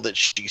tell that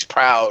she's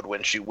proud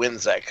when she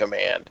wins that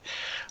command,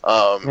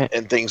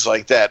 and things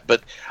like that.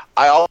 But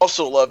I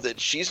also love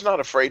that she's not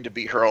afraid to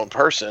be her own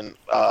person,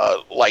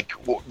 like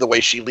the way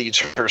she leads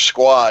her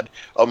squad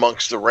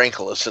amongst the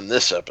rankless in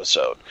this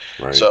episode.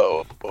 Right.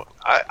 So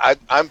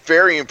I'm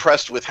very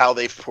impressed with how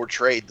they've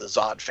portrayed the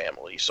Zod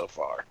family so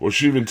far. Well,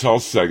 she even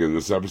tells Seg in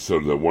this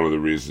episode that one of the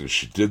reasons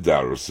she did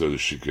that was so that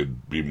she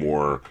could be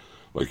more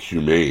like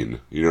humane.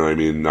 You know what I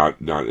mean?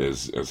 Not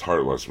as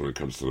heartless when it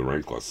comes to the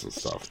rankless and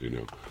stuff. To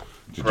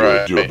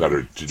do a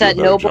better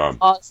job.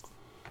 Cause,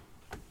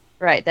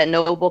 right. That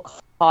noble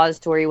cause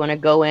to where you want to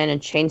go in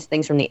and change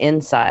things from the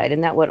inside.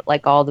 Isn't that what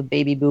like all the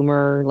baby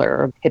boomer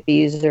or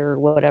hippies or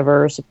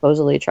whatever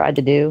supposedly tried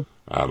to do?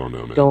 I don't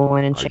know, man. Go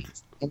in and change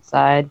the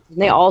inside.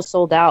 And they all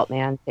sold out,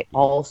 man. They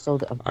all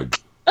sold out.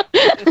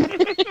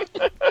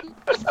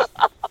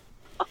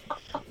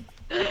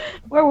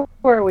 Where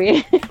were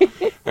we?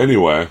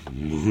 Anyway,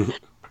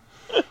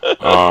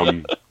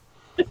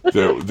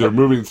 they're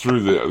moving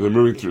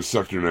through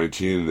Sector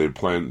 19. The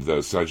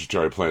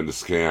Sagittari plan to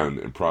scan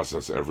and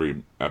process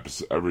every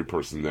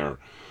person there,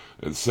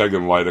 and Seg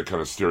and Lyta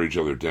kind of stare each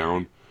other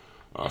down.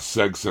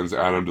 Seg sends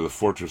Adam to the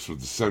fortress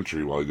with the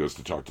Sentry while he goes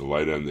to talk to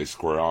Lyta, and they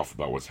square off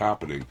about what's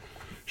happening.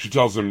 She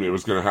tells him it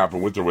was going to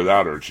happen with or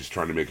without her, and she's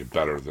trying to make it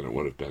better than it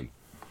would have been.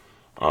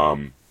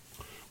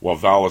 While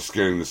Val is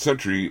scanning the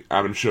Sentry,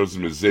 Adam shows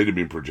him his Zeta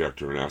Beam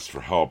projector and asks for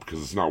help because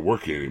it's not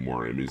working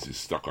anymore. It means he's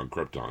stuck on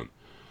Krypton.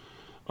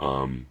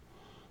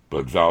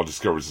 But Val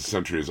discovers the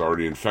Sentry has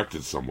already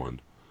infected someone.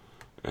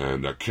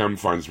 And Kem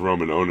finds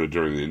Rom and Ona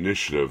during the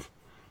initiative,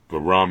 but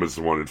Rom is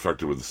the one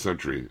infected with the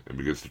Sentry and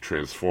begins to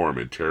transform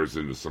and tears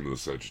into some of the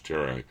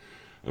Sagittari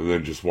and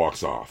then just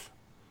walks off.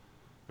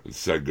 And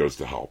Seg goes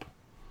to help.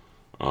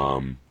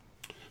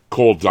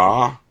 Kol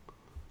Da,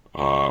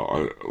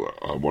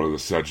 one of the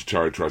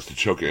Sagittari, tries to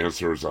choke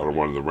answers out of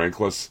one of the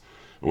rankless,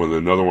 and when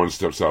another one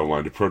steps out of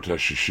line to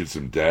protest, she shoots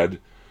him dead,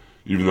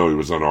 even though he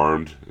was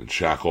unarmed and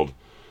shackled.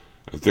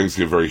 And things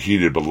get very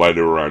heated, but Lyta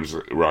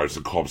arrives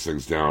and calms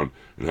things down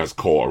and has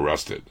Cole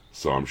arrested.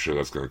 So I'm sure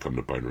that's going to come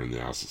to bite her in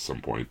the ass at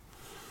some point.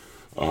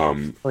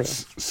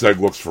 Seg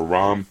looks for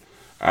Rom.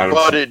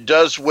 But it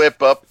does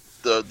whip up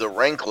the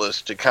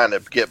rankless to kind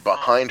of get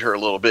behind her a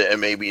little bit and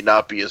maybe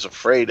not be as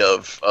afraid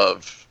of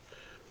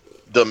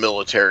the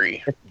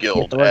military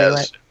guild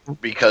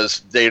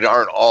because they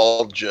aren't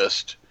all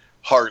just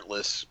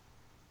heartless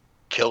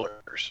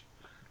killers.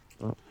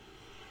 Maybe,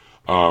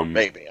 I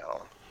don't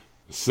know.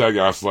 Seg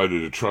asks Lyta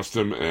to trust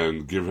him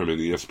and give him an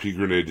ESP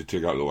grenade to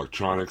take out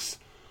electronics.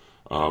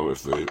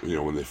 If they,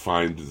 when they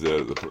find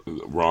the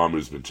ROM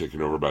who's been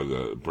taken over by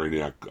the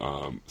Brainiac,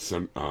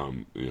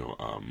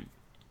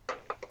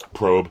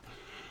 probe.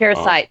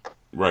 Parasite.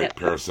 Right, yep.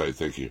 Parasite.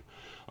 Thank you.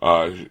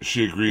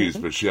 She agrees,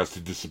 but she has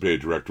to disobey a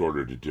direct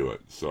order to do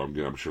it. So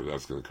I'm sure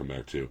that's going to come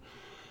back too.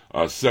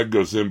 Seg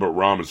goes in, but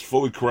Rom is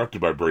fully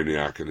corrupted by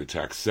Brainiac and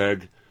attacks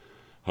Seg.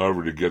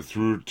 However, to get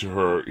through to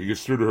her, he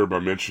gets through to her by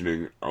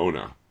mentioning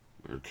Ona,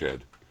 her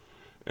kid.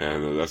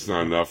 And that's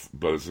not enough,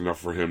 but it's enough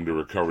for him to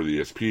recover the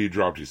ESP he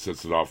dropped. He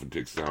sets it off and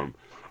takes down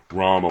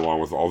Rom along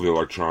with all the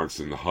electronics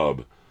in the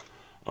hub.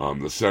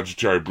 The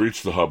Sagittari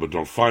breach the hub but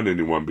don't find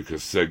anyone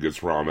because Seg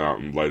gets Rom out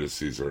and Lyta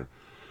sees her.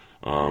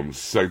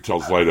 Seg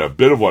tells Lyta a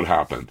bit of what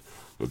happened.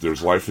 that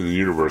there's life in the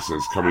universe and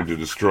it's coming to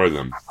destroy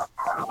them.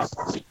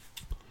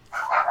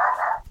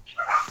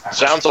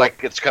 Sounds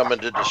like it's coming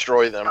to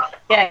destroy them.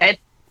 Yeah,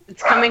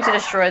 it's coming to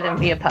destroy them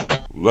via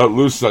puppet. Let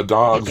loose the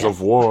dogs of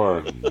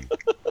war.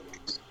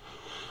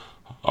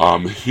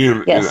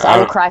 Yes, I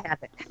will cry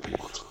happy.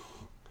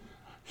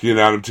 He and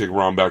Adam take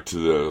Rom back to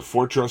the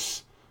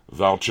fortress.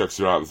 Val checks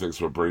her out and thinks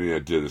what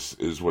Brainiac did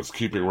is what's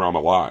keeping Rom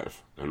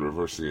alive, and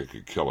reversing it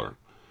could kill her.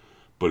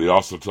 But he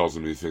also tells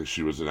him he thinks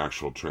she was an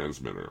actual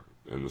transmitter,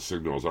 and the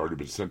signal has already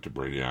been sent to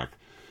Brainiac.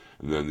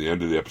 And then at the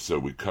end of the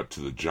episode, we cut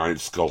to the giant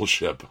skull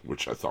ship,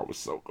 which I thought was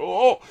so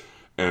cool.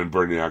 And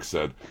Brainiac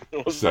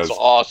says,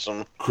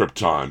 awesome.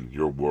 Krypton,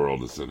 your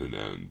world is at an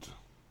end.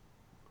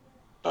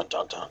 Dun,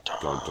 dun, dun,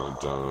 dun. Dun, dun,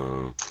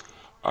 dun.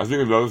 I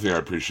think another thing I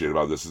appreciate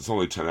about this, it's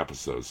only 10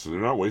 episodes, so they're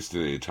not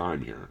wasting any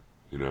time here,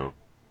 you know?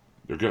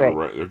 They're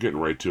getting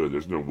right to it.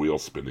 There's no wheel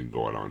spinning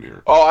going on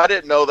here. Oh, I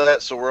didn't know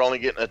that, so we're only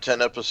getting a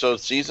 10-episode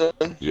season?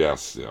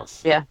 Yes.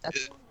 Yeah.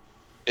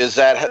 Is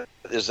that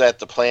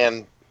the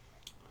plan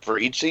for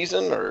each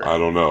season, or? I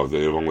don't know.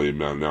 They've only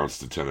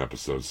announced the 10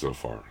 episodes so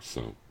far,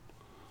 so.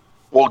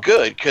 Well,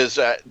 good, because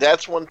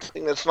that's one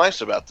thing that's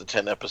nice about the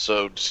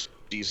 10-episode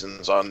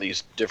seasons on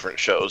these different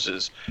shows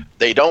is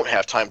they don't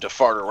have time to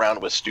fart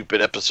around with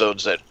stupid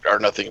episodes that are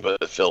nothing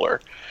but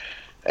filler.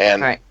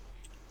 And right.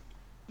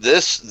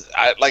 This,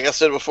 like I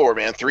said before,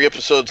 man, 3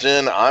 episodes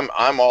in,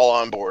 I'm all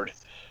on board.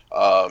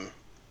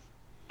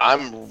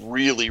 I'm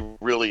really,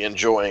 really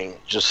enjoying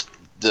just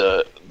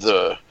the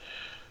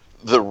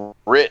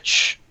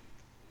rich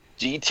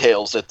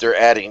details that they're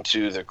adding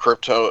to the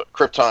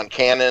Krypton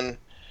canon,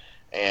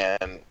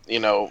 and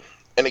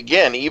and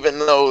again, even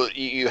though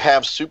you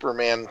have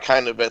Superman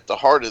kind of at the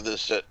heart of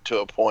this to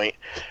a point,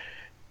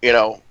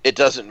 it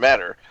doesn't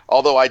matter.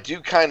 Although I do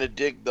kind of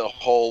dig the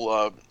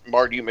whole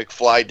Marty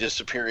McFly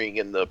disappearing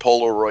in the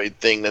Polaroid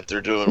thing that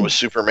they're doing with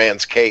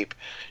Superman's cape,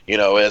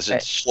 as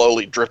it's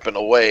slowly dripping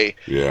away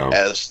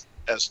as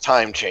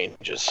time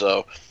changes.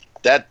 So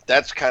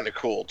that's kind of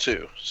cool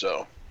too.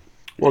 So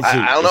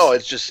I don't know.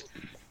 It's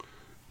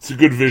a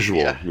good visual.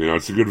 Yeah.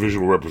 It's a good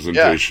visual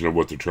representation of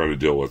what they're trying to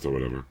deal with or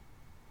whatever.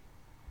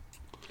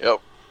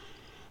 Yep.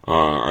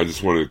 I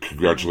just want to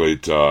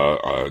congratulate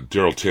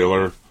Daryl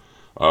Taylor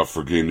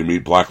for getting to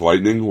meet Black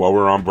Lightning while we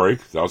were on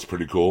break. That was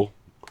pretty cool.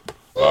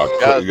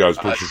 You guys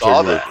picture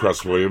taken with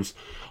Cress Williams.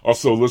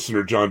 Also,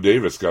 listener John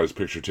Davis got his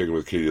picture taken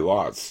with Katie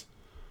Lotz,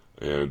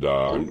 and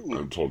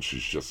I'm told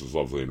she's just as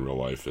lovely in real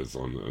life as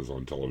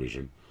on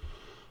television.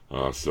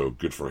 So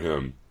good for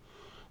him.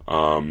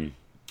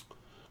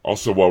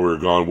 Also, while we were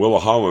gone, Willa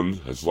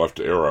Holland has left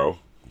Arrow.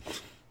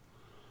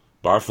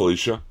 Bye,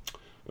 Felicia.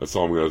 That's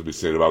all I'm going to be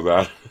saying about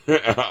that.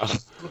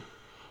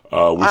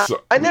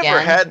 I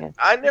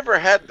never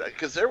had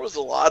because there was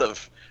a lot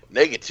of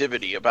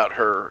negativity about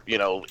her,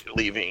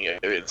 leaving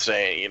and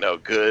saying,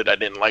 good, I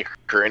didn't like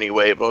her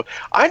anyway, but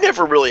I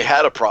never really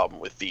had a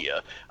problem with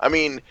Thea. I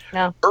mean,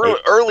 no.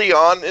 early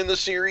on in the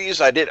series,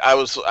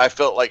 I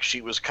felt like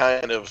she was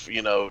kind of,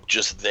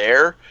 just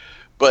there,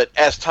 but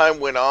as time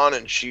went on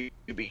and she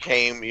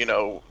became,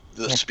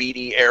 the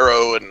speedy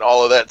Arrow and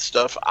all of that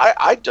stuff,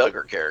 I dug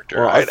her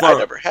character. I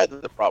never had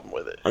the problem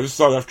with it. I just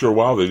thought after a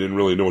while they didn't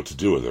really know what to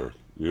do with her.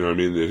 You know what I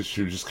mean?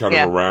 She was just kind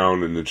of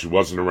around, and then she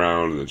wasn't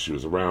around, and then she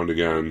was around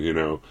again,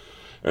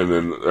 And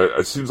then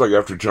it seems like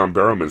after John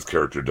Barrowman's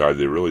character died,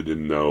 they really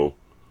didn't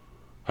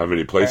have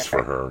any place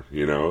for her,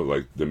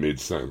 like that made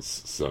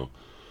sense. So,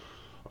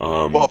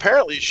 well,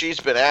 apparently she's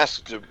been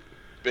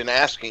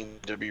asking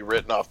to be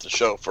written off the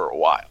show for a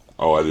while.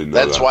 Oh, I didn't know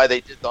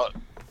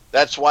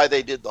That's why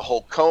they did the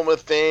whole coma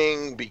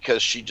thing,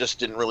 because she just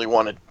didn't really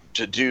want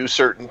to do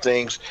certain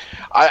things.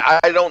 I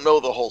don't know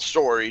the whole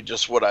story,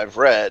 just what I've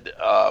read.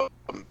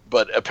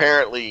 But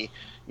apparently,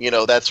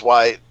 that's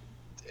why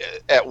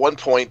at one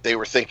point they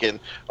were thinking,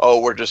 oh,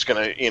 we're just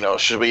going to,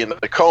 she'll be in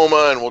the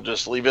coma and we'll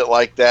just leave it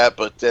like that.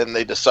 But then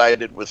they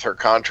decided with her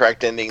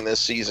contract ending this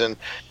season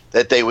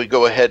that they would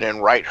go ahead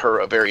and write her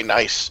a very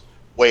nice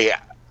way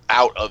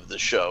out of the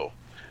show.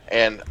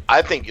 And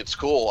I think it's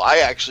cool. I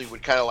actually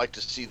would kind of like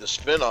to see the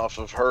spinoff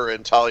of her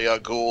and Talia al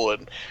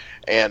Ghul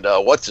and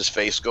what's his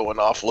face going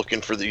off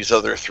looking for these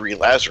other 3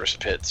 Lazarus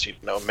pits.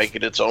 Make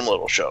it its own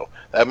little show.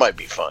 That might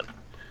be fun.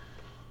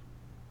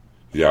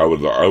 Yeah, I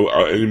would.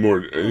 Any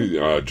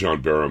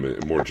John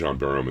Barrowman, more John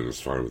Barrowman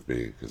is fine with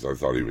me, because I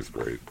thought he was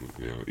great.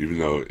 Even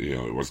though it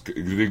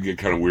did get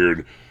kind of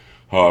weird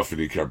how often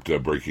he kept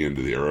breaking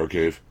into the Arrow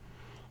cave.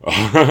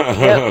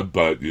 Yep.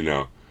 But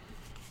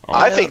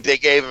I think they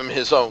gave him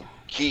his own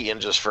key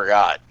and just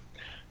forgot.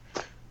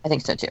 I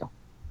think so too.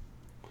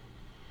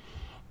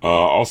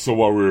 Also,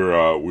 while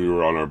we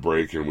were on our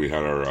break and we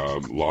had our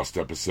lost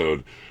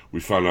episode, we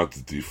found out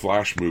that the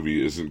Flash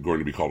movie isn't going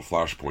to be called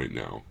Flashpoint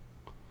now.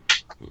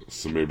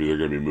 So maybe they're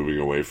going to be moving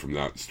away from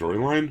that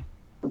storyline.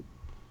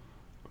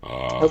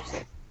 I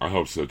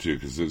hope so too,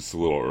 because it's a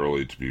little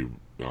early to be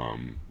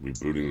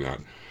rebooting that.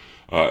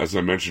 As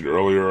I mentioned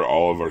earlier,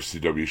 all of our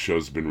CW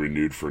shows have been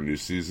renewed for a new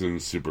season.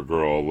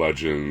 Supergirl,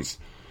 Legends,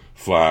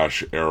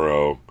 Flash,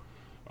 Arrow,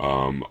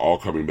 all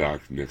coming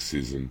back next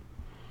season.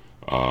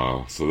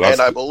 So that's.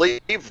 And I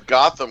believe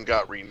Gotham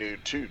got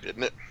renewed too,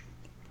 didn't it?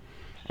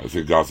 I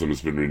think Gotham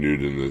has been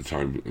renewed in the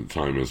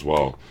time as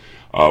well.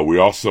 We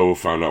also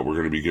found out we're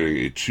going to be getting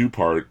a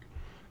 2-part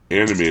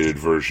animated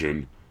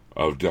version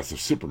of Death of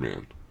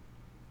Superman.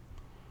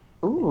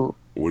 Ooh.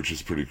 Which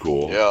is pretty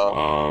cool.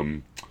 Yeah.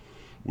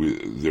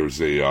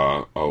 There's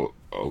on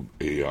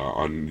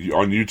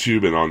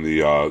YouTube and on the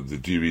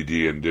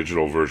DVD and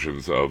digital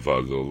versions of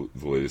the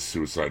latest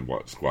Suicide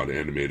Squad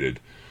animated.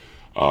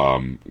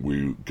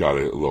 We got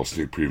a little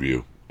sneak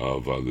preview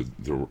of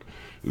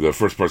the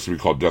first part's going to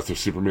be called Death of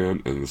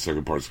Superman, and the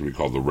second part's going to be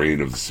called The Reign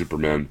of the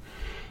Supermen.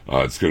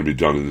 It's going to be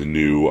done in the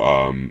new,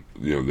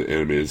 the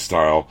animated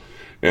style.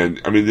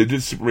 And, I mean, they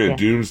did Superman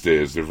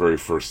Doomsday as their very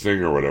first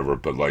thing or whatever,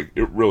 but, like,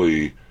 it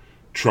really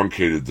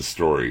truncated the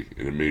story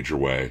in a major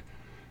way,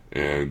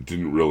 and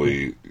didn't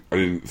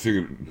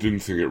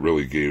think it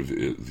really gave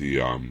it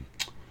the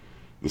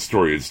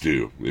story its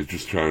due. It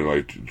just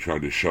tried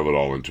to shove it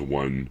all into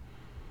one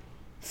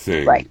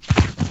thing. Right.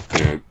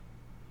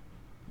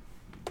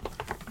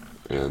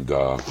 And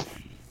I'm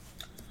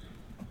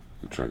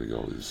trying to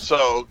go these.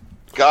 So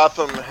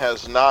Gotham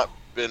has not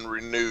been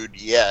renewed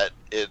yet.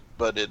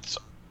 But it's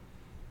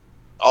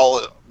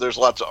all. There's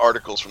lots of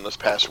articles from this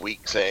past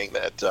week saying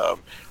that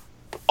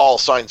all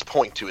signs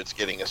point to it's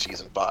getting a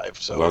season 5.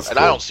 So, that's and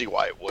cool. I don't see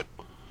why it would.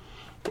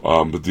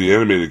 But the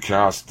animated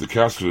cast,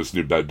 for this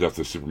new Death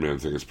of Superman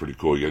thing is pretty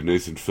cool. You got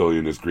Nathan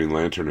Fillion as Green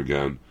Lantern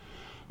again,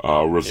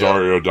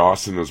 Rosario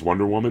Dawson as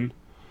Wonder Woman,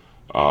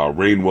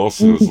 Rainn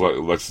Wilson as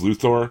Lex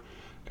Luthor,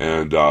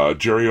 and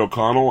Jerry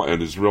O'Connell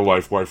and his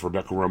real-life wife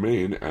Rebecca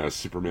Romijn as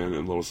Superman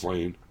and Lois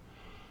Lane,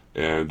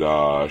 and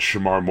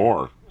Shamar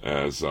Moore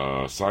as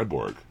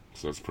Cyborg.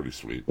 So that's pretty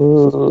sweet.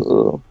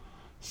 Ooh.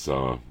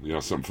 So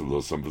something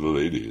for the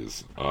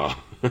ladies,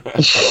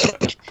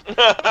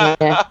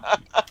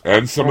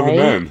 and some of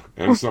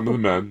the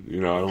men,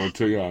 You know, I don't want to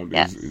tell you,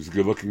 he's a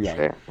good-looking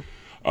guy.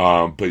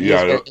 But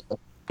yeah,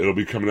 it'll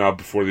be coming out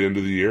before the end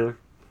of the year.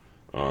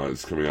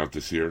 It's coming out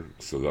this year,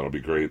 so that'll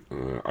be great.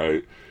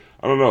 I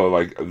don't know,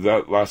 like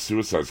that last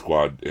Suicide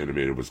Squad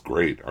animated was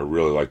great. I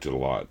really liked it a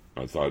lot.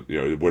 I thought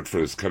it went for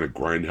this kind of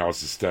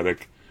grindhouse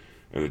aesthetic,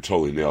 and it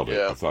totally nailed it.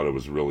 I thought it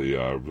was really,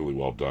 really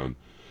well done.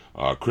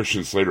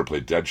 Christian Slater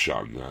played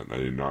Deadshot in that, and I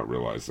did not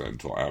realize that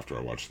until after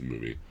I watched the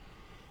movie.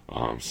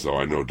 So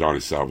I know Donnie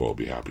Salvo will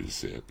be happy to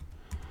see it.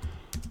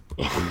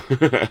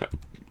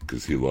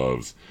 Because he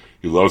loves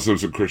him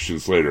some Christian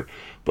Slater.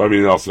 But I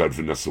mean, it also had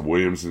Vanessa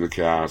Williams in the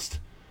cast,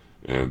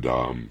 and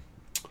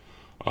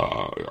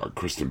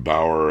Kristen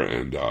Bauer,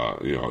 and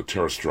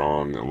Tara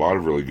Strong. A lot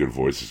of really good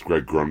voices.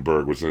 Greg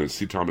Grunberg was in it.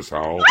 C. Thomas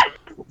Howell.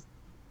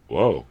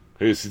 Whoa.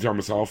 Hey, C.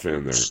 Thomas Howell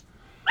fan there.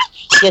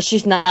 Yeah,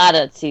 she's not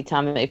a C.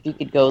 Thomas. If you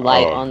could go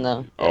light on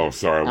the. Oh,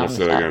 sorry, I must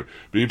say that again.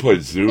 But he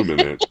played Zoom in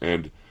it,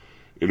 and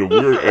in a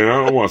weird, and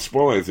I don't want to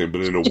spoil anything,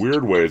 but in a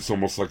weird way, it's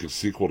almost like a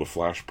sequel to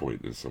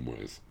Flashpoint in some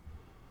ways.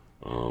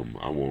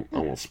 I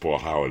won't spoil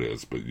how it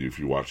is, but if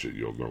you watch it,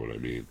 you'll know what I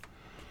mean.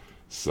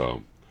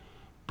 So,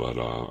 but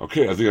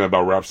okay, I think that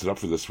about wraps it up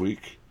for this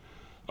week.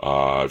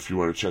 If you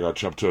want to check out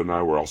Chuptoad and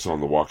I, we're also on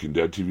the Walking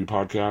Dead TV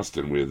podcast,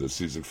 and we have the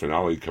season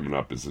finale coming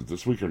up. Is it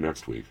this week or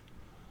next week?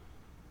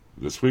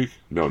 This week?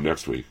 No,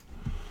 next week.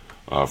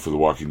 For The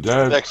Walking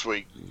Dead. Next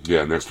week.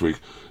 Yeah, next week.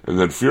 And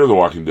then Fear the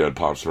Walking Dead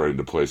pops right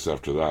into place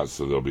after that,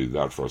 so there'll be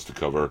that for us to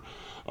cover.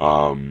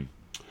 You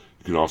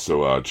can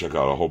also check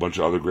out a whole bunch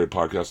of other great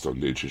podcasts on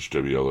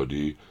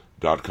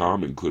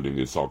hhwlod.com, including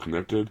It's All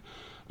Connected.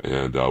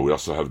 And we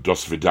also have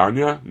Dos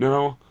Vidania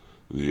now,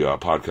 the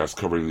podcast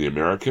covering the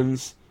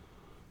Americans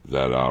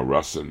that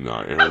Russ and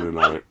Aaron and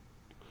I...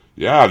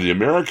 Yeah, the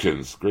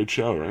Americans. Great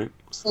show, right?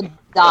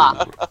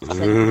 Stop.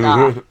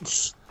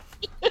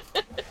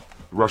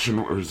 Russian,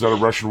 is that a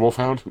Russian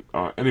wolfhound?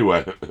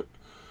 Anyway.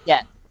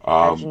 Yeah,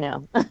 as you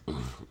know.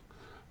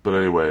 But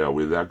anyway,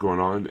 with that going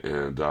on,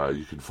 and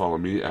you can follow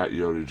me at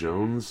Yoda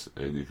Jones,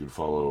 and you can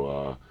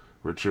follow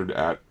Richard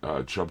at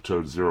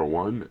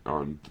Chubtoad01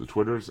 on the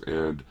Twitters,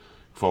 and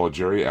follow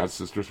Jerry at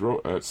Sis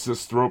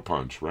Throat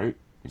Punch, right?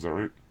 Is that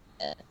right?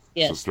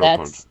 Yes,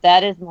 that's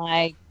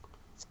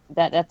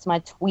my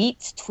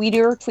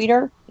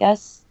tweeter,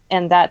 yes,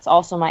 and that's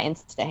also my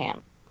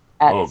Instaham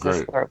at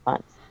Sis Throat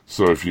Punch.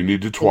 So if you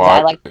need to twat,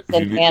 I like to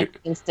send ham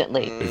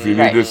instantly. If you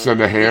need to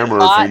send a ham, or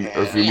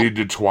if you need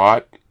to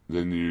twat,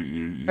 then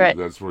you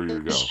that's where you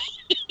go.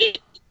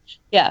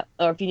 Yeah,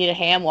 or if you need a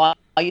ham while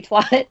you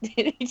twat,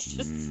 it's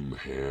just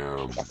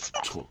ham.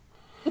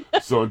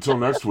 So until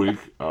next week,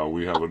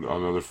 we have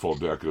another full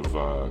deck of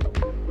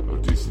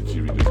DC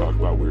TV to talk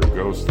about. Weird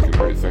Ghosts. Good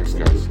night. Thanks,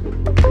 guys.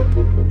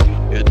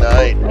 Good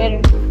night.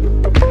 Later.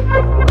 Good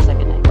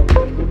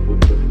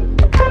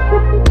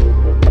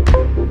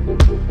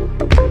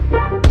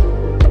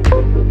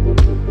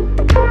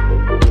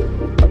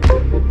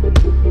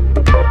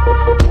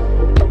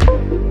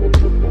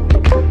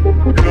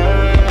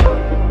night.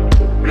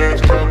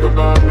 Let's talk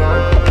about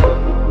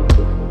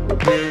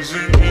love. Is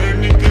it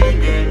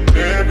anything and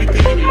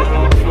everything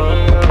on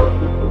fire?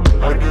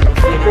 I didn't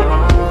feel it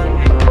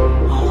on you.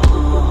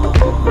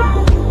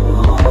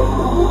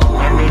 I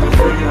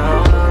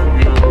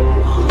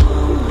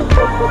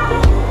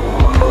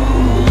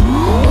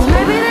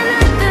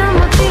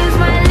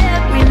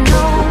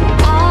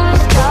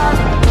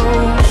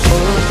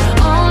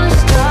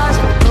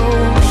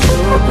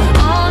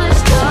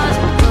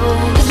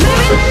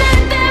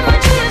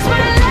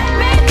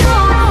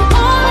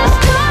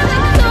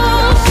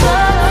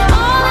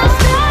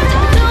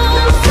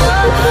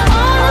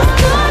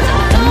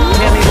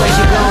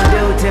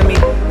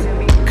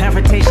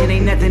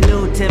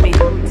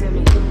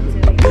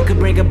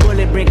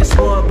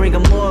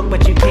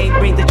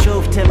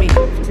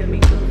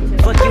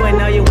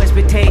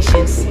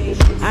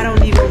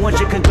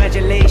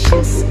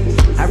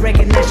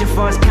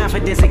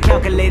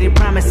calculated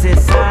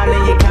promises, all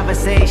in your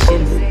conversation.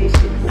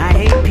 I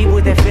hate people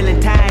that feel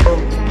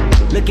entitled.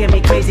 Look at me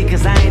crazy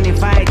cause I ain't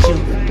invite you.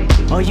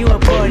 Oh, you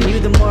important,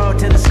 you the moral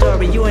to the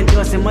story. You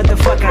endorsing,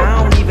 motherfucker,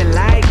 I don't even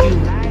like you.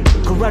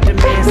 Corrupt a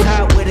man's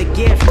heart with a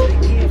gift.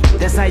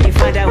 That's how you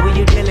find out who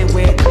you dealing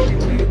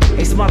with.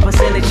 A smart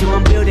percentage you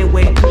I'm building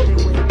with.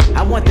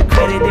 I want the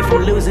credit if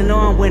I'm losing or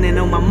I'm winning.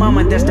 On my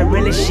mama, that's the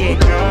realest shit.